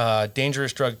stuff,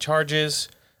 dangerous drug charges.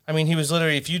 I mean, he was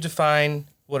literally, if you define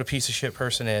what a piece of shit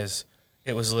person is,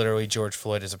 it was literally George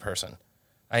Floyd as a person.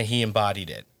 He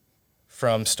embodied it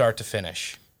from start to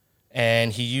finish.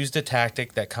 And he used a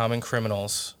tactic that common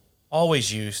criminals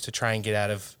always use to try and get out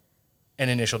of an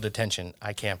initial detention.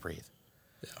 I can't breathe.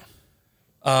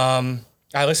 Yeah.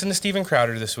 I listened to Steven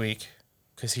Crowder this week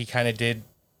because he kind of did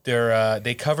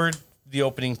they covered the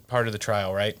opening part of the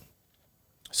trial, right?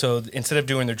 So instead of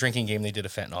doing their drinking game, they did a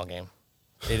fentanyl game.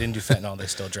 They didn't do fentanyl, they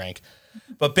still drank.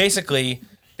 But basically,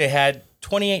 they had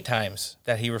 28 times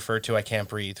that he referred to I can't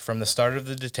breathe from the start of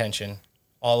the detention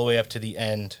all the way up to the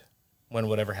end when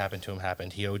whatever happened to him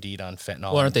happened. He OD'd on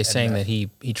fentanyl. Well, aren't they saying that he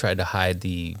tried to hide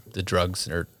the drugs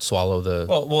or swallow the...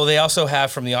 Well, they also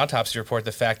have from the autopsy report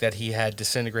the fact that he had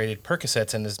disintegrated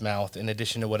Percocets in his mouth in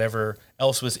addition to whatever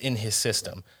else was in his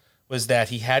system, was that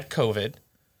he had COVID,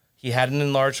 He had an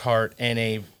enlarged heart and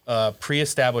a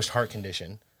pre-established heart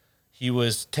condition. He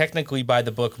was technically, by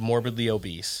the book, morbidly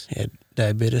obese. He had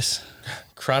diabetes.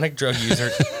 Chronic drug user.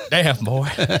 Damn, boy.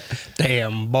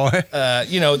 Damn, boy.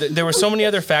 There were so many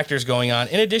other factors going on,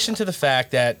 in addition to the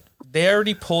fact that they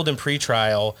already pulled in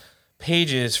pretrial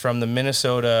pages from the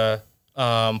Minnesota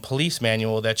police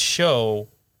manual that show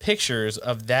pictures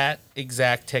of that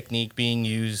exact technique being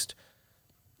used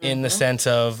in the sense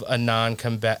of a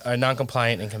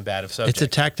non-compliant and combative subject. It's a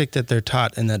tactic that they're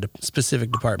taught in that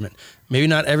specific department. Maybe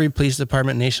not every police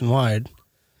department nationwide.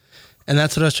 And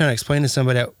that's what I was trying to explain to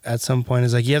somebody at some point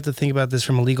is like, you have to think about this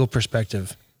from a legal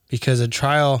perspective because a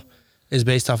trial is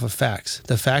based off of facts.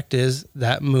 The fact is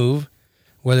that move,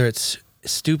 whether it's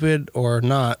stupid or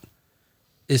not,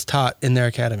 is taught in their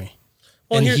academy.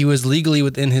 Well, and he was legally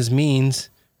within his means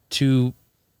to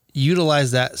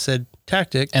utilize that said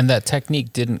tactic. And that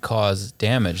technique didn't cause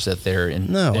damage that they're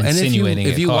And insinuating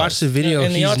if you watch the video...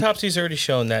 And the autopsy's already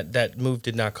shown that move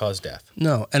did not cause death.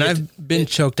 No, and I've been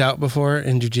choked out before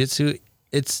in jiu-jitsu.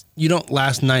 You don't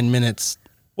last 9 minutes.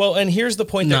 Well, and here's the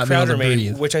point that Crowder made,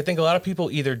 breathe. which I think a lot of people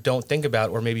either don't think about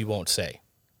or maybe won't say.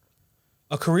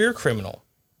 A career criminal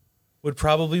would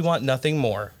probably want nothing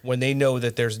more when they know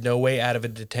that there's no way out of a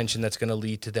detention that's going to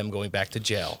lead to them going back to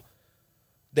jail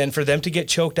than for them to get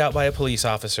choked out by a police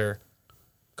officer,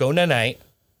 go night,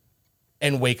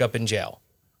 and wake up in jail.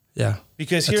 Yeah.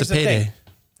 Because That's here's a the payday. thing.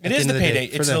 It is the payday.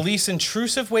 It's the them. least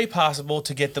intrusive way possible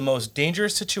to get the most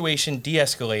dangerous situation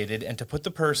de-escalated and to put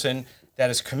the person that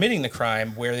is committing the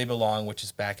crime where they belong, which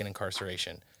is back in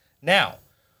incarceration. Now,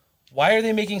 why are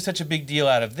they making such a big deal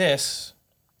out of this?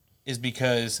 Is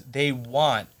because they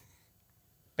want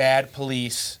bad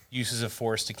police uses of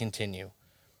force to continue.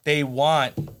 They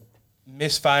want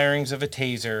misfirings of a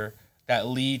taser that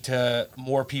lead to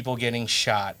more people getting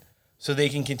shot so they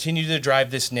can continue to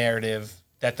drive this narrative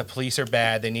that the police are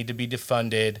bad, they need to be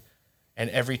defunded, and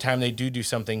every time they do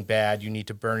something bad, you need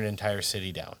to burn an entire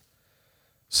city down.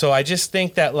 So I just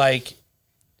think that, like,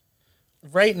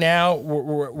 right now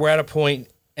we're at a point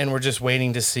and we're just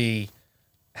waiting to see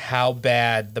how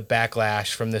bad the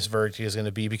backlash from this verdict is going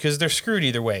to be because they're screwed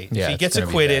either way. Yeah, if he gets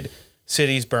acquitted,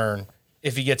 cities burn.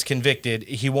 If he gets convicted,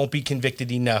 he won't be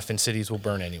convicted enough and cities will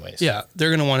burn anyways. Yeah, they're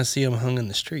going to want to see him hung in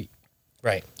the street.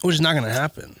 Right. Which is not going to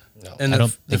happen. No. And I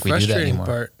don't think we do that anymore.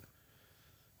 Part,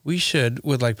 we should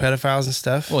with like pedophiles and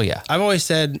stuff. Well, yeah. I've always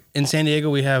said in San Diego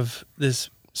we have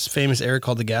this famous area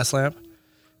called the Gas Lamp,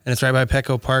 and it's right by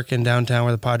Petco Park in downtown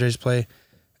where the Padres play.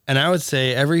 And I would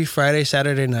say every Friday,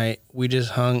 Saturday night we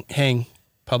just hang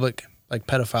public like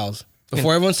pedophiles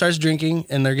before everyone starts drinking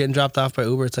and they're getting dropped off by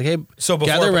Uber. It's like, hey,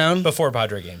 gather around before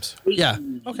Padre games. Yeah,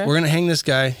 Okay. We're gonna hang this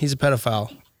guy. He's a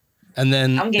pedophile. And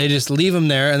then they just leave him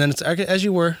there, and then it's as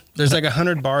you were. There's like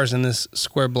 100 bars in this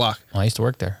square block. Well, I used to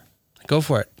work there. Go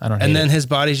for it. I don't hate And then it. his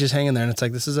body's just hanging there, and it's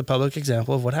like, this is a public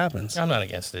example of what happens. I'm not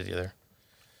against it either.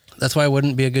 That's why I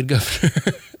wouldn't be a good governor.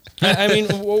 I mean,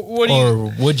 what do you...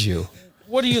 Or would you?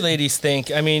 What do you ladies think?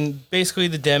 I mean, basically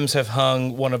the Dems have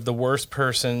hung one of the worst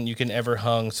person you can ever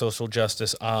hung social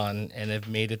justice on and have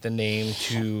made it the name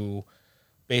to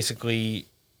basically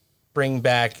bring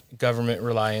back government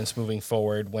reliance moving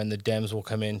forward when the Dems will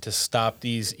come in to stop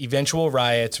these eventual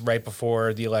riots right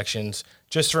before the elections,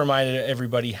 just to remind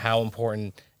everybody how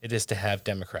important it is to have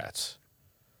Democrats.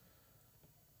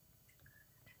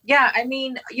 Yeah, I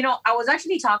mean, I was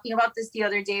actually talking about this the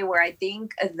other day where I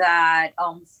think that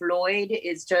Floyd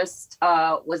is just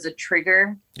was a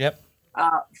trigger. Yep.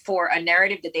 For a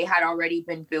narrative that they had already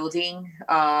been building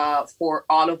for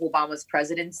all of Obama's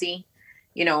presidency.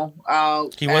 He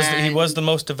was the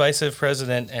most divisive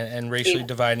president and racially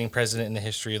dividing president in the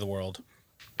history of the world.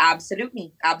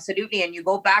 Absolutely. And you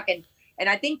go back and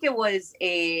I think it was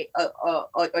a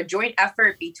joint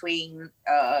effort between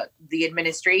the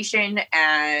administration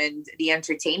and the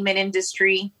entertainment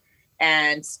industry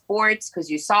and sports, because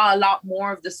you saw a lot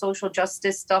more of the social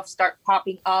justice stuff start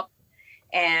popping up.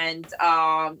 And,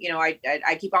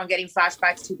 I keep on getting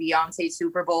flashbacks to Beyonce's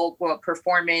Super Bowl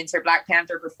performance, her Black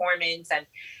Panther performance. And,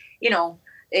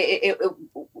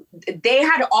 they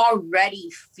had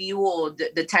already fueled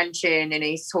the tension in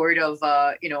a sort of,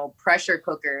 pressure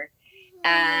cooker.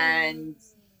 And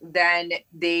then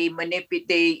they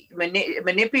manipulated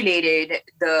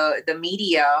the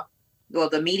media. Well,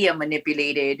 the media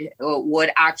manipulated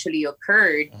what actually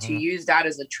occurred to use that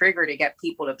as a trigger to get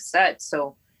people upset.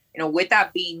 So, with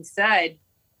that being said,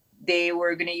 they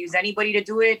were going to use anybody to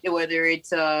do it, whether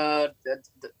it's a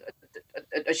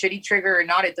shitty trigger or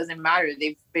not, it doesn't matter.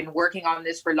 They've been working on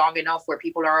this for long enough where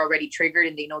people are already triggered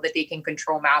and they know that they can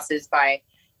control masses by,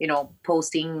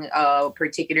 posting a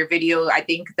particular video. I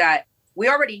think that we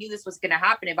already knew this was going to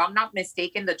happen. If I'm not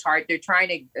mistaken, they're trying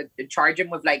to charge him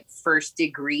with like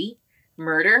 1st-degree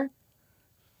murder.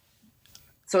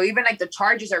 So even like the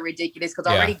charges are ridiculous because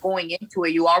already going into it,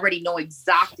 you already know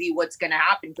exactly what's going to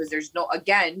happen because there's no,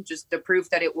 again, just the proof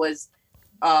that it was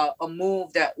a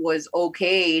move that was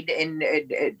okayed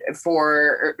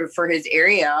for his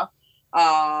area.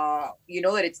 You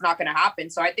know that it's not going to happen.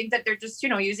 So I think that they're just,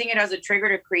 using it as a trigger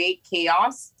to create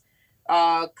chaos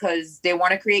because they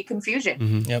want to create confusion.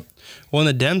 Mm-hmm. Yep. Well,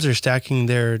 and the Dems are stacking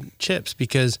their chips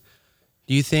because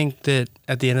do you think that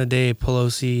at the end of the day,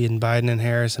 Pelosi and Biden and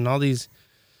Harris and all these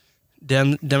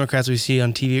Democrats we see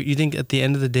on TV, you think at the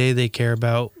end of the day they care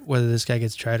about whether this guy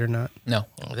gets tried or not? No.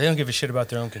 They don't give a shit about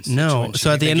their own constituents. No.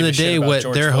 So at the end of the day, what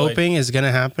they're hoping is going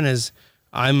to happen is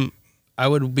I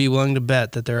would be willing to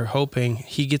bet that they're hoping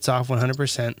he gets off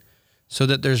 100% so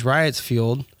that there's riots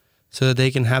fueled so that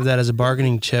they can have that as a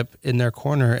bargaining chip in their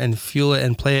corner and fuel it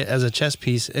and play it as a chess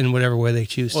piece in whatever way they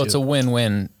choose to. Well, it's a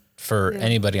win-win for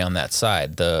anybody on that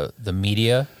side. The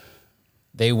media,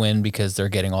 they win because they're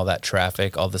getting all that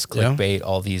traffic, all this clickbait,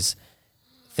 all these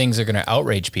things are going to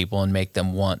outrage people and make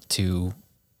them want to,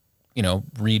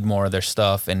 read more of their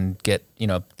stuff and get,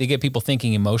 they get people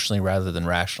thinking emotionally rather than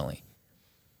rationally.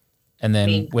 And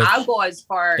then I'll go as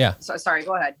far. Yeah. Sorry,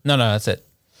 go ahead. No, that's it.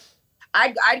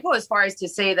 I'd go as far as to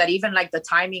say that even like the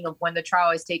timing of when the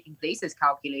trial is taking place is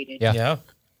calculated. Yeah.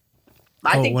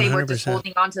 I think they were just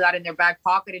holding on to that in their back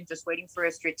pocket and just waiting for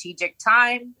a strategic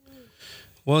time.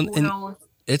 Well, and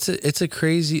it's a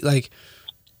crazy, like,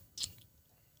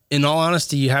 in all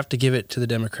honesty, you have to give it to the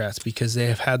Democrats because they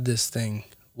have had this thing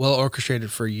well orchestrated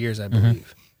for years, I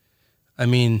believe. I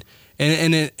mean,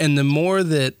 and the more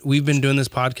that we've been doing this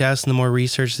podcast and the more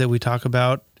research that we talk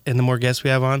about and the more guests we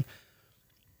have on,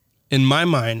 in my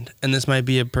mind, and this might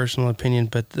be a personal opinion,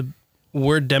 but the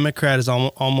word Democrat is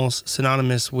almost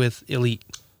synonymous with elite,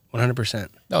 100%.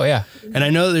 Oh, yeah. And I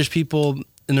know that there's people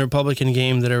in the Republican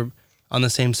game that are on the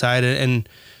same side. And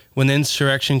when the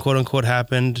insurrection, quote unquote,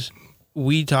 happened,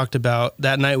 we talked about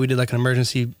that night. We did like an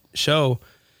emergency show,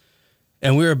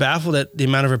 and we were baffled at the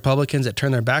amount of Republicans that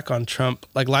turned their back on Trump,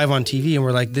 like live on TV. And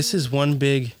we're like, this is one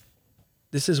big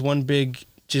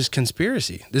just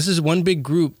conspiracy. This is one big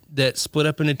group that split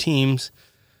up into teams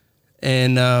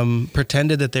and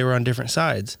pretended that they were on different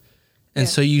sides. And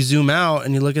so you zoom out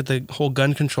and you look at the whole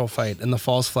gun control fight and the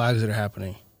false flags that are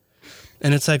happening.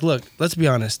 And it's like, look, let's be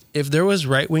honest. If there was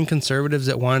right-wing conservatives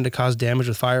that wanted to cause damage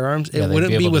with firearms, it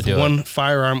wouldn't be with one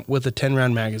firearm with a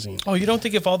 10-round magazine. Oh, you don't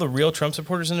think if all the real Trump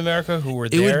supporters in America who were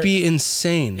there... It would be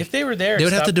insane. If they were there... They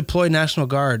would have to deploy National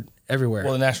Guard everywhere.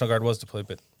 Well, the National Guard was deployed,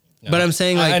 but... No. But I'm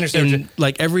saying, like, in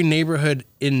every neighborhood,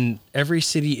 in every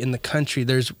city in the country,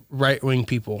 there's right-wing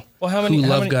people who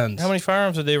love guns. How many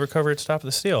firearms did they recover at Stop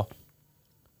the Steal?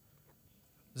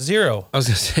 0. I was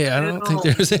going to say, I don't think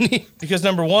there's any. Because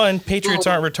number one, patriots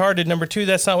aren't retarded. Number two,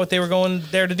 that's not what they were going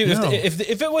there to do. No.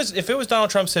 If it was Donald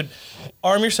Trump said,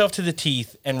 arm yourself to the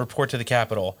teeth and report to the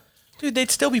Capitol, dude, they'd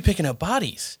still be picking up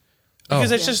bodies. Because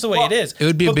that's just the way it is. It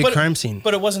would be a big crime scene.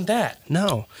 But it wasn't that.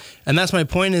 No. And that's my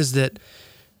point is that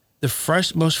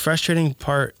the most frustrating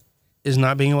part is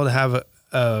not being able to have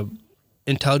a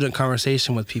intelligent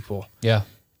conversation with people. Yeah.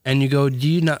 And you go,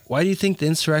 why do you think the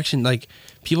insurrection, like,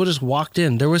 people just walked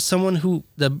in? There was someone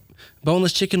the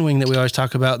boneless chicken wing that we always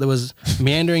talk about that was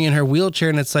meandering in her wheelchair,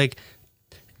 and it's like,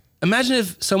 imagine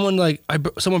if someone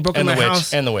broke into my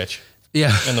house. And the witch.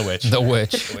 Yeah. And the witch. The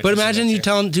witch. But imagine you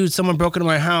telling, dude, someone broke into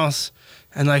my house,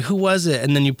 and like, who was it?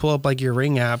 And then you pull up like your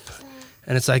Ring app,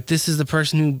 and it's like, this is the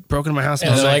person who broke into my house.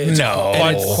 And they're like, no.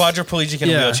 Quadriplegic in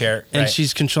a wheelchair. And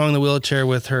she's controlling the wheelchair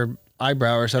with her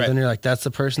eyebrow or something. You're like, that's the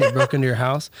person that broke into your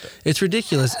house. It's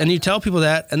ridiculous. And you tell people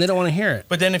that and they don't want to hear it.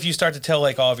 But then if you start to tell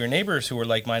like all of your neighbors who are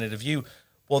like-minded of you,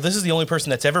 well, this is the only person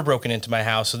that's ever broken into my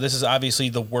house, so this is obviously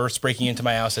the worst breaking into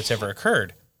my house that's ever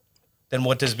occurred, then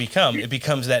what does it become? It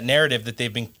becomes that narrative that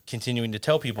they've been continuing to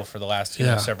tell people for the last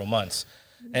several months.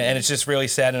 And it's just really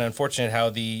sad and unfortunate how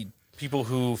the people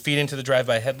who feed into the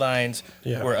drive-by headlines,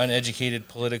 who are uneducated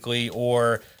politically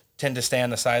or tend to stay on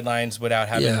the sidelines without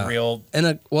having real and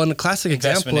a classic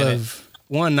example of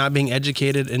one, not being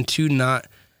educated, and two, not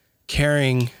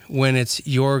caring when it's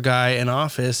your guy in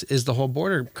office is the whole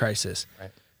border crisis.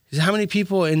 Right. How many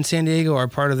people in San Diego are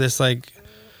part of this like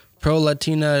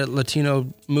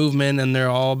Latino movement, and they're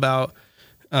all about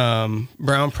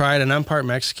brown pride? And I'm part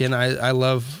Mexican. I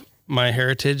love my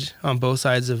heritage on both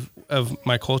sides of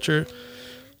my culture.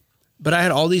 But I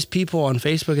had all these people on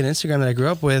Facebook and Instagram that I grew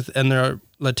up with, and they're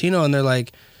Latino, and they're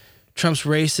like, Trump's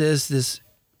racist,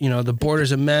 the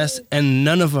border's a mess, and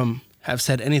none of them have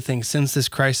said anything since this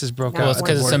crisis broke out. Well, it's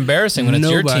because it's embarrassing when it's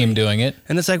your team doing it.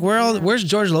 And it's like, where's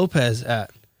George Lopez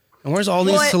at? And where's all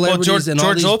these celebrities and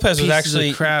all George these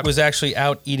Lopez crap? was actually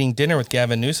out eating dinner with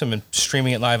Gavin Newsom and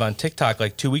streaming it live on TikTok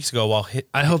like 2 weeks ago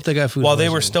I hope they got food while poisoning.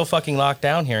 they were still fucking locked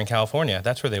down here in California.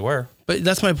 That's where they were. But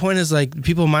that's my point is like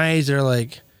people my age are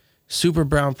like super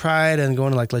brown pride and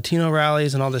going to like Latino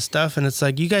rallies and all this stuff. And it's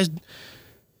like, you guys,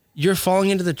 you're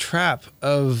falling into the trap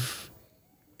of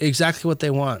exactly what they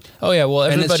want. Oh yeah, well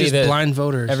everybody and it's just blind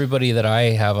voters. Everybody that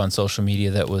I have on social media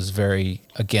that was very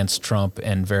against Trump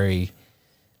and very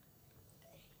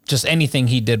just anything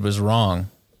he did was wrong.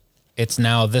 It's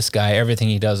now this guy, everything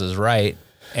he does is right.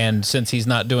 And since he's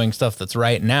not doing stuff that's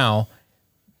right now,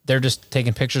 they're just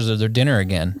taking pictures of their dinner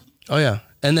again. Oh yeah.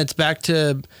 And it's back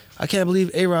to, I can't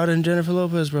believe A-Rod and Jennifer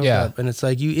Lopez broke up. And it's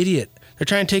like, you idiot. They're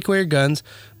trying to take away your guns.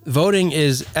 Voting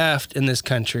is effed in this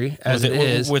country as it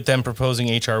is. With them proposing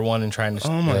HR 1 and trying to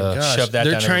shove that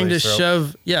They're down trying to everybody's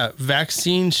throat. shove,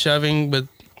 vaccine shoving with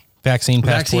Vaccine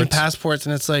passports.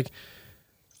 And it's like,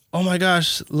 oh my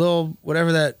gosh, little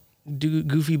whatever that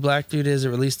goofy black dude is that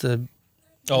released the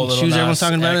shoes everyone's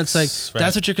talking about. It's like,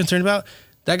 that's what you're concerned about?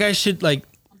 That guy should, like,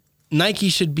 Nike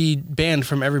should be banned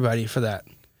from everybody for that.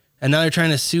 And now they're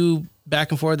trying to sue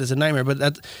back and forth. It's a nightmare.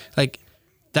 But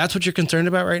that's what you're concerned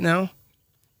about right now?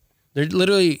 They're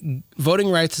literally,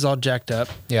 voting rights is all jacked up.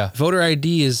 Yeah. Voter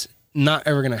ID is not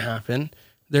ever going to happen.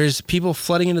 There's people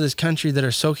flooding into this country that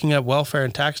are soaking up welfare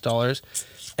and tax dollars.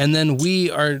 And then we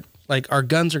are, like, our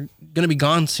guns are going to be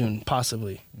gone soon,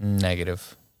 possibly.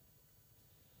 Negative.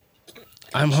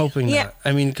 I'm hoping not.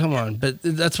 I mean, come on. But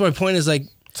that's my point is, like,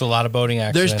 it's a lot of boating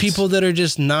accidents. there's people that are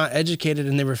just not educated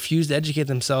and they refuse to educate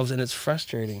themselves, and it's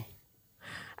frustrating.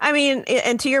 I mean,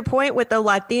 and to your point with the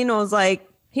Latinos, like,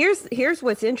 here's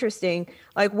what's interesting.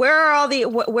 Like, where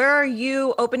are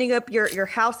you opening up your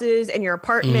houses and your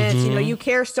apartments? Mm-hmm. You know, you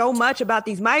care so much about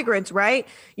these migrants, right?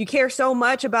 You care so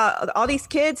much about all these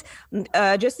kids.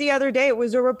 Just the other day, it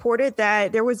was reported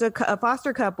that there was a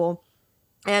foster couple,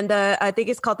 and I think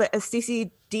it's called the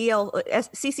CCLD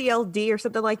or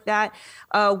something like that,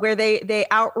 where they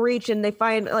outreach and they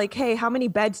find, like, hey, how many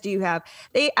beds do you have?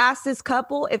 They asked this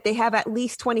couple if they have at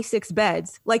least 26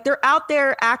 beds. Like, they're out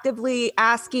there actively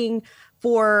asking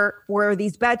for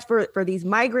these beds for these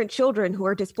migrant children who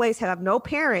are displaced, have no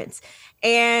parents.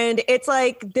 And it's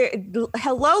like,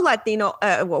 hello, Latino,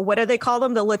 what do they call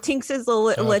them? The Latinxes,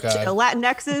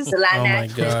 Latinxes. The Latinx. Oh my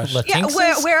gosh. Yeah,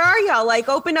 where are y'all? Like,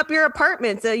 open up your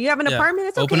apartments. You have an apartment?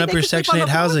 It's okay. Open up They your can sleep Section on 8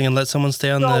 the floor. housing and let someone stay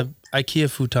on the IKEA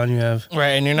futon you have. Right,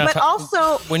 and you're not. But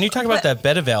also, when you talk about that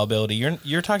bed availability,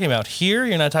 you're talking about here.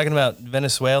 You're not talking about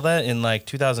Venezuela in like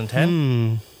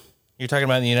 2010. You're talking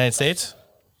about in the United States.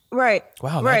 right.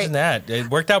 Wow, imagine that. It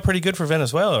worked out pretty good for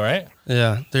Venezuela, right?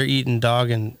 Yeah, they're eating dog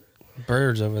and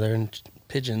birds over there and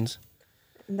pigeons.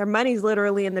 Their money's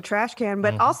literally in the trash can.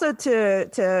 But also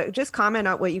to just comment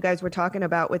on what you guys were talking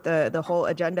about with the whole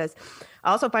agendas.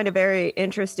 I also find it very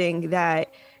interesting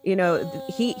that, you know,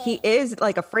 he is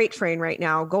like a freight train right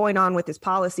now going on with his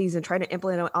policies and trying to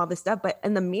implement all this stuff. But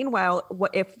in the meanwhile,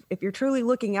 if you're truly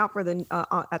looking out for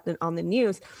on the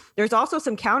news, there's also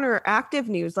some counteractive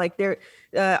news. Like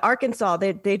Arkansas,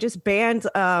 they just banned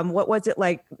what was it,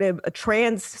 like a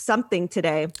trans something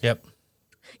today. Yep.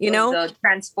 You know, the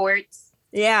transports.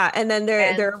 Yeah, and then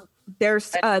there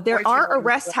are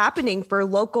arrests happening for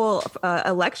local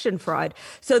election fraud.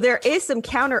 So there is some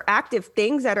counteractive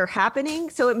things that are happening.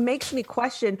 So it makes me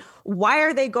question, why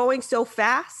are they going so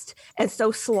fast and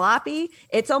so sloppy?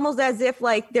 It's almost as if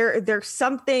like there's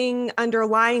something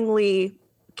underlyingly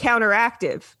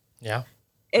counteractive. Yeah.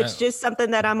 It's just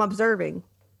something that I'm observing.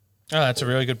 Oh, that's a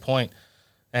really good point.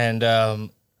 And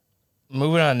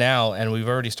moving on now, and we've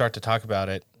already started to talk about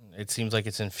it. It seems like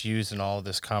it's infused in all of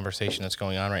this conversation that's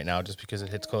going on right now, just because it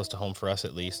hits close to home for us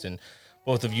at least. And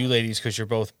both of you ladies, because you're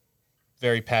both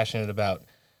very passionate about,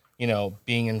 you know,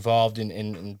 being involved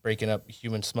in breaking up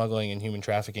human smuggling and human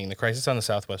trafficking, the crisis on the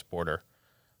southwest border.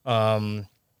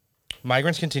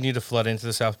 Migrants continue to flood into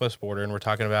the southwest border, and we're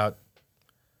talking about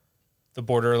the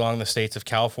border along the states of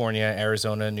California,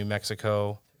 Arizona, New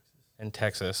Mexico, and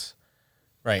Texas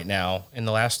right now. In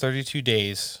the last 32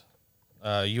 days,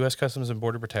 U.S. Customs and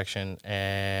Border Protection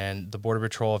and the Border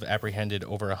Patrol have apprehended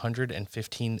over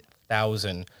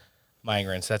 115,000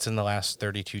 migrants. That's in the last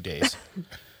 32 days.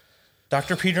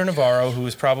 Dr. Peter Navarro, who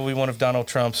is probably one of Donald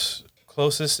Trump's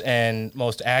closest and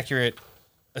most accurate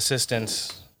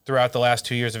assistants throughout the last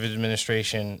 2 years of his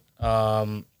administration,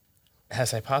 has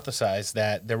hypothesized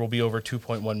that there will be over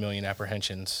 2.1 million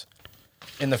apprehensions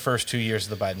in the first 2 years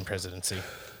of the Biden presidency.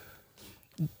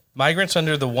 Migrants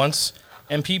under the once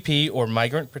MPP, or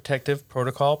Migrant Protective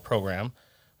Protocol program,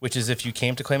 which is if you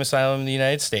came to claim asylum in the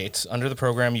United States. Under the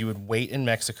program, you would wait in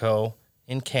Mexico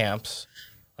in camps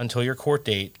until your court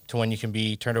date to when you can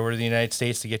be turned over to the United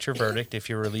States to get your verdict. If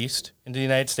you're released into the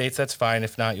United States, that's fine.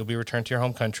 If not, you'll be returned to your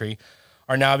home country,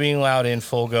 are now being allowed in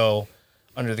full go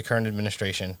under the current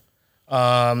administration.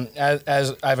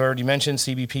 As I've already mentioned,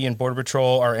 CBP and Border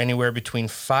Patrol are anywhere between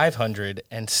 500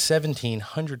 and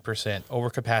 1,700% over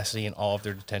capacity in all of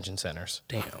their detention centers.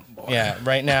 Damn, boy. Yeah,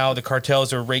 right now the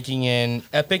cartels are raking in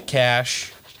epic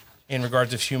cash in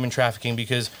regards of human trafficking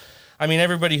because, I mean,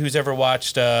 everybody who's ever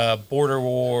watched Border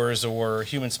Wars or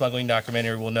human smuggling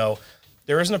documentary will know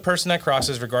there isn't a person that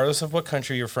crosses, regardless of what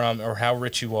country you're from or how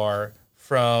rich you are,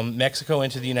 from Mexico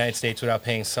into the United States without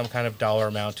paying some kind of dollar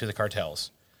amount to the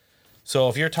cartels. So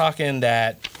if you're talking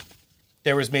that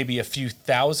there was maybe a few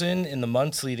thousand in the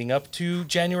months leading up to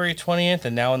January 20th,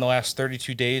 and now in the last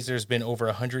 32 days, there's been over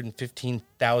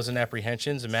 115,000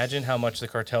 apprehensions. Imagine how much the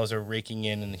cartels are raking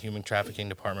in the human trafficking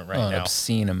department right An now.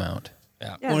 obscene amount.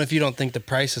 Yeah. Well, if you don't think the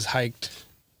price is hiked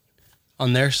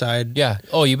on their side. Yeah.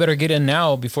 Oh, you better get in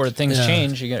now before things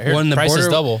change. You get here. The Price is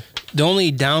double. The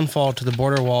only downfall to the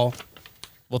border wall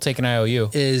We'll take an IOU.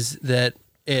 is that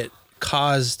it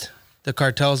caused the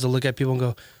cartels to look at people and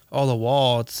go, oh, the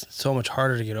wall, it's so much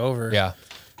harder to get over. Yeah.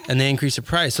 And they increase the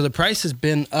price. So the price has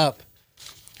been up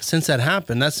since that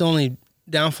happened. That's the only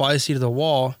downfall I see to the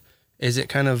wall is it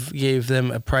kind of gave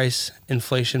them a price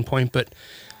inflation point. But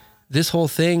this whole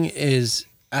thing is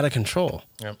out of control.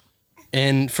 Yep.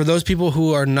 And for those people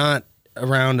who are not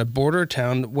around a border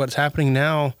town, what's happening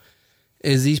now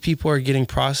is these people are getting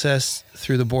processed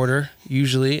through the border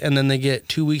usually, and then they get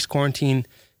 2 weeks quarantine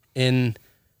in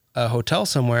a hotel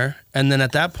somewhere. And then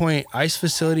at that point, ICE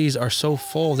facilities are so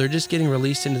full, they're just getting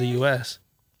released into the U.S.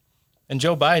 And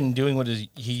Joe Biden doing what he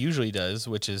usually does,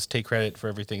 which is take credit for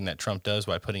everything that Trump does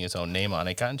by putting his own name on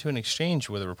it, got into an exchange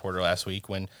with a reporter last week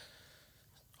when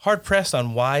hard pressed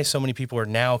on why so many people are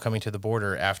now coming to the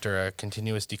border after a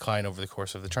continuous decline over the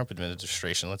course of the Trump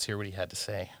administration. Let's hear what he had to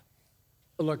say.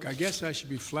 Look, I guess I should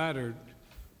be flattered.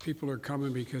 People are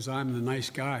coming because I'm the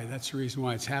nice guy. That's the reason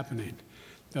why it's happening.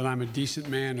 That I'm a decent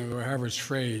man, or however it's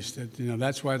phrased. That,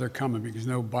 that's why they're coming, because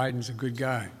no, Biden's a good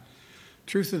guy.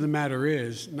 Truth of the matter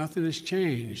is, nothing has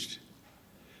changed.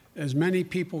 As many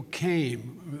people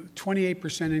came,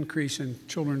 28% increase in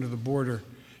children to the border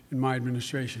in my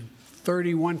administration,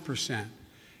 31%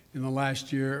 in the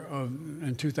last year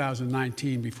in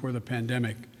 2019 before the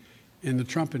pandemic in the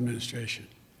Trump administration.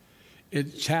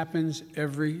 It happens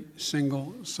every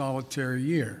single solitary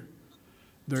year.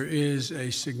 There is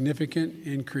a significant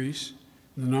increase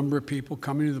in the number of people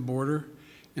coming to the border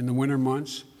in the winter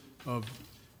months of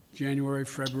January,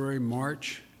 February,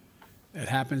 March. It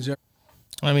happens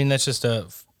I mean, that's just a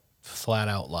flat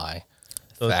out lie.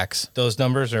 Facts. Those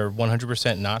numbers are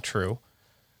 100% not true.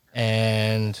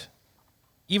 And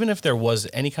even if there was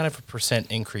any kind of a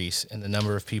percent increase in the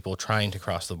number of people trying to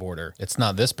cross the border, It's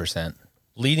not this percent.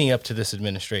 leading up to this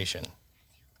administration,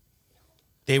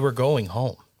 they were going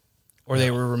home or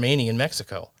they were remaining in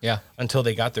Mexico until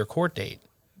they got their court date.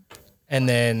 And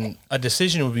then a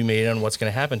decision would be made on what's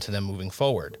going to happen to them moving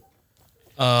forward.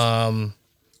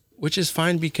 Which is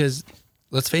fine because,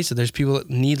 let's face it, there's people that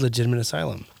need legitimate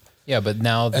asylum. Yeah, but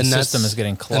now the system is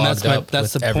getting clogged up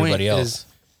with everybody else.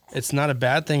 It's not a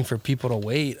bad thing for people to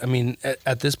wait. I mean,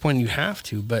 at this point you have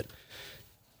to, but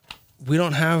we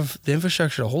don't have the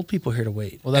infrastructure to hold people here to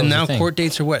wait. Well, that and was the now thing. court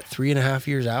dates are what, 3.5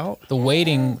 years out? The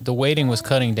waiting was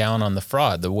cutting down on the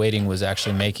fraud. The waiting was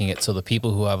actually making it so the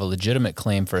people who have a legitimate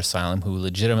claim for asylum, who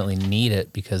legitimately need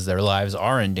it because their lives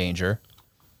are in danger,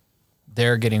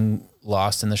 they're getting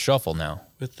lost in the shuffle now.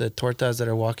 With the tortas that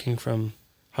are walking from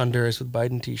Honduras with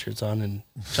Biden t-shirts on and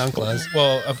chanclas.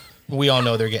 Well, we all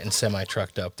know they're getting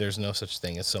semi-trucked up. There's no such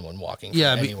thing as someone walking from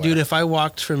anywhere. Dude, if I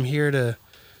walked from here to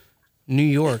New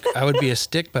York, I would be a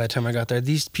stick by the time I got there.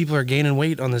 These people are gaining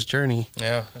weight on this journey.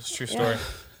 Yeah, that's a true story.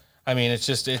 I mean, it's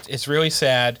just, it's really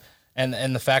sad.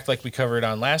 And the fact, like we covered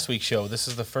on last week's show, this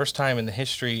is the first time in the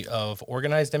history of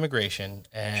organized immigration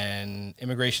and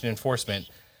immigration enforcement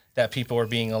that people are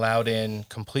being allowed in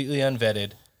completely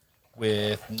unvetted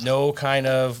with no kind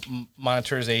of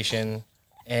monitorization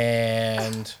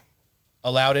and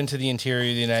allowed into the interior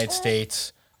of the United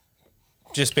States,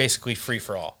 just basically free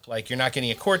for all. Like, you're not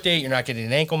getting a court date, you're not getting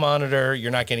an ankle monitor,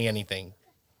 you're not getting anything.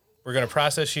 We're going to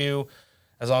process you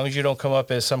as long as you don't come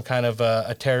up as some kind of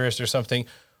a terrorist or something,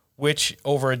 which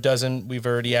over a dozen we've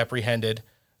already apprehended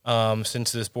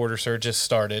since this border surge has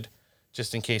started,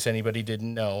 just in case anybody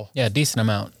didn't know. Yeah, a decent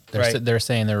amount. They're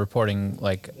saying they're reporting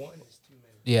like,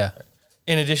 yeah.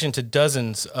 In addition to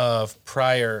dozens of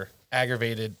prior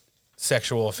aggravated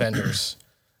sexual offenders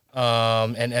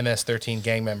and MS-13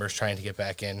 gang members trying to get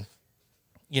back in.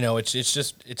 You know, it's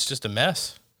just a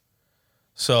mess.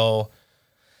 So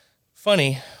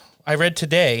funny. I read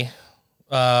today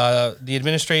the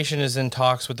administration is in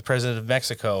talks with the president of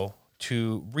Mexico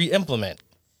to re-implement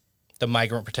the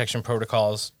migrant protection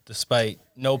protocols, despite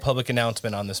no public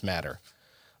announcement on this matter.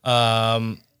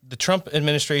 The Trump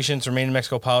administration's Remain in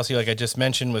Mexico policy, like I just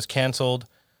mentioned, was canceled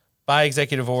by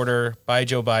executive order by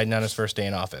Joe Biden on his first day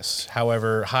in office.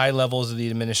 However, high levels of the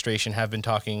administration have been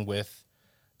talking with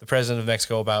the president of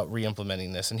Mexico about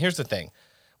re-implementing this. And here's the thing.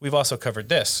 We've also covered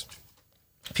this.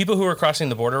 People who are crossing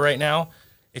the border right now,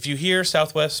 if you hear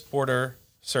Southwest border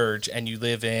surge and you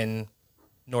live in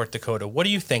North Dakota, what do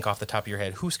you think off the top of your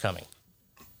head? Who's coming?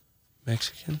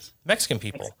 Mexicans? Mexican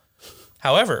people.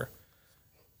 However,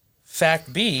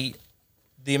 fact B,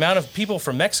 the amount of people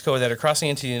from Mexico that are crossing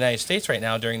into the United States right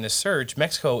now during this surge,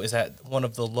 Mexico is at one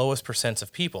of the lowest percents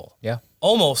of people. Yeah.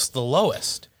 Almost the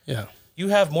lowest. Yeah. You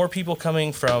have more people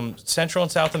coming from Central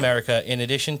and South America in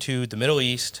addition to the Middle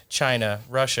East, China,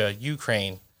 Russia,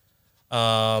 Ukraine,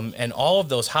 and all of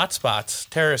those hotspots,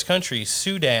 terrorist countries,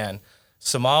 Sudan,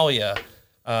 Somalia,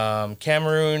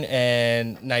 Cameroon,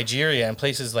 and Nigeria, and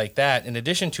places like that, in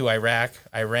addition to Iraq,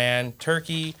 Iran,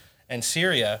 Turkey, and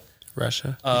Syria.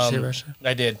 Russia? Did you say Russia?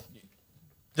 I did.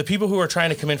 The people who are trying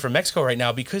to come in from Mexico right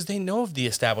now, because they know of the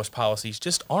established policies,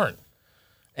 just aren't.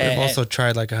 They've also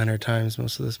tried like 100 times,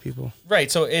 most of those people.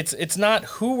 Right. So it's not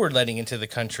who we're letting into the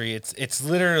country. It's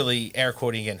literally air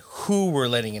quoting again, who we're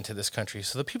letting into this country.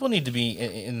 So the people need to be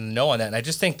in the know on that. And I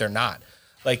just think they're not.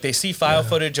 Like they see file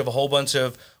footage of a whole bunch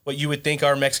of what you would think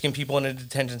are Mexican people in a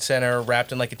detention center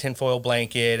wrapped in like a tinfoil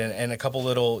blanket and a couple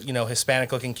little,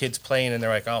 Hispanic looking kids playing. And they're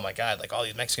like, oh my God, like all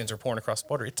these Mexicans are pouring across the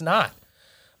border. It's not.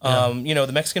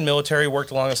 The Mexican military worked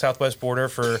along the Southwest border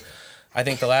for, I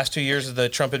think, the last 2 years of the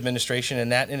Trump administration,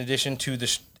 and that, in addition to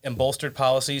the bolstered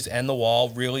policies and the wall,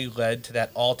 really led to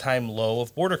that all-time low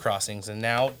of border crossings. And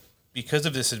now, because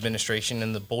of this administration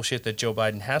and the bullshit that Joe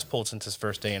Biden has pulled since his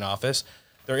first day in office,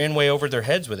 they're in way over their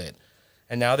heads with it.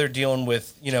 And now they're dealing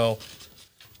with,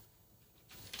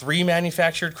 3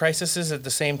 manufactured crises at the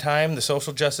same time: the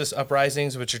social justice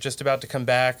uprisings, which are just about to come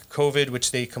back, COVID,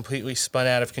 which they completely spun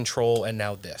out of control, and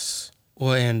now this.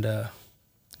 Well, and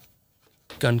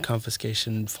gun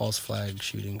confiscation, false flag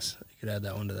shootings. You could add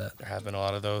that one to that. There have been a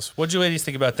lot of those. What did you ladies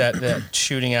think about that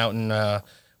shooting out in,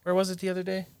 where was it the other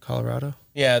day? Colorado?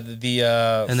 Yeah,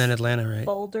 and then Atlanta, right?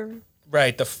 Boulder.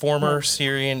 Right, the former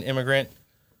Syrian immigrant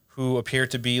who appeared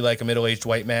to be like a middle-aged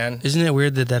white man. Isn't it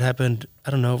weird that happened,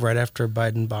 I don't know, right after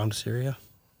Biden bombed Syria?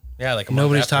 Yeah, like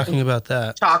nobody's talking about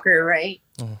that. Shocker, right?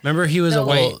 Remember, he was a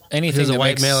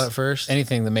white male at first.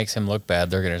 Anything that makes him look bad,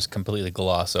 they're gonna just completely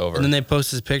gloss over. And then they post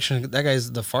his picture. That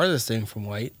guy's the farthest thing from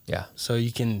white. Yeah. So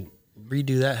you can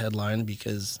redo that headline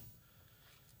because.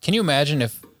 Can you imagine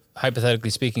if, hypothetically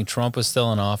speaking, Trump was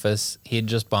still in office, he had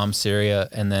just bombed Syria,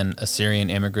 and then a Syrian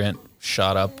immigrant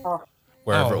shot up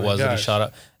wherever it was that he shot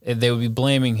up? They would be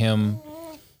blaming him.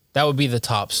 That would be the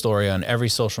top story on every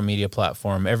social media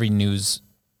platform, every news.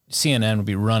 CNN would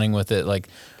be running with it like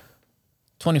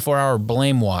 24-hour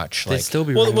blame watch. They'd still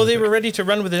be well, they were ready to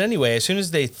run with it anyway. As soon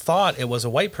as they thought it was a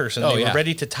white person, they were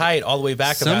ready to tie it all the way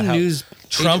back about how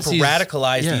Trump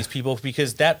radicalized these people,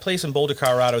 because that place in Boulder,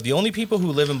 Colorado, the only people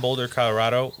who live in Boulder,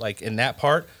 Colorado, like in that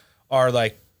part, are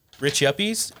like rich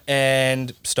yuppies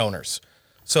and stoners.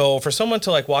 So for someone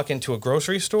to like walk into a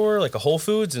grocery store, like a Whole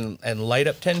Foods, and light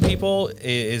up 10 people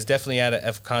is definitely out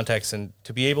of context. And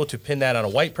to be able to pin that on a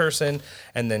white person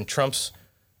and then Trump's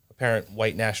apparent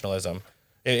white nationalism,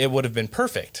 it would have been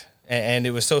perfect. And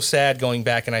it was so sad going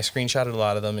back, and I screenshotted a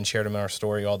lot of them and shared them in our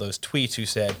story, all those tweets who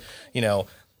said,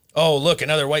 oh, look,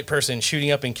 another white person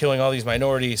shooting up and killing all these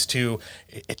minorities, to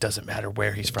it doesn't matter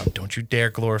where he's from. Don't you dare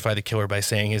glorify the killer by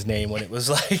saying his name, when it was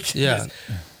like... Yeah.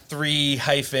 3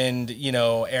 hyphened,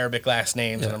 Arabic last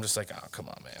names, and I'm just like, oh, come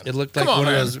on, man. It looked like one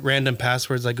of those random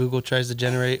passwords like Google tries to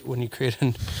generate when you create a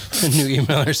new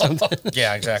email or something.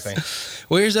 Yeah, exactly.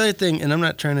 Well, here's the other thing, and I'm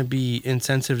not trying to be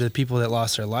insensitive to the people that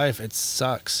lost their life. It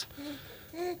sucks.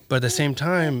 But at the same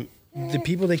time, the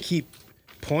people they keep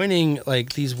pointing,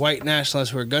 like these white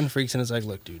nationalists who are gun freaks, and it's like,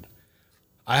 look, dude,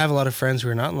 I have a lot of friends who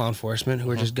are not in law enforcement,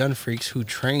 who are just gun freaks, who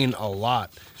train a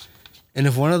lot. And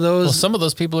if one of those... Well, some of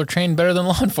those people are trained better than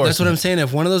law enforcement. That's what I'm saying.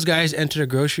 If one of those guys entered a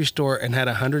grocery store and had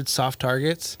 100 soft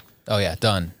targets... Oh, yeah,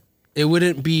 done. It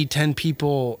wouldn't be 10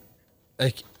 people,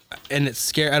 like, and it's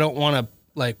scary. I don't want to,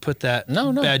 like, put that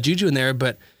bad juju in there,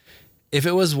 but if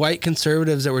it was white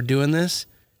conservatives that were doing this,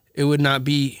 it would not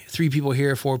be 3 people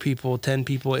here, 4 people, 10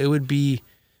 people. It would be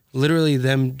literally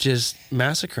them just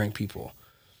massacring people.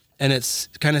 And it's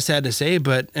kind of sad to say,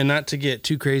 and not to get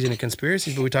too crazy into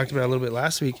conspiracies, but we talked about it a little bit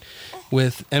last week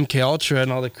with MK Ultra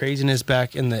and all the craziness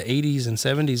back in the 80s and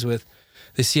 70s with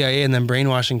the CIA and then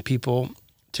brainwashing people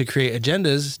to create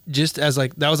agendas, just as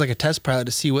like that was like a test pilot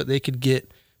to see what they could get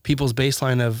people's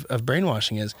baseline of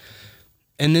brainwashing is.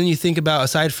 And then you think about,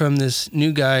 aside from this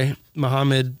new guy,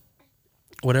 Muhammad,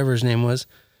 whatever his name was,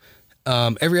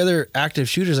 every other active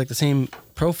shooter is like the same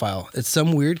profile. It's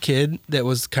some weird kid that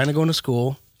was kind of going to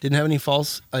school, didn't have any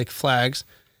false like flags,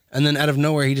 and then out of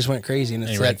nowhere he just went crazy. And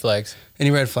it's Any like, red flags?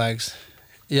 Any red flags?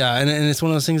 Yeah, and it's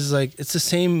one of those things. Is like it's the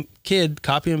same kid,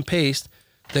 copy and paste,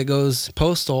 that goes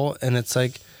postal, and it's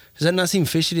like, does that not seem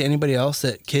fishy to anybody else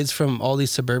that kids from all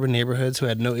these suburban neighborhoods who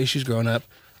had no issues growing up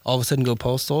all of a sudden go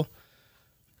postal?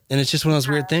 And it's just one of those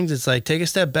weird things. It's like, take a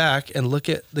step back and look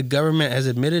at the government has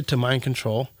admitted to mind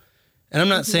control. And I'm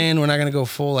not saying we're not going to go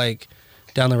full like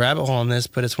down the rabbit hole on this,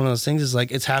 but it's one of those things. Is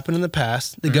like, it's happened in the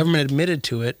past. The government admitted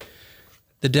to it.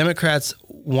 The Democrats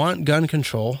want gun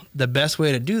control. The best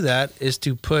way to do that is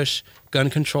to push gun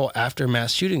control after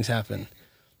mass shootings happen.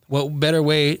 What better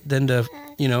way than to,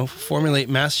 formulate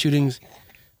mass shootings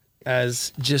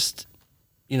as just,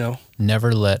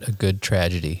 never let a good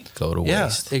tragedy go to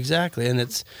waste. Yeah, exactly. And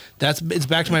it's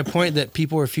back to my point that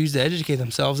people refuse to educate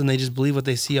themselves and they just believe what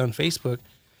they see on Facebook.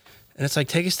 And it's like,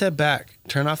 take a step back,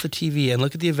 turn off the TV and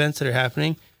look at the events that are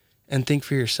happening and think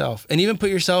for yourself. And even put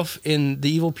yourself in the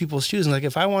evil people's shoes. And like,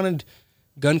 if I wanted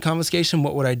gun confiscation,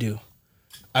 what would I do?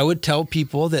 I would tell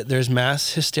people that there's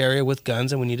mass hysteria with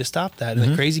guns and we need to stop that.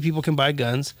 And that crazy people can buy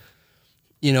guns,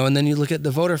 and then you look at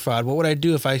the voter fraud. What would I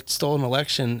do if I stole an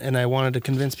election and I wanted to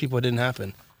convince people it didn't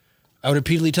happen? I would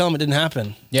repeatedly tell them it didn't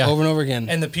happen over and over again.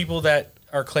 And the people that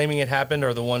are claiming it happened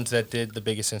are the ones that did the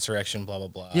biggest insurrection, blah, blah,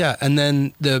 blah. Yeah. And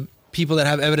then the people that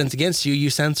have evidence against you, you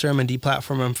censor them and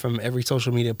deplatform them from every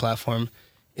social media platform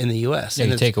in the U.S. Yeah,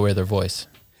 and you take away their voice.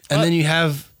 And then you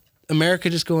have America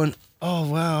just going, oh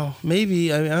wow,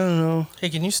 maybe I don't know. Hey,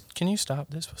 can you stop?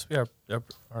 This is supposed to be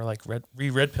our like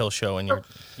red pill show, and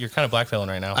you're kind of blackpilling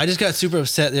right now. I just got super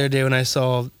upset the other day when I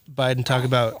saw Biden talk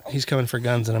about he's coming for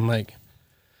guns, and I'm like,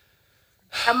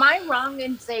 am I wrong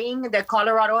in saying that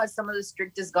Colorado has some of the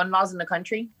strictest gun laws in the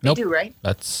country? Nope. They do, right?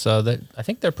 That's I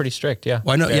think they're pretty strict. Yeah.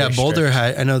 Well, I know. Very Yeah, Boulder.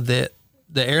 strict. I know that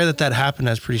the area that happened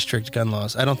has pretty strict gun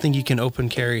laws. I don't think you can open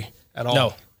carry at all.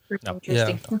 No.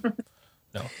 Interesting.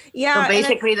 No. Yeah. So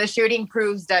basically, the shooting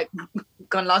proves that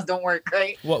gun laws don't work,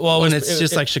 right? Well, when it's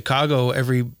just like Chicago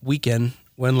every weekend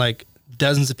when like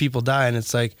dozens of people die, and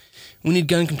it's like we need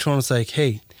gun control. And it's like,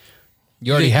 hey,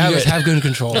 you already have it. Have gun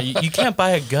control. You can't buy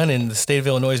a gun in the state of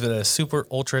Illinois with a super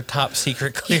ultra top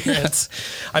secret clearance.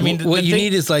 I mean, what you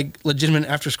need is like legitimate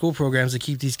after school programs to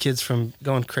keep these kids from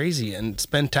going crazy and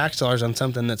spend tax dollars on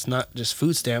something that's not just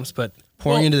food stamps, but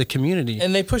pouring into the community.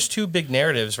 And they pushed two big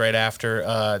narratives right after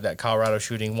that Colorado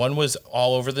shooting. One was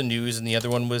all over the news, and the other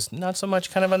one was not so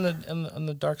much, kind of on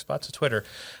the dark spots of Twitter.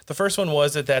 The first one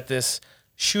was that this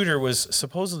shooter was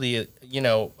supposedly,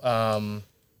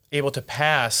 able to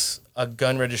pass a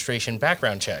gun registration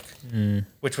background check,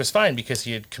 which was fine because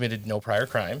he had committed no prior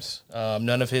crimes.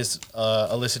 None of his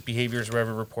illicit behaviors were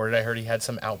ever reported. I heard he had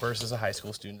some outbursts as a high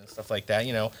school student and stuff like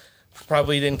that.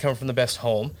 Probably didn't come from the best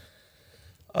home.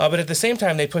 But at the same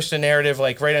time, they pushed a narrative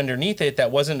like right underneath it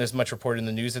that wasn't as much reported in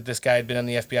the news, that this guy had been on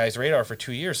the FBI's radar for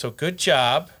 2 years. So good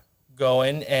job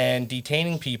going and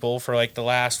detaining people for like the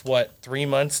last, 3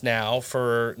 months now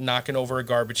for knocking over a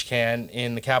garbage can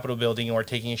in the Capitol building or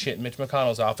taking a shit in Mitch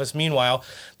McConnell's office. Meanwhile,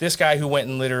 this guy who went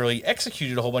and literally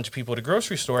executed a whole bunch of people at a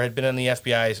grocery store had been on the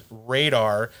FBI's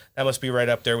radar. That must be right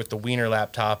up there with the Wiener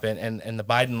laptop and the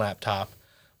Biden laptop.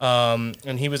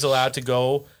 And he was allowed to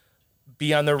go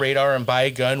be on their radar and buy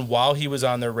a gun while he was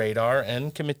on their radar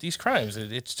and commit these crimes.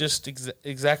 It's just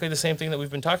exactly the same thing that we've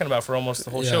been talking about for almost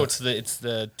the whole show. It's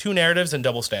the two narratives and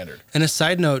double standard. And a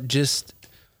side note,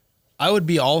 I would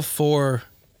be all for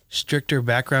stricter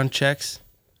background checks.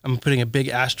 I'm putting a big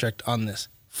asterisk on this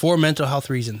for mental health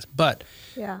reasons, but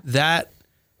that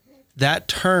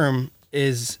term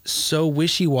is so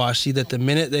wishy-washy that the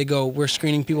minute they go, we're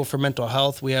screening people for mental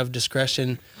health, we have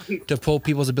discretion to pull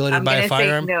people's ability to buy a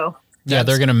firearm. No. Yeah,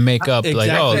 they're going to make up like,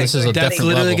 oh, this is a That's different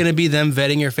literally level. going to be them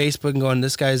vetting your Facebook and going,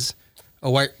 this guy's a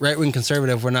right-wing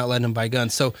conservative. We're not letting him buy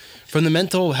guns. So from the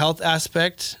mental health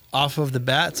aspect off of the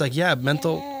bat, it's like,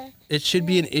 it should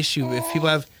be an issue. If people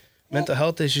have mental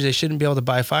health issues, they shouldn't be able to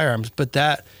buy firearms. But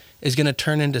that is going to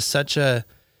turn into such a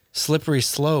slippery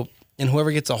slope. And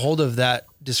whoever gets a hold of that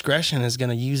discretion is going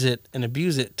to use it and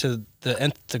abuse it to the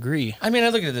nth degree. I mean, I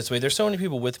look at it this way. There's so many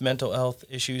people with mental health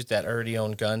issues that already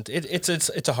own guns.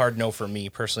 It's a hard no for me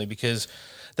personally, because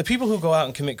the people who go out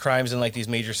and commit crimes in like these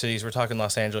major cities, we're talking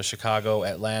Los Angeles, Chicago,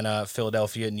 Atlanta,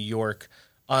 Philadelphia, New York,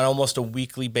 on almost a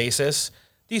weekly basis,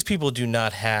 these people do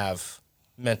not have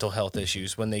mental health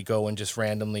issues when they go and just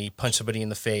randomly punch somebody in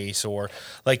the face, or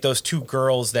like those two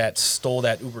girls that stole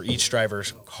that Uber Eats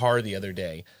driver's car the other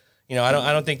day. You know, I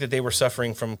don't think that they were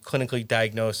suffering from clinically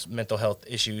diagnosed mental health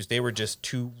issues. They were just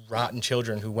two rotten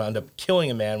children who wound up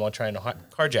killing a man while trying to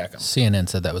carjack him. CNN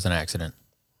said that was an accident.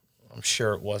 I'm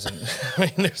sure it wasn't. I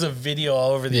mean, there's a video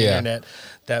all over the internet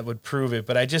that would prove it.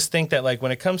 But I just think that, like,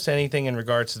 when it comes to anything in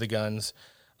regards to the guns,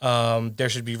 there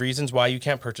should be reasons why you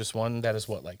can't purchase one. That is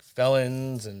what, like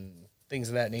felons and things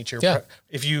of that nature. Yeah.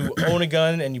 If you own a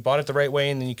gun and you bought it the right way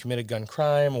and then you commit a gun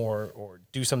crime or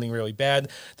do something really bad,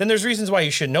 then there's reasons why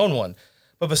you shouldn't own one.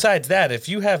 But besides that, if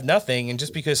you have nothing and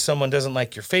just because someone doesn't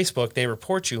like your Facebook, they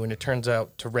report you and it turns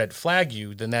out to red flag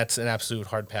you, then that's an absolute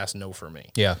hard pass no for me.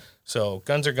 Yeah. So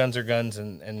guns are guns are guns,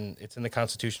 and it's in the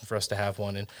Constitution for us to have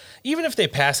one. And even if they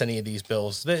pass any of these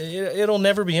bills, it'll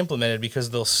never be implemented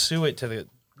because they'll sue it to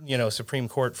the Supreme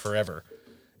Court forever.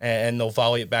 And they'll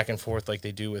volley it back and forth like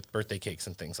they do with birthday cakes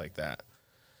and things like that.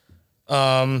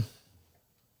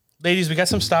 Ladies, we got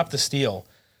some Stop the Steal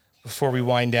before we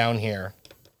wind down here.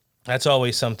 That's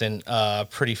always something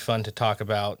pretty fun to talk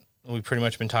about. We've pretty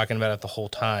much been talking about it the whole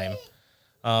time.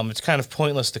 It's kind of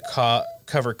pointless to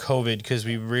cover COVID because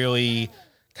we really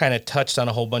kind of touched on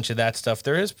a whole bunch of that stuff.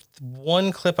 There is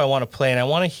one clip I want to play, and I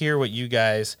want to hear what you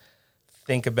guys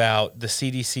think about the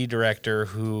CDC director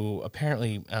who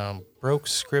apparently broke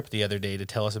script the other day to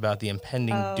tell us about the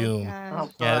impending doom. Oh,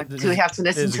 God. Do we have to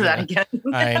listen to that again?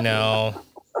 I know.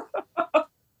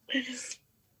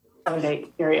 7-day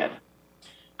period.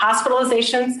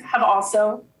 Hospitalizations have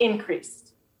also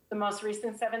increased. The most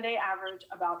recent 7-day average,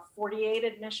 about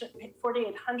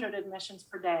 4,800 admissions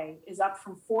per day, is up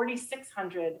from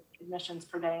 4,600 admissions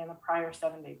per day in the prior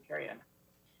 7-day period.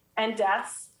 And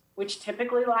deaths, which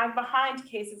typically lag behind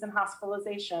cases and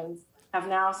hospitalizations, have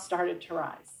now started to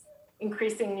rise,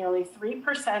 increasing nearly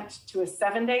 3% to a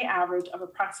 7-day average of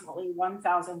approximately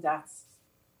 1,000 deaths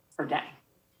per day.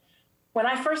 When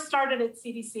I first started at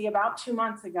CDC about 2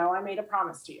 months ago, I made a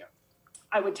promise to you.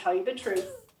 I would tell you the truth,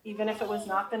 even if it was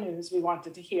not the news we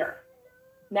wanted to hear.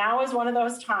 Now is one of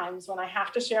those times when I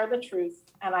have to share the truth,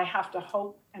 and I have to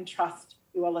hope and trust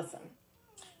you will listen.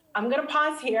 I'm going to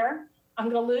pause here. I'm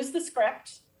going to lose the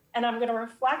script, and I'm going to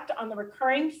reflect on the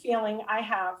recurring feeling I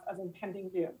have of impending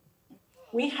doom.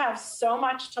 We have so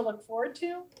much to look forward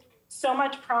to, so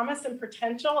much promise and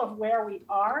potential of where we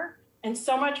are, and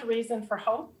so much reason for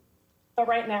hope. But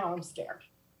right now, I'm scared.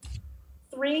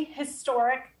 3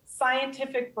 historic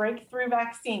scientific breakthrough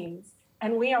vaccines,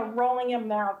 and we are rolling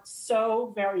them out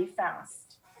so very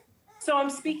fast. So I'm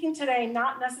speaking today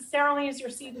not necessarily as your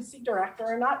CDC director,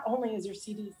 or not only as your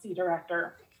CDC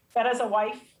director, but as a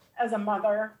wife, as a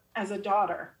mother, as a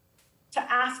daughter, to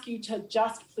ask you to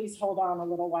just please hold on a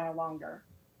little while longer.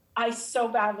 I so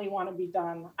badly want to be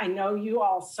done. I know you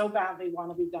all so badly want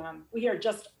to be done. We are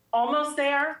just almost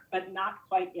there, but not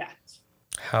quite yet.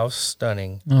 How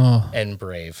stunning and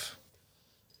brave.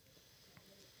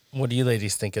 What do you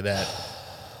ladies think of that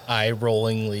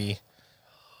eye-rollingly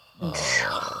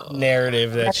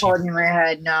narrative that That's holding in my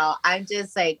head now. I'm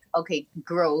just like, okay,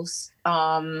 gross.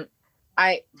 How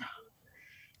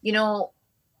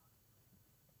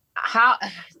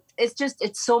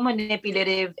it's so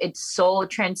manipulative. It's so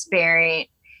transparent.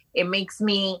 It makes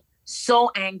me so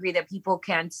angry that people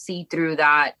can't see through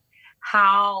that.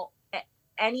 How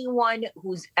anyone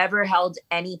who's ever held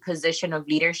any position of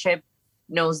leadership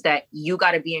knows that you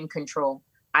got to be in control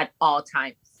at all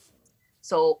times.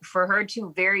 So for her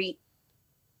to very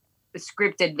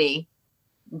scriptedly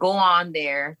go on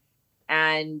there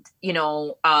and,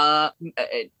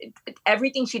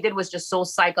 everything she did was just so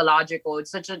psychological.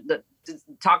 It's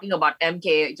talking about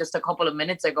MK just a couple of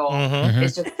minutes ago. Mm-hmm.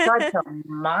 It's just such a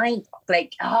mind,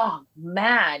 like, oh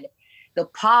man, the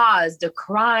pause, the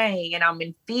crying, and I'm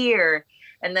in fear.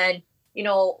 And then,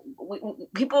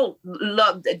 people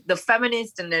love the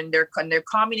feminists and then their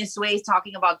communist ways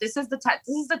talking about this is the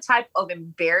type of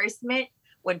embarrassment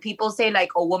when people say like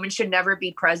a woman should never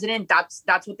be president. That's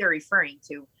what they're referring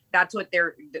to. That's what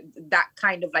that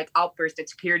kind of like outburst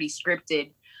that's clearly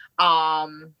scripted.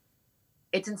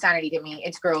 It's insanity to me.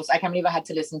 It's gross. I can't believe I had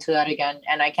to listen to that again.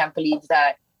 And I can't believe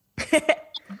that,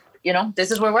 this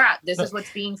is where we're at. This is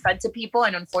what's being fed to people.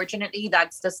 And unfortunately,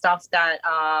 that's the stuff that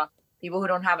people who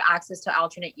don't have access to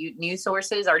alternate news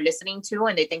sources are listening to.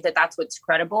 And they think that that's what's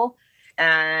credible.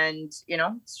 And,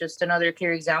 it's just another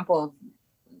clear example of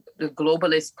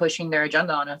globalists pushing their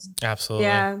agenda on us. Absolutely.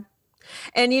 Yeah.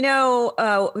 And, you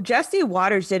know, Jesse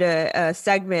Waters did a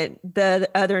segment the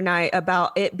other night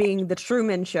about it being the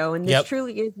Truman Show. And this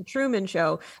truly is the Truman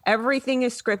Show. Everything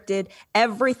is scripted.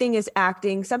 Everything is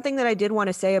acting. Something that I did want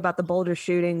to say about the Boulder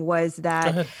shooting was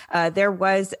that there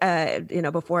was, you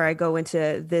know, before I go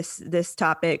into this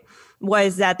topic,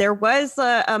 was that there was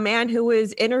a man who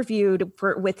was interviewed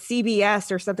with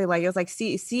CBS or something like it was like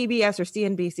CBS or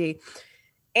CNBC.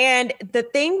 And the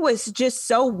thing was just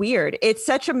so weird. It's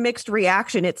such a mixed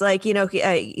reaction. It's like, you know,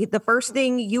 the first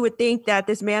thing you would think that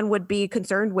this man would be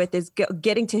concerned with is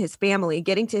getting to his family,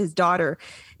 getting to his daughter,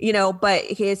 you know, but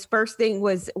his first thing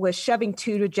was shoving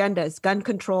two agendas, gun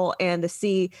control and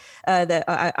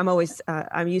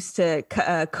I'm used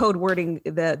to code wording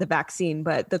the vaccine,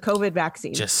 but the COVID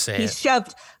vaccine. Just say he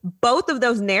shoved both of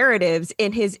those narratives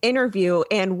in his interview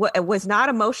and was not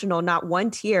emotional, not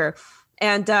one tear.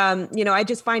 And, you know, I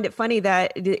just find it funny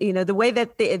that, you know, the way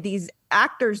that these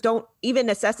actors don't even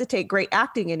necessitate great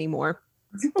acting anymore.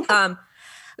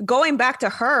 Going back to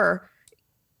her,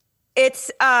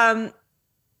 it's I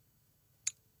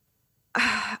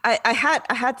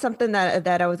had something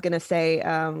that I was going to say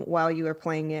while you were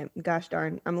playing it. Gosh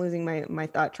darn, I'm losing my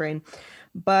thought train.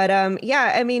 But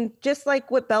yeah, I mean, just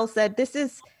like what Belle said, this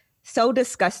is so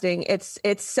disgusting.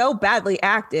 It's so badly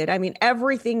acted. I mean,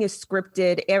 everything is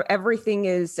scripted. Everything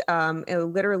is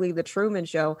literally the Truman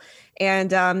Show. And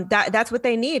that's what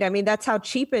they need. I mean, that's how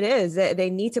cheap it is.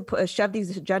 They need to shove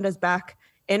these agendas back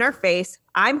in our face.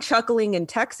 I'm chuckling in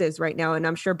Texas right now, and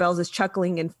I'm sure Bells is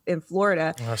chuckling in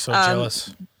Florida. I'm so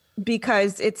jealous.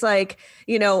 Because it's like,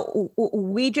 you know,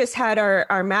 we just had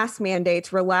our mask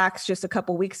mandates relaxed just a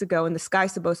couple weeks ago, and the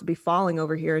sky's supposed to be falling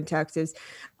over here in Texas.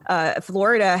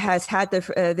 Florida has had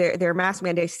their mask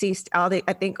mandates ceased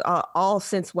all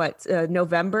since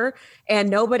November, and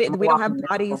we don't have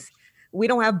bodies. We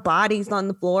don't have bodies on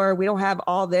the floor. We don't have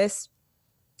all this.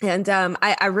 And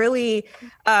I really,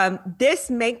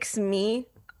 this makes me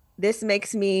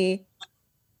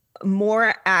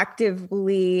more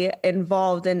actively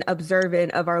involved and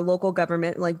observant of our local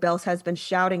government, like Bells has been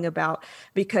shouting about,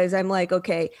 because I'm like,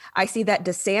 okay, I see that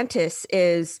DeSantis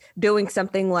is doing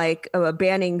something like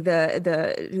banning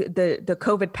the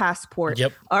COVID passport.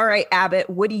 Yep. All right,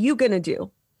 Abbott, what are you going to do?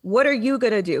 What are you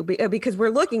going to do? Because we're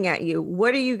looking at you.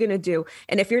 What are you going to do?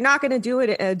 And if you're not going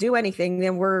to do anything,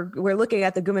 then we're looking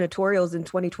at the gubernatorials in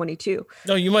 2022.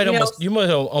 No, you might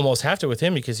almost have to with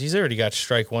him, because he's already got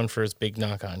strike one for his big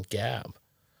knock on Gab.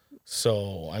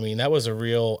 So, I mean, that was a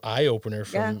real eye opener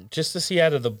just to see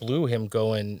out of the blue him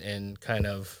go and kind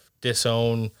of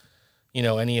disown, you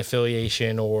know, any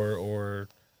affiliation or,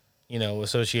 you know,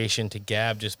 association to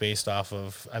Gab just based off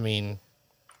of, I mean,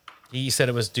 he said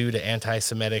it was due to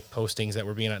anti-Semitic postings that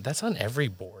were being on. That's on every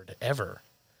board ever.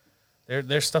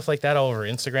 There's stuff like that all over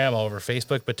Instagram, all over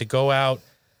Facebook. But to go out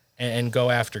and go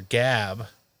after Gab,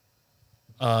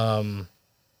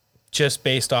 just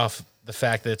based off the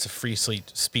fact that it's a free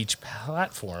speech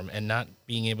platform and not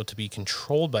being able to be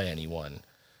controlled by anyone,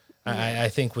 I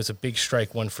think was a big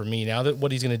strike one for me. Now that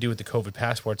what he's going to do with the COVID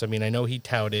passports, I mean, I know he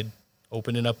touted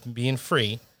opening up and being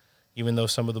free, even though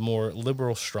some of the more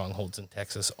liberal strongholds in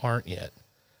Texas aren't yet.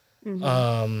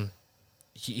 Mm-hmm.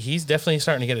 He's definitely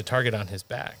starting to get a target on his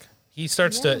back. He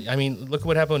starts to, I mean, look at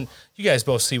what happened. You guys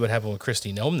both see what happened with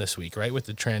Kristi Noem this week, right? With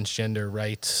the transgender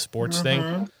rights sports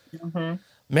thing. Mm-hmm.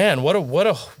 Man, what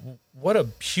a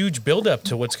huge buildup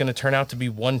to what's going to turn out to be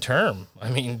one term. I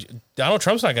mean, Donald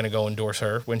Trump's not going to go endorse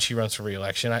her when she runs for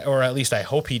re-election, or at least I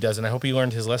hope he doesn't. I hope he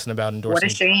learned his lesson about endorsing. What a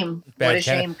shame. What a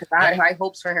shame, because I had high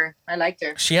hopes for her. I liked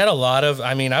her. She had a lot of,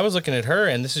 I mean, I was looking at her,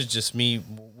 and this is just me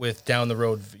with down the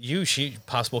road view. She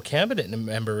possible cabinet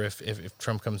member if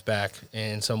Trump comes back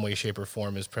in some way, shape, or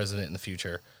form as president in the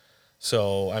future.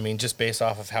 So, I mean, just based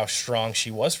off of how strong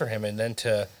she was for him, and then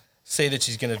to say that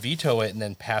she's going to veto it and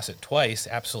then pass it twice,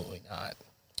 absolutely not.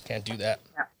 Can't do that.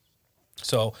 Yeah.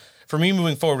 So for me,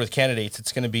 moving forward with candidates,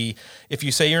 it's going to be, if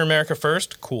you say you're America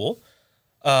first, cool.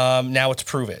 Now it's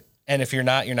prove it. And if you're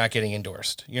not getting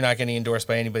endorsed. You're not getting endorsed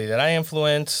by anybody that I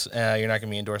influence. You're not going to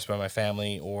be endorsed by my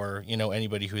family or, you know,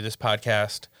 anybody who this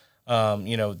podcast,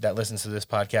 you know, that listens to this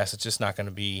podcast. It's just not going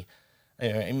to be.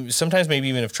 Sometimes maybe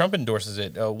even if Trump endorses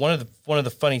it, one of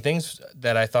the funny things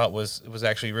that I thought was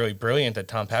actually really brilliant that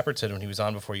Tom Pappert said when he was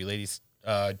on before you ladies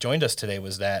joined us today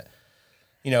was that,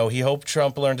 you know, he hoped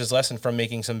Trump learned his lesson from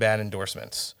making some bad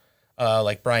endorsements,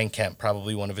 like Brian Kemp,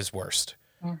 probably one of his worst.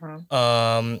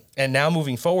 Mm-hmm. And now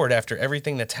moving forward after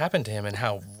everything that's happened to him and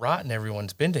how rotten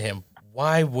everyone's been to him,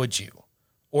 why would you?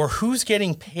 Or who's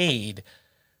getting paid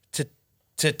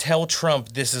to tell Trump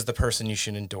this is the person you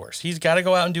should endorse. He's got to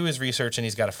go out and do his research, and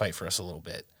he's got to fight for us a little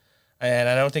bit. And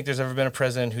I don't think there's ever been a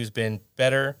president who's been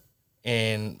better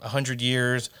in 100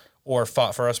 years or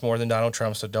fought for us more than Donald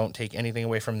Trump, so don't take anything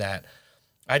away from that.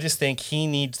 I just think he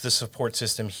needs the support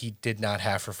system he did not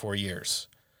have for 4 years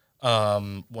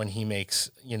when he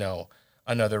makes,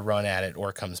 another run at it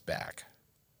or comes back.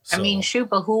 So, I mean, shoot,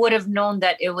 but who would have known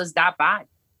that it was that bad?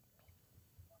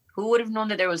 Who would have known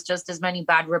that there was just as many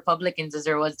bad Republicans as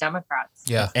there was Democrats?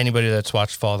 Yeah. Anybody that's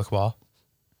watched Fall of the Cabal?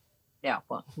 Yeah,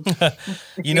 well.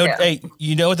 Yeah. Hey,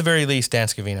 at the very least, Dan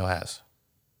Scavino has.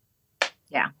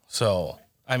 Yeah. So,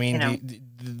 I mean,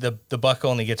 the buck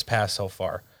only gets passed so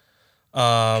far.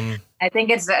 I think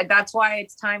that's why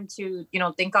it's time to,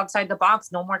 think outside the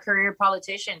box. No more career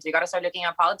politicians. We got to start looking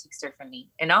at politics differently.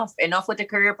 Enough with the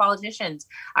career politicians.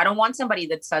 I don't want somebody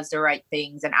that says the right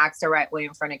things and acts the right way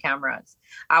in front of cameras.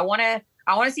 I want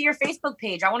to see your Facebook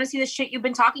page. I want to see the shit you've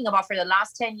been talking about for the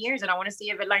last 10 years. And I want to see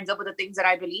if it lines up with the things that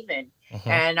I believe in. Mm-hmm.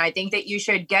 And I think that you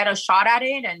should get a shot at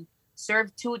it and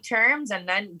serve 2 terms and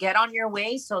then get on your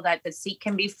way so that the seat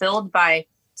can be filled by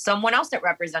someone else that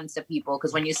represents the people.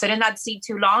 Because when you sit in that seat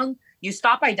too long, you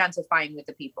stop identifying with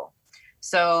the people.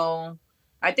 So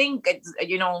I think it's,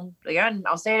 again,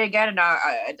 I'll say it again and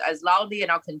as loudly,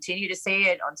 and I'll continue to say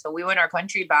it until we win our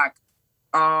country back.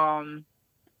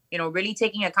 Really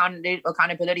taking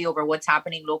accountability over what's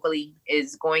happening locally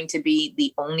is going to be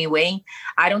the only way.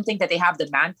 I don't think that they have the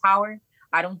manpower.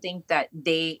 I don't think that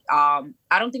they have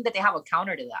a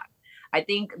counter to that. I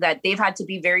think that they've had to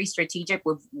be very strategic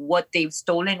with what they've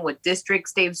stolen, what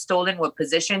districts they've stolen, what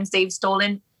positions they've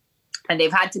stolen. And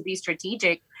they've had to be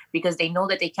strategic because they know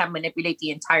that they can't manipulate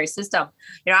the entire system.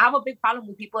 I have a big problem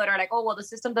with people that are like, oh, well, the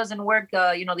system doesn't work.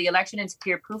 The election is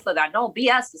clear proof of that. No,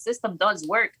 BS, the system does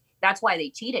work. That's why they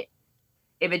cheated.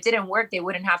 If it didn't work, they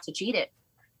wouldn't have to cheat it.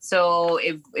 So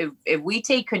if we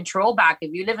take control back,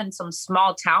 if you live in some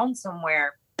small town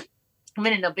somewhere,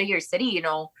 even in a bigger city,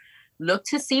 look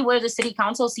to see where the city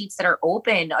council seats that are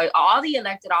open, all the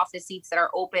elected office seats that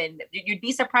are open. You'd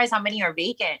be surprised how many are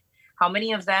vacant, how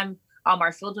many of them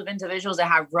are filled with individuals that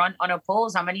have run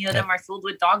unopposed, how many of them are filled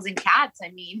with dogs and cats.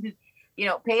 I mean,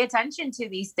 pay attention to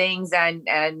these things and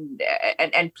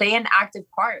play an active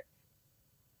part.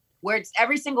 Where it's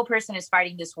every single person is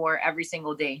fighting this war every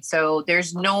single day. So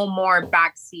there's no more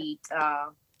backseat,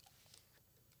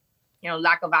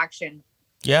 lack of action.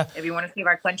 Yeah. If you want to save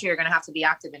our country, you're going to have to be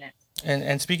active in it.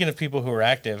 And speaking of people who are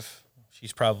active,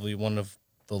 she's probably one of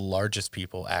the largest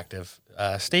people active,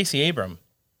 Stacey Abrams.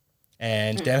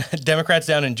 And Democrats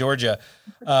down in Georgia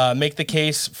make the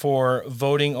case for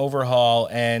voting overhaul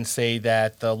and say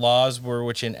that the laws were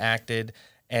which enacted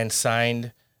and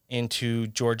signed into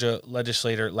Georgia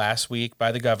legislature last week by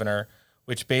the governor,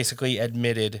 which basically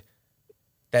admitted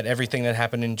that everything that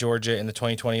happened in Georgia in the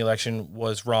 2020 election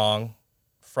was wrong,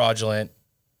 fraudulent,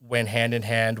 went hand in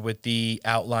hand with the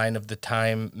outline of the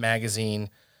Time magazine,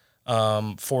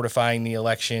 fortifying the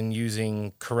election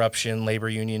using corruption, labor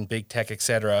union, big tech,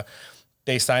 etc.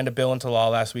 They signed a bill into law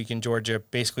last week in Georgia,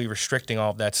 basically restricting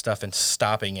all of that stuff and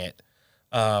stopping it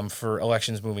for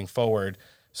elections moving forward.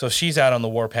 So she's out on the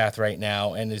warpath right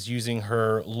now and is using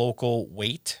her local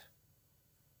weight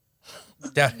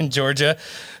down in Georgia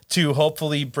to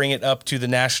hopefully bring it up to the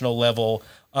national level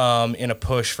in a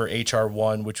push for H.R.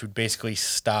 1, which would basically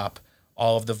stop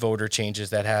all of the voter changes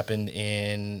that happened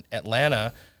in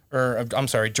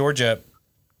Georgia,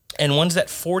 and ones that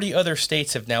 40 other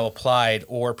states have now applied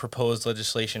or proposed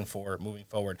legislation for moving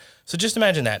forward. So just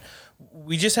imagine that.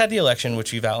 We just had the election,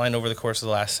 which we've outlined over the course of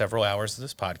the last several hours of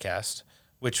this podcast,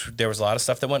 which there was a lot of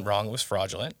stuff that went wrong. It was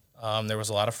fraudulent. There was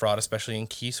a lot of fraud, especially in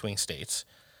key swing states,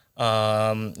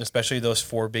 especially those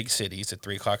 4 big cities at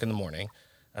 3 o'clock in the morning.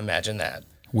 Imagine that.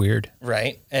 Weird.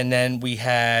 Right. And then we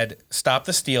had Stop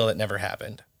the Steal that never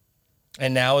happened.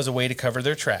 And now as a way to cover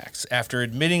their tracks, after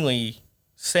admittingly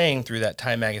saying through that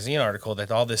Time magazine article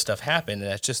that all this stuff happened, and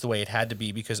that's just the way it had to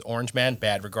be because Orange Man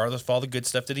bad, regardless of all the good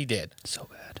stuff that he did. So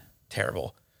bad.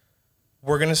 Terrible.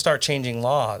 We're going to start changing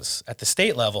laws at the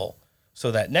state level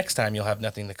so that next time you'll have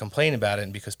nothing to complain about it.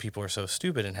 And because people are so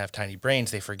stupid and have tiny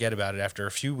brains, they forget about it after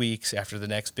a few weeks, after the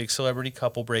next big celebrity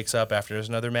couple breaks up, after there's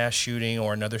another mass shooting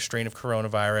or another strain of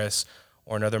coronavirus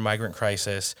or another migrant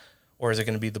crisis. Or is it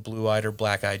going to be the blue-eyed or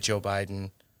black-eyed Joe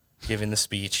Biden giving the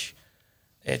speech?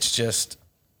 It's just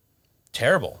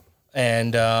terrible.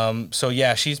 And so,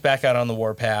 yeah, she's back out on the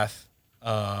warpath,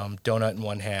 donut in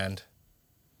one hand.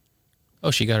 Oh,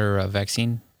 she got her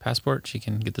vaccine passport. She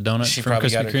can get the donut. She from probably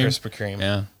Krispy got her Kreme. Krispy Kreme.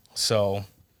 Yeah. So,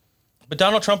 but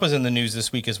Donald Trump was in the news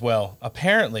this week as well.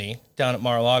 Apparently, down at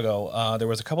Mar-a-Lago, there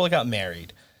was a couple that got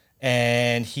married,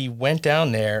 and he went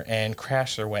down there and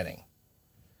crashed their wedding.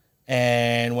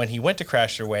 And when he went to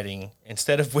crash their wedding,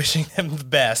 instead of wishing them the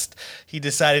best, he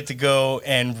decided to go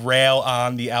and rail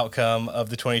on the outcome of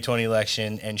the 2020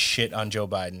 election and shit on Joe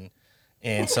Biden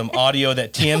in some audio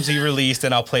that TMZ released,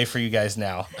 and I'll play for you guys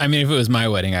now. I mean, if it was my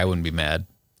wedding, I wouldn't be mad.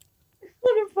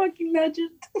 What a fucking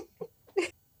legend.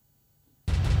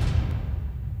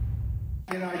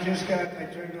 You know, I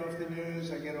turned off the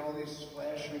news, I get all these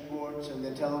flash reports, and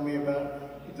they're telling me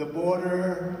about the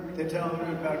border, they're telling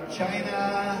me about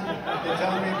China, they're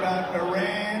telling me about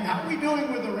Iran. How are we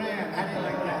doing with Iran? How do you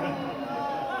like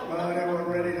that? Well, they were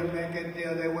ready to make a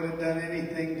deal, they would have done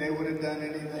anything,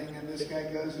 and this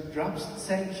guy goes and drops the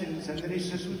sanctions, and then he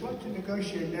says, we'd like to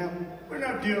negotiate now. We're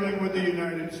not dealing with the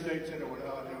United States. They don't want to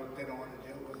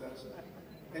deal with us.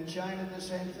 And China, the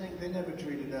same thing, they never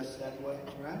treated us that way,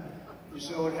 right? You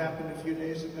saw what happened a few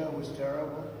days ago. It was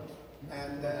terrible.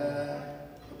 And the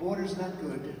border's not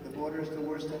good. The border is the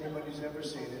worst anybody's ever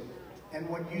seen it. And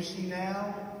what you see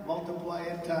now, multiply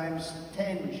it times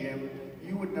 10, Jim.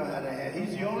 You would know how to handle.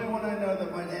 He's the only one I know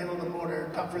that might handle the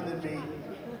border tougher than me.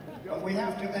 But we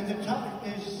have to, and the tough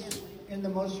is in the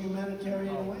most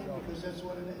humanitarian way, because that's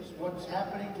what it is. What's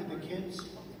happening to the kids,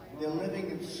 they're living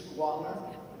in squalor.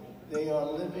 They are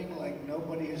living like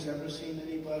nobody has ever seen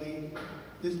anybody.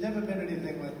 There's never been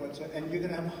anything like what's, and you're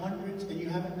going to have hundreds, and you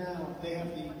have it now. They have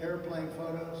the airplane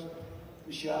photos,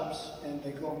 the shops, and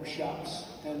they call them shops.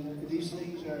 And these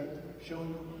things are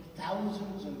showing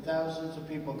thousands and thousands of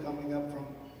people coming up from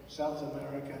South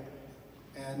America.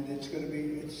 And it's going to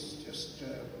be, it's just,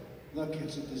 look,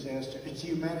 it's a disaster. It's a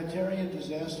humanitarian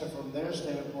disaster from their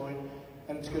standpoint,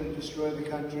 and it's going to destroy the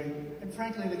country. And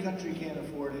frankly, the country can't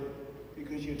afford it,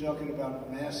 because you're talking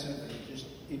about massive, just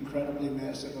incredibly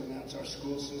massive amounts. Our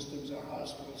school systems, our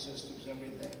hospital systems,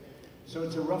 everything. So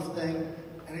it's a rough thing.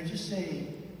 And I just say,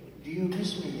 do you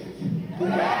miss me yet?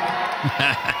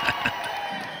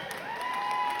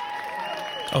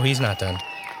 Oh, he's not done.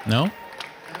 No?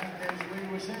 As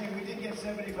we were saying, we did get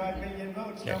 75 million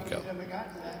votes. Nobody's ever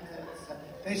gotten that.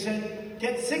 They said,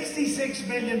 get 66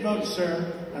 million votes,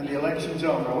 sir, and the election's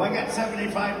over. Well, I got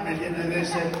 75 million, and they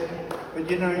said, but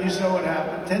you know, you saw what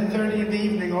happened. 10:30 in the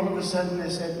evening, all of a sudden they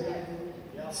said,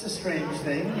 that's a strange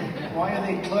thing. Why are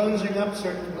they closing up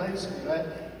certain places, right?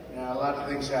 You know, a lot of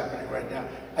things happening right now.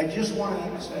 I just want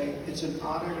to say, it's an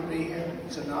honor to be here.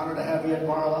 It's an honor to have you at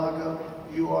Mar-a-Lago.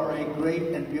 You are a great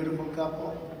and beautiful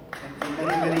couple. And for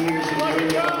many, many years, enjoy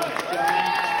your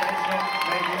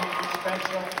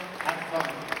special, have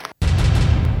fun.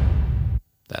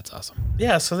 That's awesome.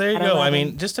 Yeah, so there you go. I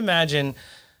mean, just imagine.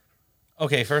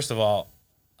 Okay, first of all,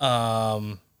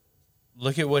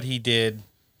 look at what he did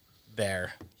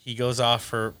there. He goes off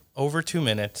for over 2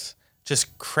 minutes,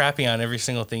 just crapping on every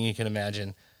single thing you can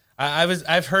imagine.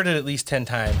 I've heard it at least 10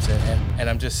 times, and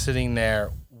I'm just sitting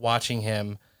there watching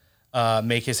him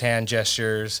make his hand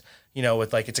gestures, you know,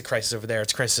 with like, it's a crisis over there,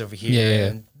 it's a crisis over here,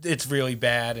 and it's really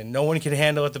bad, and no one can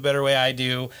handle it the better way I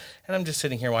do. And I'm just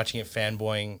sitting here watching it,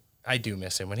 fanboying. I do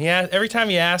miss him. When he every time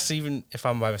he asks, even if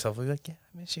I'm by myself, I'll be like, yeah,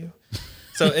 I miss you.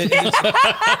 So because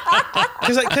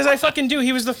I fucking do.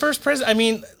 He was the first president. I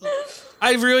mean,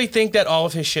 I really think that all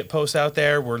of his shit posts out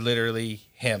there were literally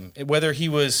him, whether he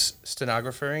was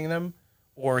stenographing them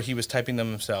or he was typing them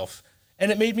himself.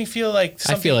 And it made me feel like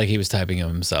I feel like he was typing them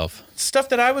himself. Stuff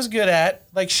that I was good at,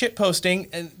 like shit posting,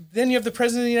 and then you have the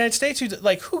president of the United States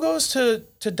who goes to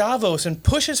Davos and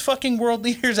pushes fucking world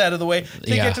leaders out of the way to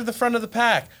get to the front of the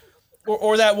pack.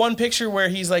 Or that one picture where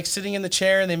he's like sitting in the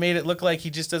chair and they made it look like he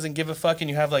just doesn't give a fuck,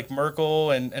 and you have like Merkel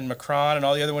and Macron and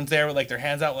all the other ones there with like their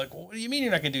hands out like, well, what do you mean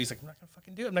you're not gonna do it? He's like, I'm not gonna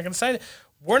fucking do it. I'm not gonna sign it.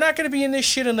 We're not gonna be in this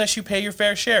shit unless you pay your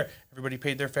fair share. Everybody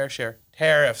paid their fair share.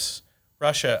 Tariffs,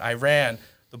 Russia, Iran,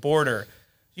 the border,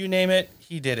 you name it,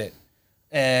 he did it.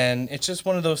 And it's just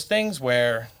one of those things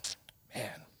where,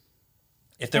 man,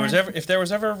 if there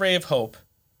was ever a ray of hope,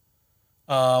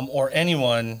 or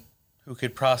anyone who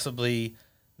could possibly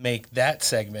make that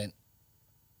segment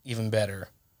even better,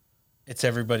 it's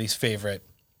everybody's favorite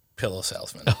pillow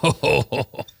salesman.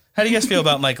 How do you guys feel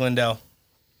about Mike Lindell?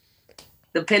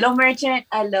 The pillow merchant.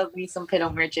 I love me some pillow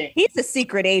merchant. He's a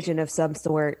secret agent of some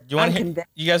sort. You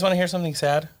guys want to hear something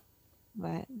sad?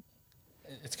 What?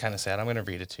 It's kind of sad. I'm going to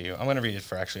read it to you. I'm going to read it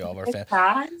for actually all of our fans.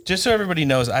 Sad? Just so everybody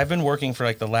knows, I've been working for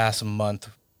like the last month.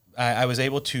 I was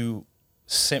able to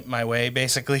simp my way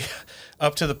basically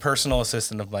up to the personal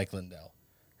assistant of Mike Lindell.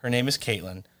 Her name is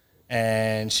Caitlin,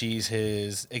 and she's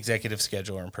his executive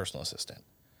scheduler and personal assistant.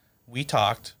 We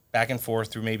talked back and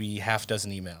forth through maybe half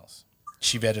dozen emails.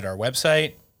 She vetted our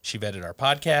website. She vetted our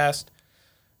podcast.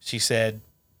 She said,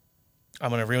 I'm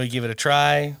going to really give it a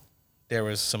try. there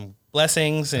was some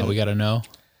blessings. And we got to know.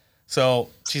 So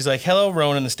she's like, hello,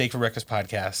 Roan and the Steak for Breakfast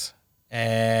podcast.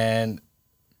 And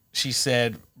she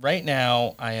said, right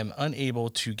now, I am unable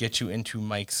to get you into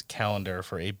Mike's calendar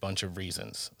for a bunch of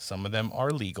reasons. Some of them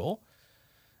are legal,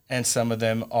 and some of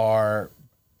them are,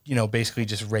 basically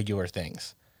just regular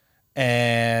things.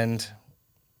 And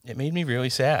it made me really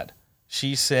sad.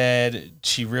 She said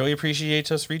she really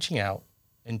appreciates us reaching out,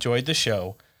 enjoyed the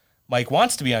show. Mike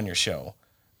wants to be on your show,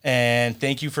 and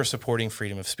thank you for supporting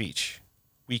freedom of speech.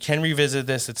 We can revisit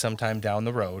this at some time down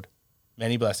the road.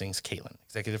 Many blessings, Caitlin,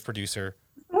 executive producer,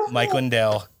 Mike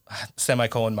Lindell,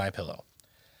 semicolon MyPillow.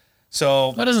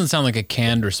 So that doesn't sound like a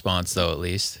canned response, though. At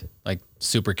least like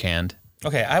super canned.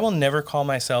 Okay, I will never call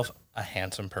myself a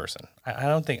handsome person. I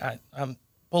don't think I'm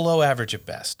below average at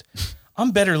best.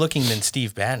 I'm better looking than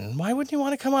Steve Bannon. Why wouldn't you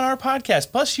want to come on our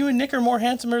podcast? Plus, you and Nick are more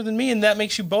handsomer than me, and that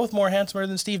makes you both more handsomer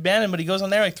than Steve Bannon. But he goes on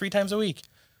there like 3 times a week.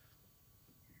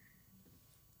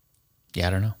 Yeah, I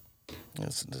don't know.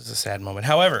 It's a sad moment.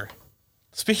 However,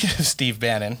 speaking of Steve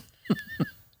Bannon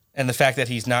and the fact that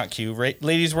he's not Q, right?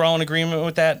 Ladies, we're all in agreement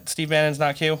with that. Steve Bannon's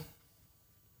not Q.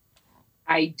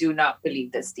 I do not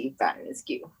believe that Steve Bannon is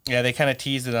Q. Yeah, they kind of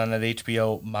teased it on that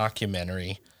HBO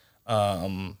mockumentary.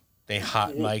 They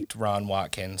hot mic'd Ron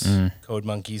Watkins, Code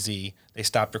Monkey Z. They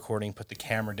stopped recording, put the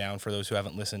camera down for those who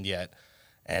haven't listened yet.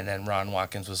 And then Ron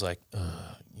Watkins was like,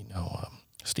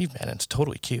 Steve Bannon's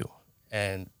totally Q.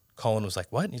 And Colin was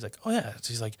like, what? And he's like, oh, yeah. So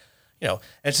he's like, and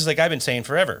it's just like I've been saying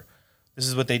forever. This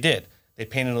is what they did. They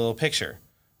painted a little picture.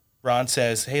 Ron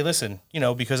says, hey, listen,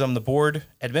 because I'm the board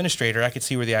administrator, I could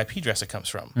see where the IP address it comes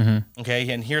from. Okay,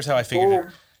 and here's how I figured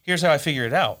it. Here's how I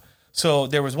figured it out. So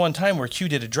there was one time where Q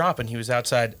did a drop, and he was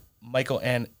outside Michael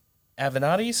and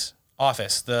Avenatti's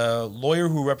office, the lawyer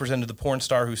who represented the porn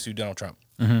star who sued Donald Trump.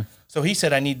 So he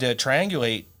said, I need to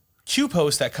triangulate Q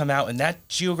posts that come out in that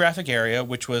geographic area,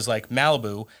 which was like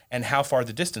Malibu, and how far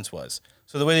the distance was.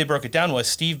 So the way they broke it down was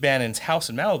Steve Bannon's house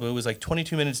in Malibu was like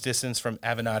 22 minutes distance from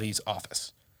Avenatti's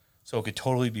office. So it could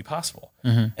totally be possible.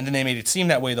 And then they made it seem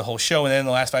that way the whole show. And then in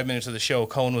the last 5 minutes of the show,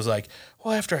 Cohen was like,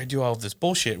 well, after I do all of this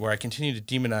bullshit where I continue to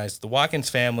demonize the Watkins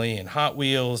family and Hot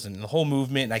Wheels and the whole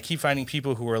movement, and I keep finding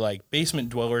people who are like basement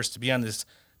dwellers to be on this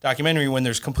documentary when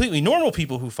there's completely normal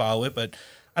people who follow it, but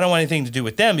I don't want anything to do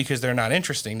with them because they're not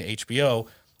interesting to HBO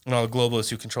and all the globalists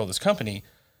who control this company.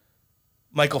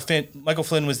 Michael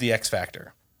Flynn was the X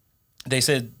factor. They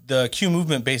said the Q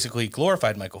movement basically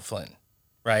glorified Michael Flynn,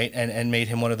 right? And made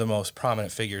him one of the most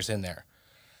prominent figures in there.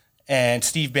 And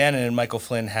Steve Bannon and Michael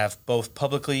Flynn have both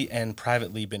publicly and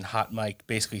privately been hot mic,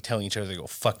 basically telling each other to go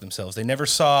fuck themselves. They never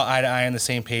saw eye to eye on the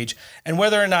same page. And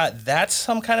whether or not that's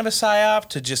some kind of a psyop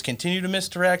to just continue to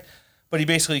misdirect, but he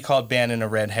basically called Bannon a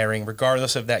red herring,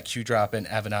 regardless of that Q drop in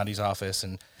Avenatti's office.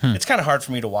 And it's kind of hard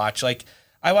for me to watch. Like,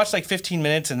 I watched like 15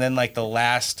 minutes, and then like the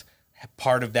last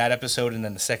part of that episode and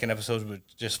then the second episode would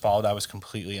just followed. I was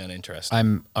completely uninterested.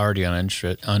 I'm already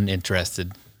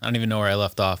uninterested. I don't even know where I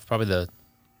left off. Probably the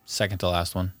second to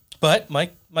last one. But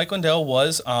Mike Lindell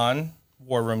was on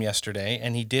War Room yesterday,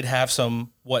 and he did have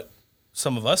what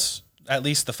some of us, at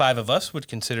least the 5 of us, would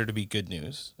consider to be good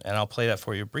news. And I'll play that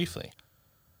for you briefly.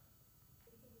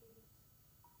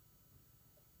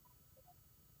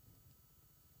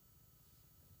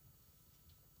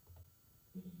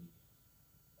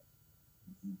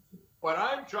 What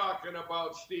I'm talking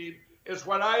about, Steve, is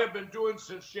what I have been doing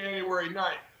since January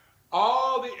 9th.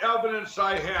 All the evidence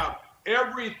I have,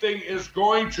 everything is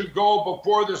going to go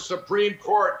before the Supreme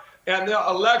Court, and the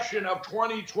election of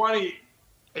 2020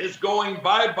 is going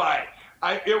bye-bye.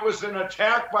 It was an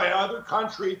attack by other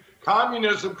country,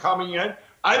 communism coming in.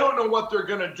 I don't know what they're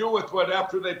going to do with it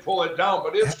after they pull it down,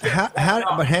 but it's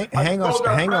hang on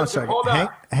a second. Hold on.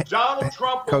 Donald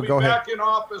Trump will be back in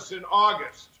office in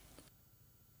August.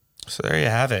 So there you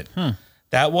have it.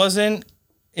 That wasn't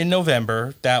in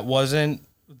November. That wasn't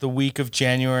the week of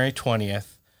January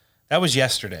 20th. That was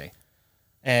yesterday.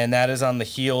 And that is on the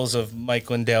heels of Mike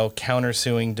Lindell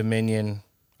countersuing Dominion.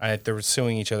 They were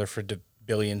suing each other for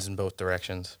billions in both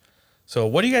directions. So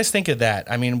what do you guys think of that?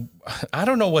 I mean, I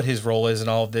don't know what his role is in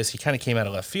all of this. He kind of came out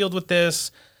of left field with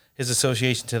this. His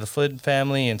association to the Flynn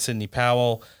family and Sidney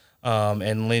Powell.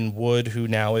 And Lynn Wood, who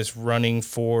now is running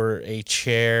for a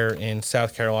chair in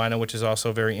South Carolina, which is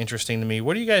also very interesting to me.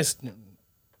 How do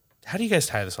you guys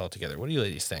tie this all together? What do you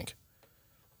ladies think?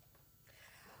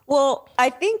 Well, I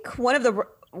think one of the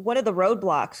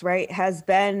roadblocks, right, has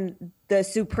been the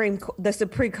Supreme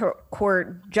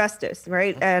Court justice,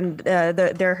 right? And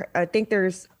I think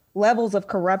there's levels of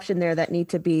corruption there that need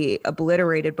to be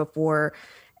obliterated before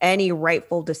any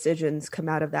rightful decisions come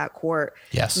out of that court.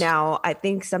 Yes. Now, I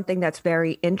think something that's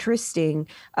very interesting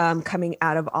coming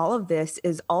out of all of this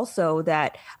is also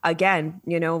that, again,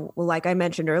 you know, like I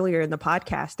mentioned earlier in the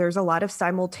podcast, there's a lot of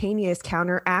simultaneous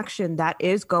counteraction that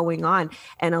is going on,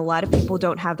 and a lot of people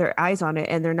don't have their eyes on it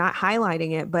and they're not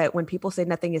highlighting it. But when people say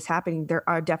nothing is happening, there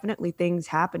are definitely things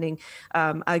happening.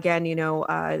 Again, you know,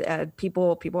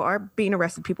 people are being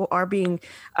arrested. People are being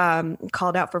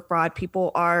called out for fraud.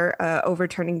 People are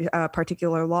overturning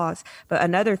particular laws. But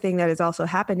another thing that is also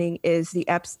happening is the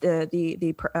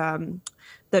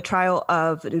trial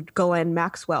of Ghislaine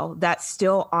Maxwell. That's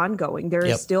still ongoing. There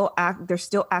is there's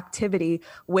still activity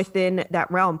within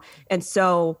that realm. And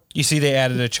so you see they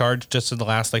added a charge just in the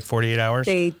last like 48 hours.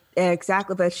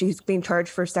 Exactly, but she's being charged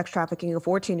for sex trafficking a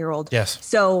 14-year-old. Yes.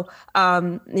 So,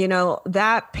 you know,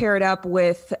 that paired up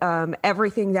with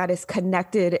everything that is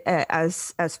connected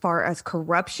as far as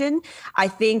corruption, I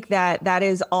think that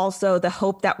is also the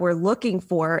hope that we're looking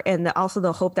for, and also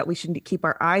the hope that we should keep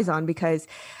our eyes on, because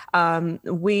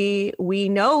we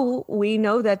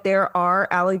know that there are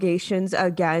allegations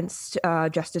against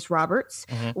Justice Roberts.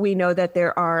 Mm-hmm. We know that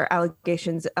there are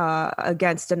allegations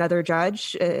against another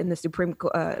judge in the Supreme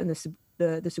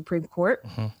the Supreme Court,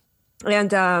 mm-hmm.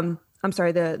 and I'm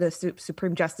sorry, the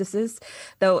Supreme Justices,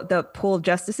 the pool of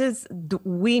justices.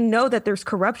 We know that there's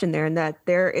corruption there, and that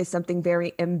there is something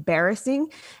very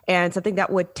embarrassing and something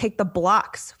that would take the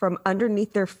blocks from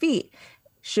underneath their feet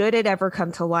should it ever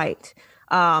come to light.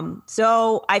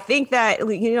 So I think that,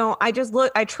 you know, I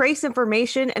trace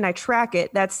information and I track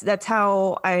it. That's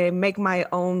how I make my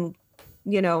own,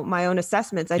 you know, my own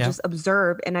assessments. I just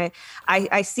observe, and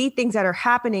I see things that are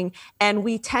happening, and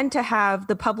we tend to have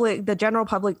the general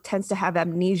public tends to have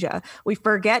amnesia. We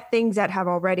forget things that have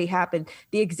already happened.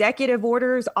 The executive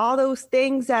orders, all those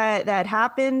things that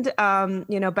happened,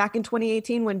 you know, back in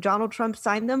 2018 when Donald Trump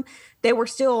signed them, they were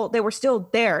still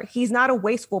there. He's not a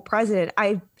wasteful president.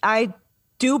 I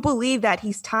do believe that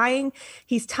he's tying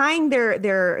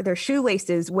their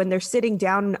shoelaces when they're sitting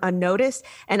down unnoticed,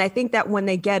 and I think that when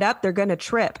they get up, they're going to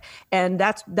trip, and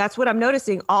that's what I'm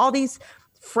noticing. All these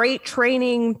freight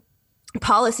training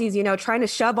policies, you know, trying to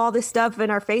shove all this stuff in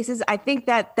our faces. I think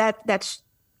that's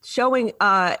showing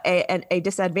a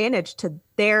disadvantage to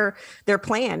their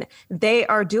plan. They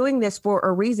are doing this for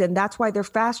a reason. That's why they're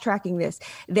fast tracking this.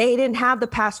 They didn't have the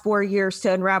past 4 years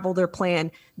to unravel their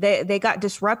plan. They got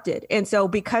disrupted. And so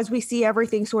because we see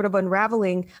everything sort of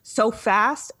unraveling so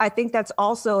fast, I think that's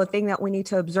also a thing that we need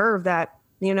to observe, that,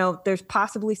 you know, there's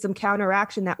possibly some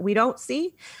counteraction that we don't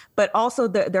see, but also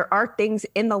there are things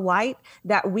in the light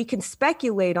that we can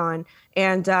speculate on.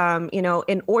 And, you know,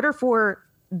 in order for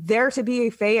there to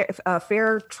be a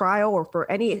fair trial, or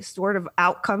for any sort of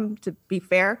outcome to be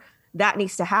fair, that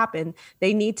needs to happen.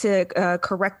 They need to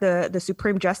correct the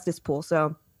Supreme Justice pool.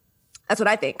 So that's what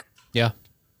I think. Yeah.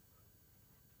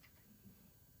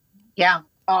 Yeah.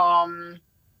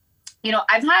 You know,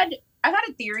 I've had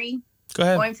a theory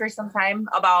going for some time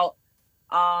about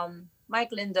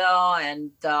Mike Lindell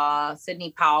and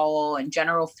Sidney Powell and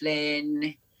General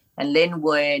Flynn and Lin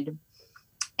Wood.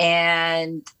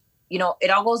 And you know, it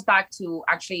all goes back to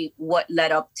actually what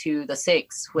led up to the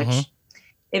 6th, which,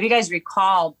 if you guys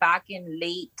recall, back in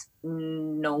late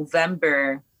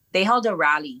November, they held a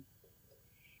rally,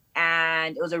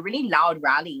 and it was a really loud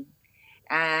rally.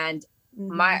 And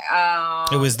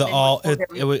it was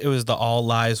the all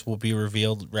lies will be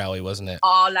revealed rally, wasn't it?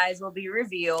 All lies will be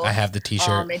revealed. I have the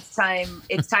T-shirt. It's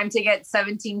time to get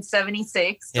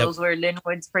 1776. Those were Lin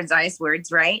Wood's precise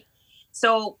words, right?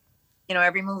 So, you know,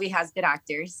 every movie has good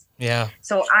actors. Yeah.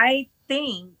 So I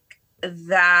think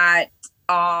that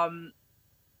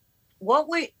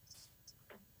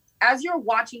as you're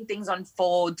watching things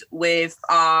unfold with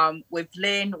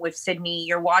Lynn, with Sydney,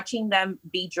 you're watching them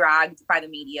be dragged by the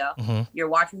media. Mm-hmm. You're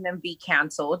watching them be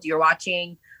canceled. You're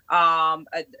watching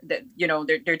you know,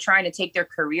 they're trying to take their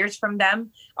careers from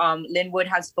them. Lin Wood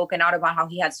has spoken out about how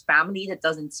he has family that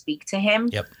doesn't speak to him.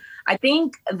 Yep. I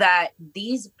think that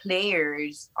these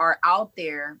players are out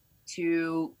there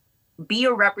to be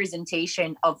a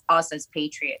representation of us as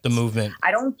patriots. The movement. I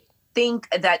don't think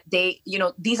that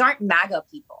these aren't MAGA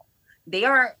people. They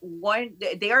are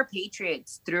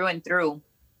patriots through and through.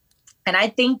 And I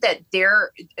think that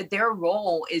their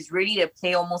role is really to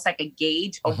play almost like a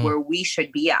gauge of where we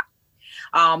should be at.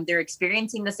 They're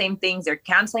experiencing the same things. They're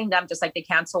canceling them just like they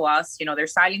cancel us. You know, they're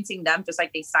silencing them just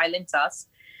like they silence us.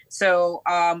 So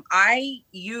I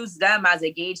use them as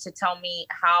a gauge to tell me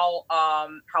how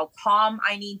calm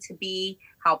I need to be,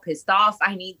 how pissed off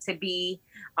I need to be,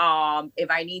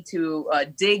 if I need to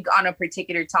dig on a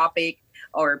particular topic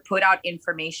or put out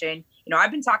information.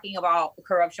 I've been talking about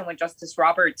corruption with Justice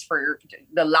Roberts for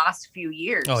the last few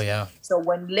years. Oh, yeah. So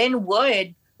when Lin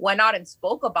Wood went out and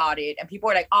spoke about it, and people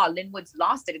were like, "Oh, Lin Wood's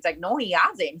lost it." It's like, no, he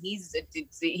hasn't. He's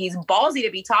ballsy to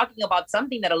be talking about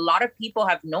something that a lot of people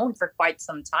have known for quite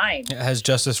some time. Has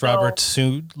Justice Roberts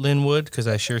sued Lin Wood? Because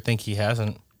I sure think he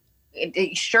hasn't.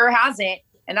 It sure hasn't.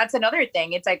 And that's another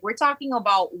thing. It's like we're talking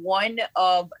about one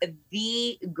of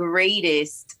the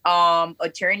greatest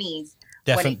attorneys.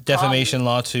 Defamation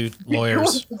lawsuit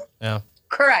lawyers. Yeah.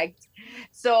 Correct.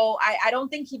 So I don't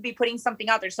think he'd be putting something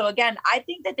out there. So again, I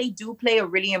think that they do play a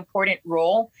really important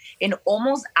role in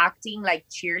almost acting like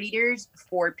cheerleaders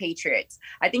for patriots.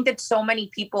 I think that so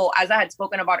many people, as I had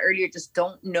spoken about earlier, just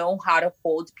don't know how to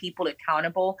hold people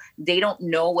accountable. They don't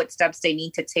know what steps they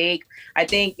need to take. I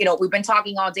think, we've been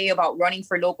talking all day about running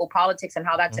for local politics and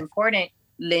how that's important.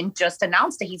 Lin just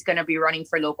announced that he's going to be running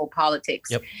for local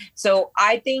politics. Yep. So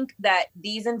I think that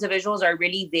these individuals are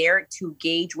really there to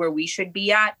gauge where we should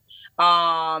be at.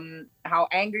 How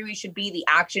angry we should be, the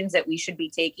actions that we should be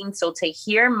taking. So to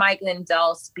hear Mike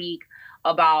Lindell speak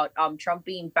about Trump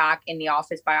being back in the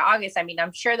office by August, I mean,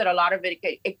 I'm sure that a lot of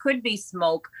it could be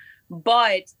smoke,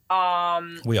 but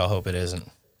we all hope it isn't.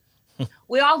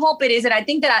 We all hope it isn't. I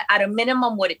think that at a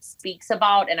minimum, what it speaks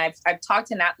about, and I've talked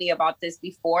to Natalie about this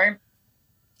before,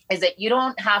 is that you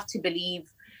don't have to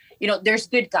believe, there's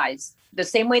good guys. The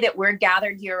same way that we're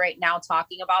gathered here right now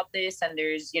talking about this, and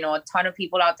there's, a ton of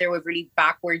people out there with really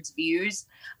backwards views.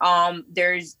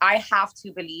 I have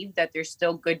to believe that there's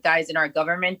still good guys in our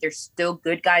government. There's still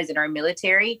good guys in our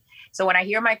military. So when I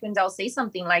hear Mike Lindell say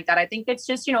something like that, I think it's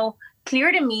just,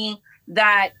 clear to me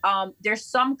that there's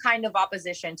some kind of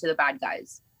opposition to the bad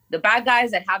guys. The bad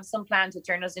guys that have some plan to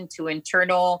turn us into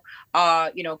internal,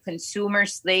 consumer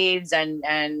slaves and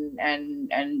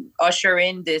usher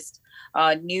in this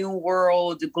new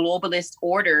world globalist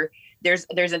order. There's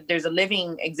a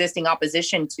living, existing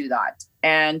opposition to that.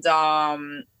 And,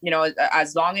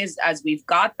 as long as we've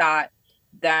got that,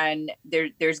 then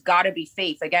there's got to be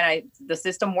faith. Again, the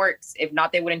system works. If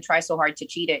not, they wouldn't try so hard to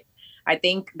cheat it. I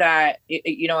think that,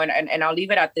 and I'll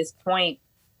leave it at this point.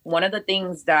 One of the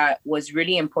things that was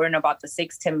really important about the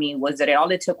 6th to me was that all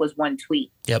it took was one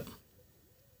tweet. Yep.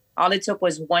 All it took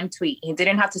was one tweet. He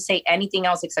didn't have to say anything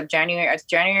else except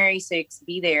January 6th,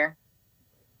 be there.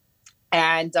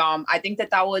 And I think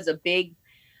that was a big,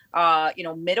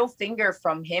 middle finger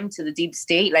from him to the deep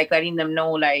state, like letting them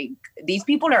know, like, these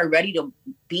people are ready to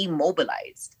be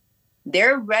mobilized.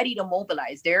 They're ready to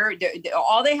mobilize. They're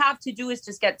all they have to do is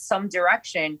just get some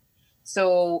direction.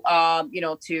 So,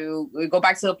 to go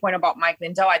back to the point about Mike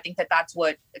Lindell, I think that that's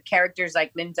what characters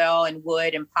like Lindell and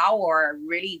Wood and Powell are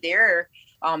really there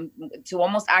to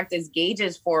almost act as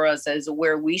gauges for us as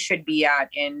where we should be at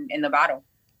in the battle.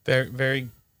 Very, very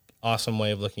awesome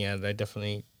way of looking at it. I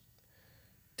definitely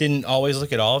didn't always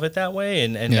look at all of it that way.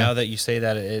 And now that you say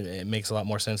that, it makes a lot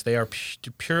more sense. They are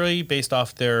purely based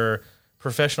off their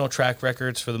professional track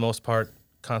records, for the most part,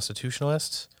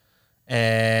 constitutionalists.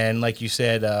 And like you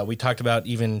said, we talked about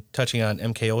even touching on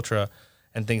MK Ultra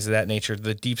and things of that nature.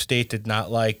 The deep state did not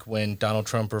like when Donald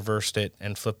Trump reversed it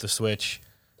and flipped the switch.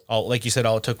 Like you said,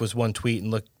 all it took was one tweet,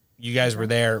 and look, you guys were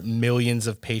there. Millions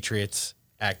of patriots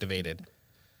activated.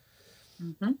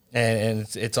 Mm-hmm. And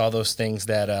it's all those things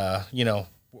that,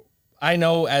 I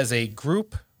know as a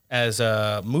group, as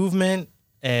a movement,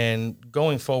 and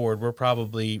going forward, we're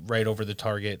probably right over the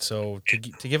target. So to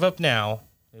give up now,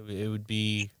 it would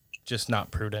be just not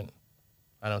prudent.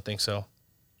 I don't think so.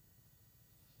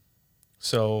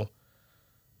 So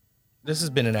this has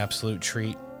been an absolute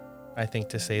treat, I think,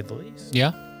 to say the least.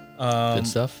 Yeah. Good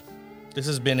stuff. This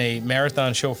has been a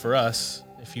marathon show for us.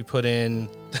 If you put in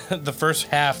the first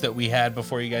half that we had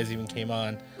before you guys even came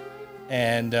on.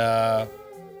 And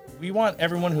we want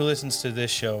everyone who listens to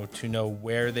this show to know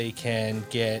where they can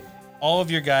get all of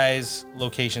your guys'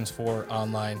 locations for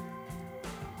online.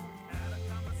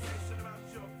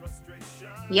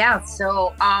 Yeah,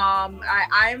 so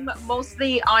I'm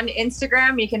mostly on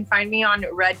Instagram. You can find me on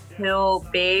Red Pill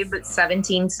Babe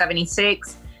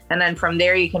 1776. And then from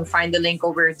there, you can find the link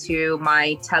over to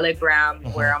my Telegram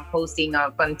where I'm posting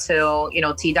up until,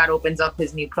 T-Dot opens up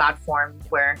his new platform,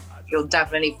 where you'll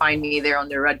definitely find me there on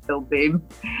the Red Pill Babe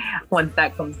once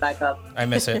that comes back up. I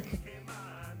miss it.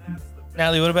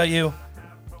 Natalie, what about you?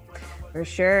 For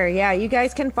sure. Yeah, you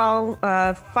guys can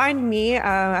find me.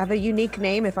 I have a unique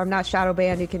name. If I'm not shadow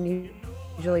banned, you can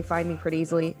usually find me pretty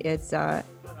easily. It's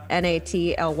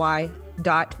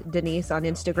NATLY.Denise on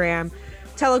Instagram.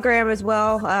 Telegram as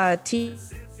well,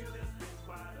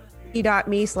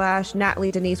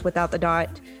 t.me/Natalie Denise without the dot.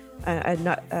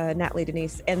 Natalie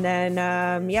Denise. And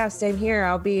then, same here.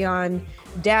 I'll be on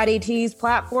Daddy T's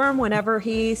platform whenever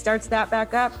he starts that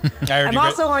back up. I'm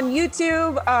also on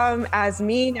YouTube as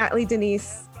me, Natalie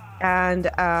Denise, and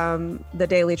The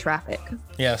Daily Traffic.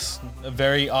 Yes, a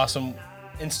very awesome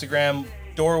Instagram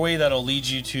doorway that'll lead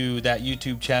you to that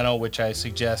YouTube channel, which I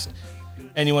suggest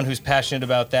anyone who's passionate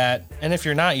about that. And if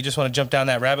you're not, you just want to jump down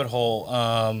that rabbit hole,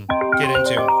 get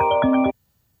into.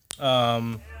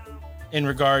 In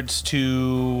regards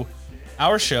to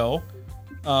our show,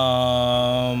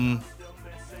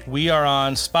 we are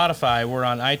on Spotify. We're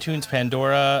on iTunes,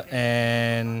 Pandora,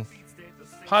 and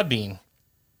Podbean.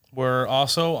 We're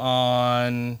also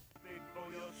on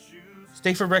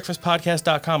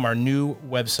steakforbreakfastpodcast.com, our new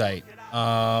website.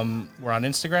 We're on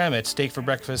Instagram at Steak for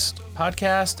Breakfast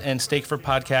Podcast and Steak for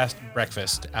Podcast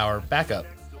Breakfast, our backup.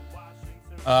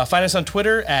 Find us on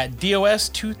Twitter at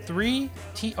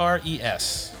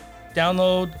DOS23TRES.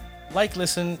 Download, like,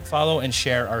 listen, follow, and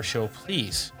share our show,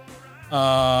 please.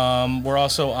 We're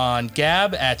also on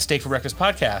Gab at Steak for Breakfast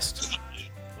Podcast.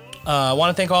 I want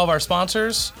to thank all of our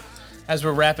sponsors. As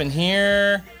we're wrapping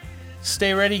here,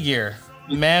 Stay Ready Gear,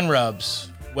 Man Rubs,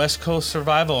 West Coast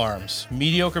Survival Arms,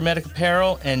 Mediocre Medic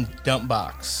Apparel, and Dump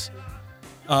Box.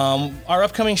 Our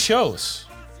upcoming shows.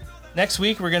 Next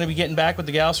week, we're going to be getting back with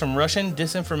the gals from Russian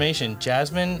Disinformation.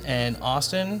 Jasmine and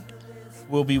Austin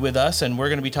will be with us, and we're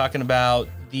going to be talking about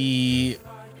the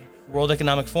World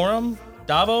Economic Forum,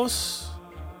 Davos,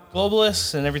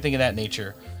 globalists, and everything of that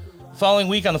nature. The following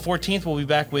week, on the 14th, we'll be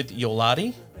back with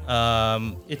Yolati.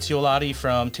 It's Yolati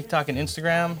from TikTok and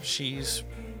Instagram. She's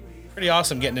pretty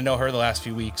awesome getting to know her the last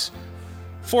few weeks.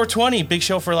 420, big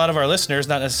show for a lot of our listeners,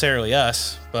 not necessarily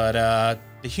us, but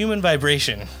the human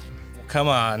vibration will come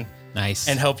on. Nice.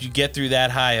 And help you get through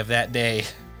that high of that day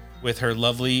with her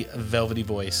lovely velvety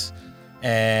voice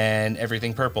and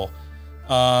everything purple.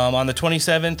 On the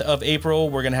 27th of April,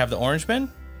 we're going to have the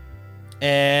Orangemen.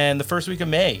 And the first week of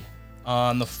May,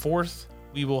 on the 4th,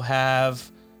 we will have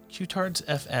Q-Tards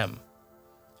FM.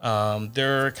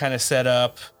 They're kind of set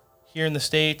up here in the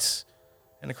States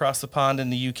and across the pond in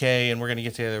the UK, and we're going to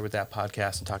get together with that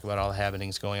podcast and talk about all the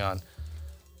happenings going on.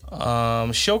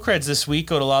 Show creds this week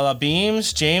go to Lala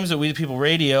Beams, James at We the People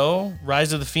Radio,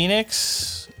 Rise of the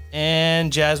Phoenix,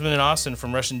 and Jasmine and Austin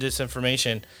from Russian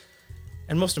Disinformation.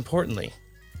 And most importantly,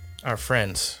 our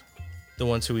friends, the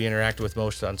ones who we interact with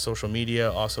most on social media,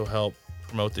 also help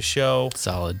promote the show.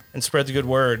 Solid. And spread the good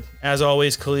word. As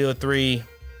always, Kalila 3,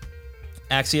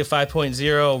 Axia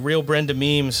 5.0, Real Brenda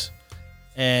Memes,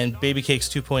 and Baby Cakes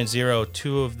 2.0,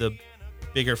 two of the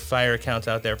bigger fire accounts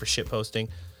out there for shit posting.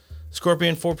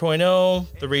 Scorpion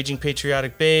 4.0, The Raging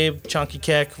Patriotic Babe, Chonky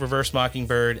Keck, Reverse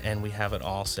Mockingbird, and we have it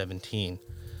all 17.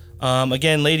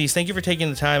 Again, ladies, thank you for taking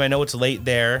the time. I know it's late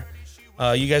there.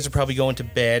 You guys are probably going to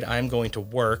bed. I'm going to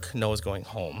work. Noah's going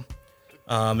home.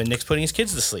 And Nick's putting his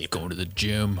kids to sleep. Going to the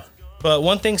gym. But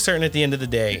one thing's certain at the end of the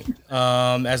day.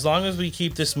 As long as we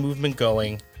keep this movement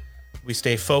going, we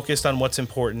stay focused on what's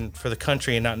important for the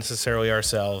country and not necessarily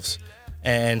ourselves,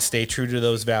 and stay true to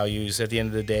those values, at the end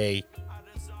of the day,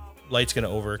 light's going to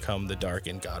overcome the dark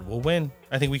and God will win.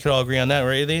 I think we could all agree on that,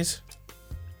 right, Elise?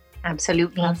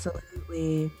 Absolutely.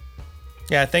 Absolutely.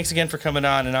 Yeah, thanks again for coming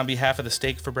on. And on behalf of the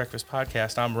Steak for Breakfast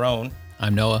podcast, I'm Roan.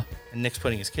 I'm Noah. And Nick's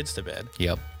putting his kids to bed.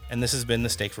 Yep. And this has been the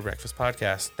Steak for Breakfast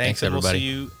podcast. Thanks, everybody.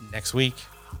 And we'll see you next week.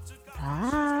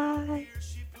 Bye.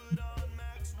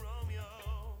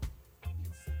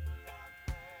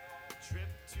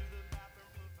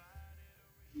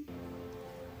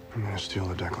 I'm going to steal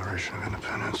the Declaration of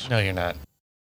Independence. No, you're not.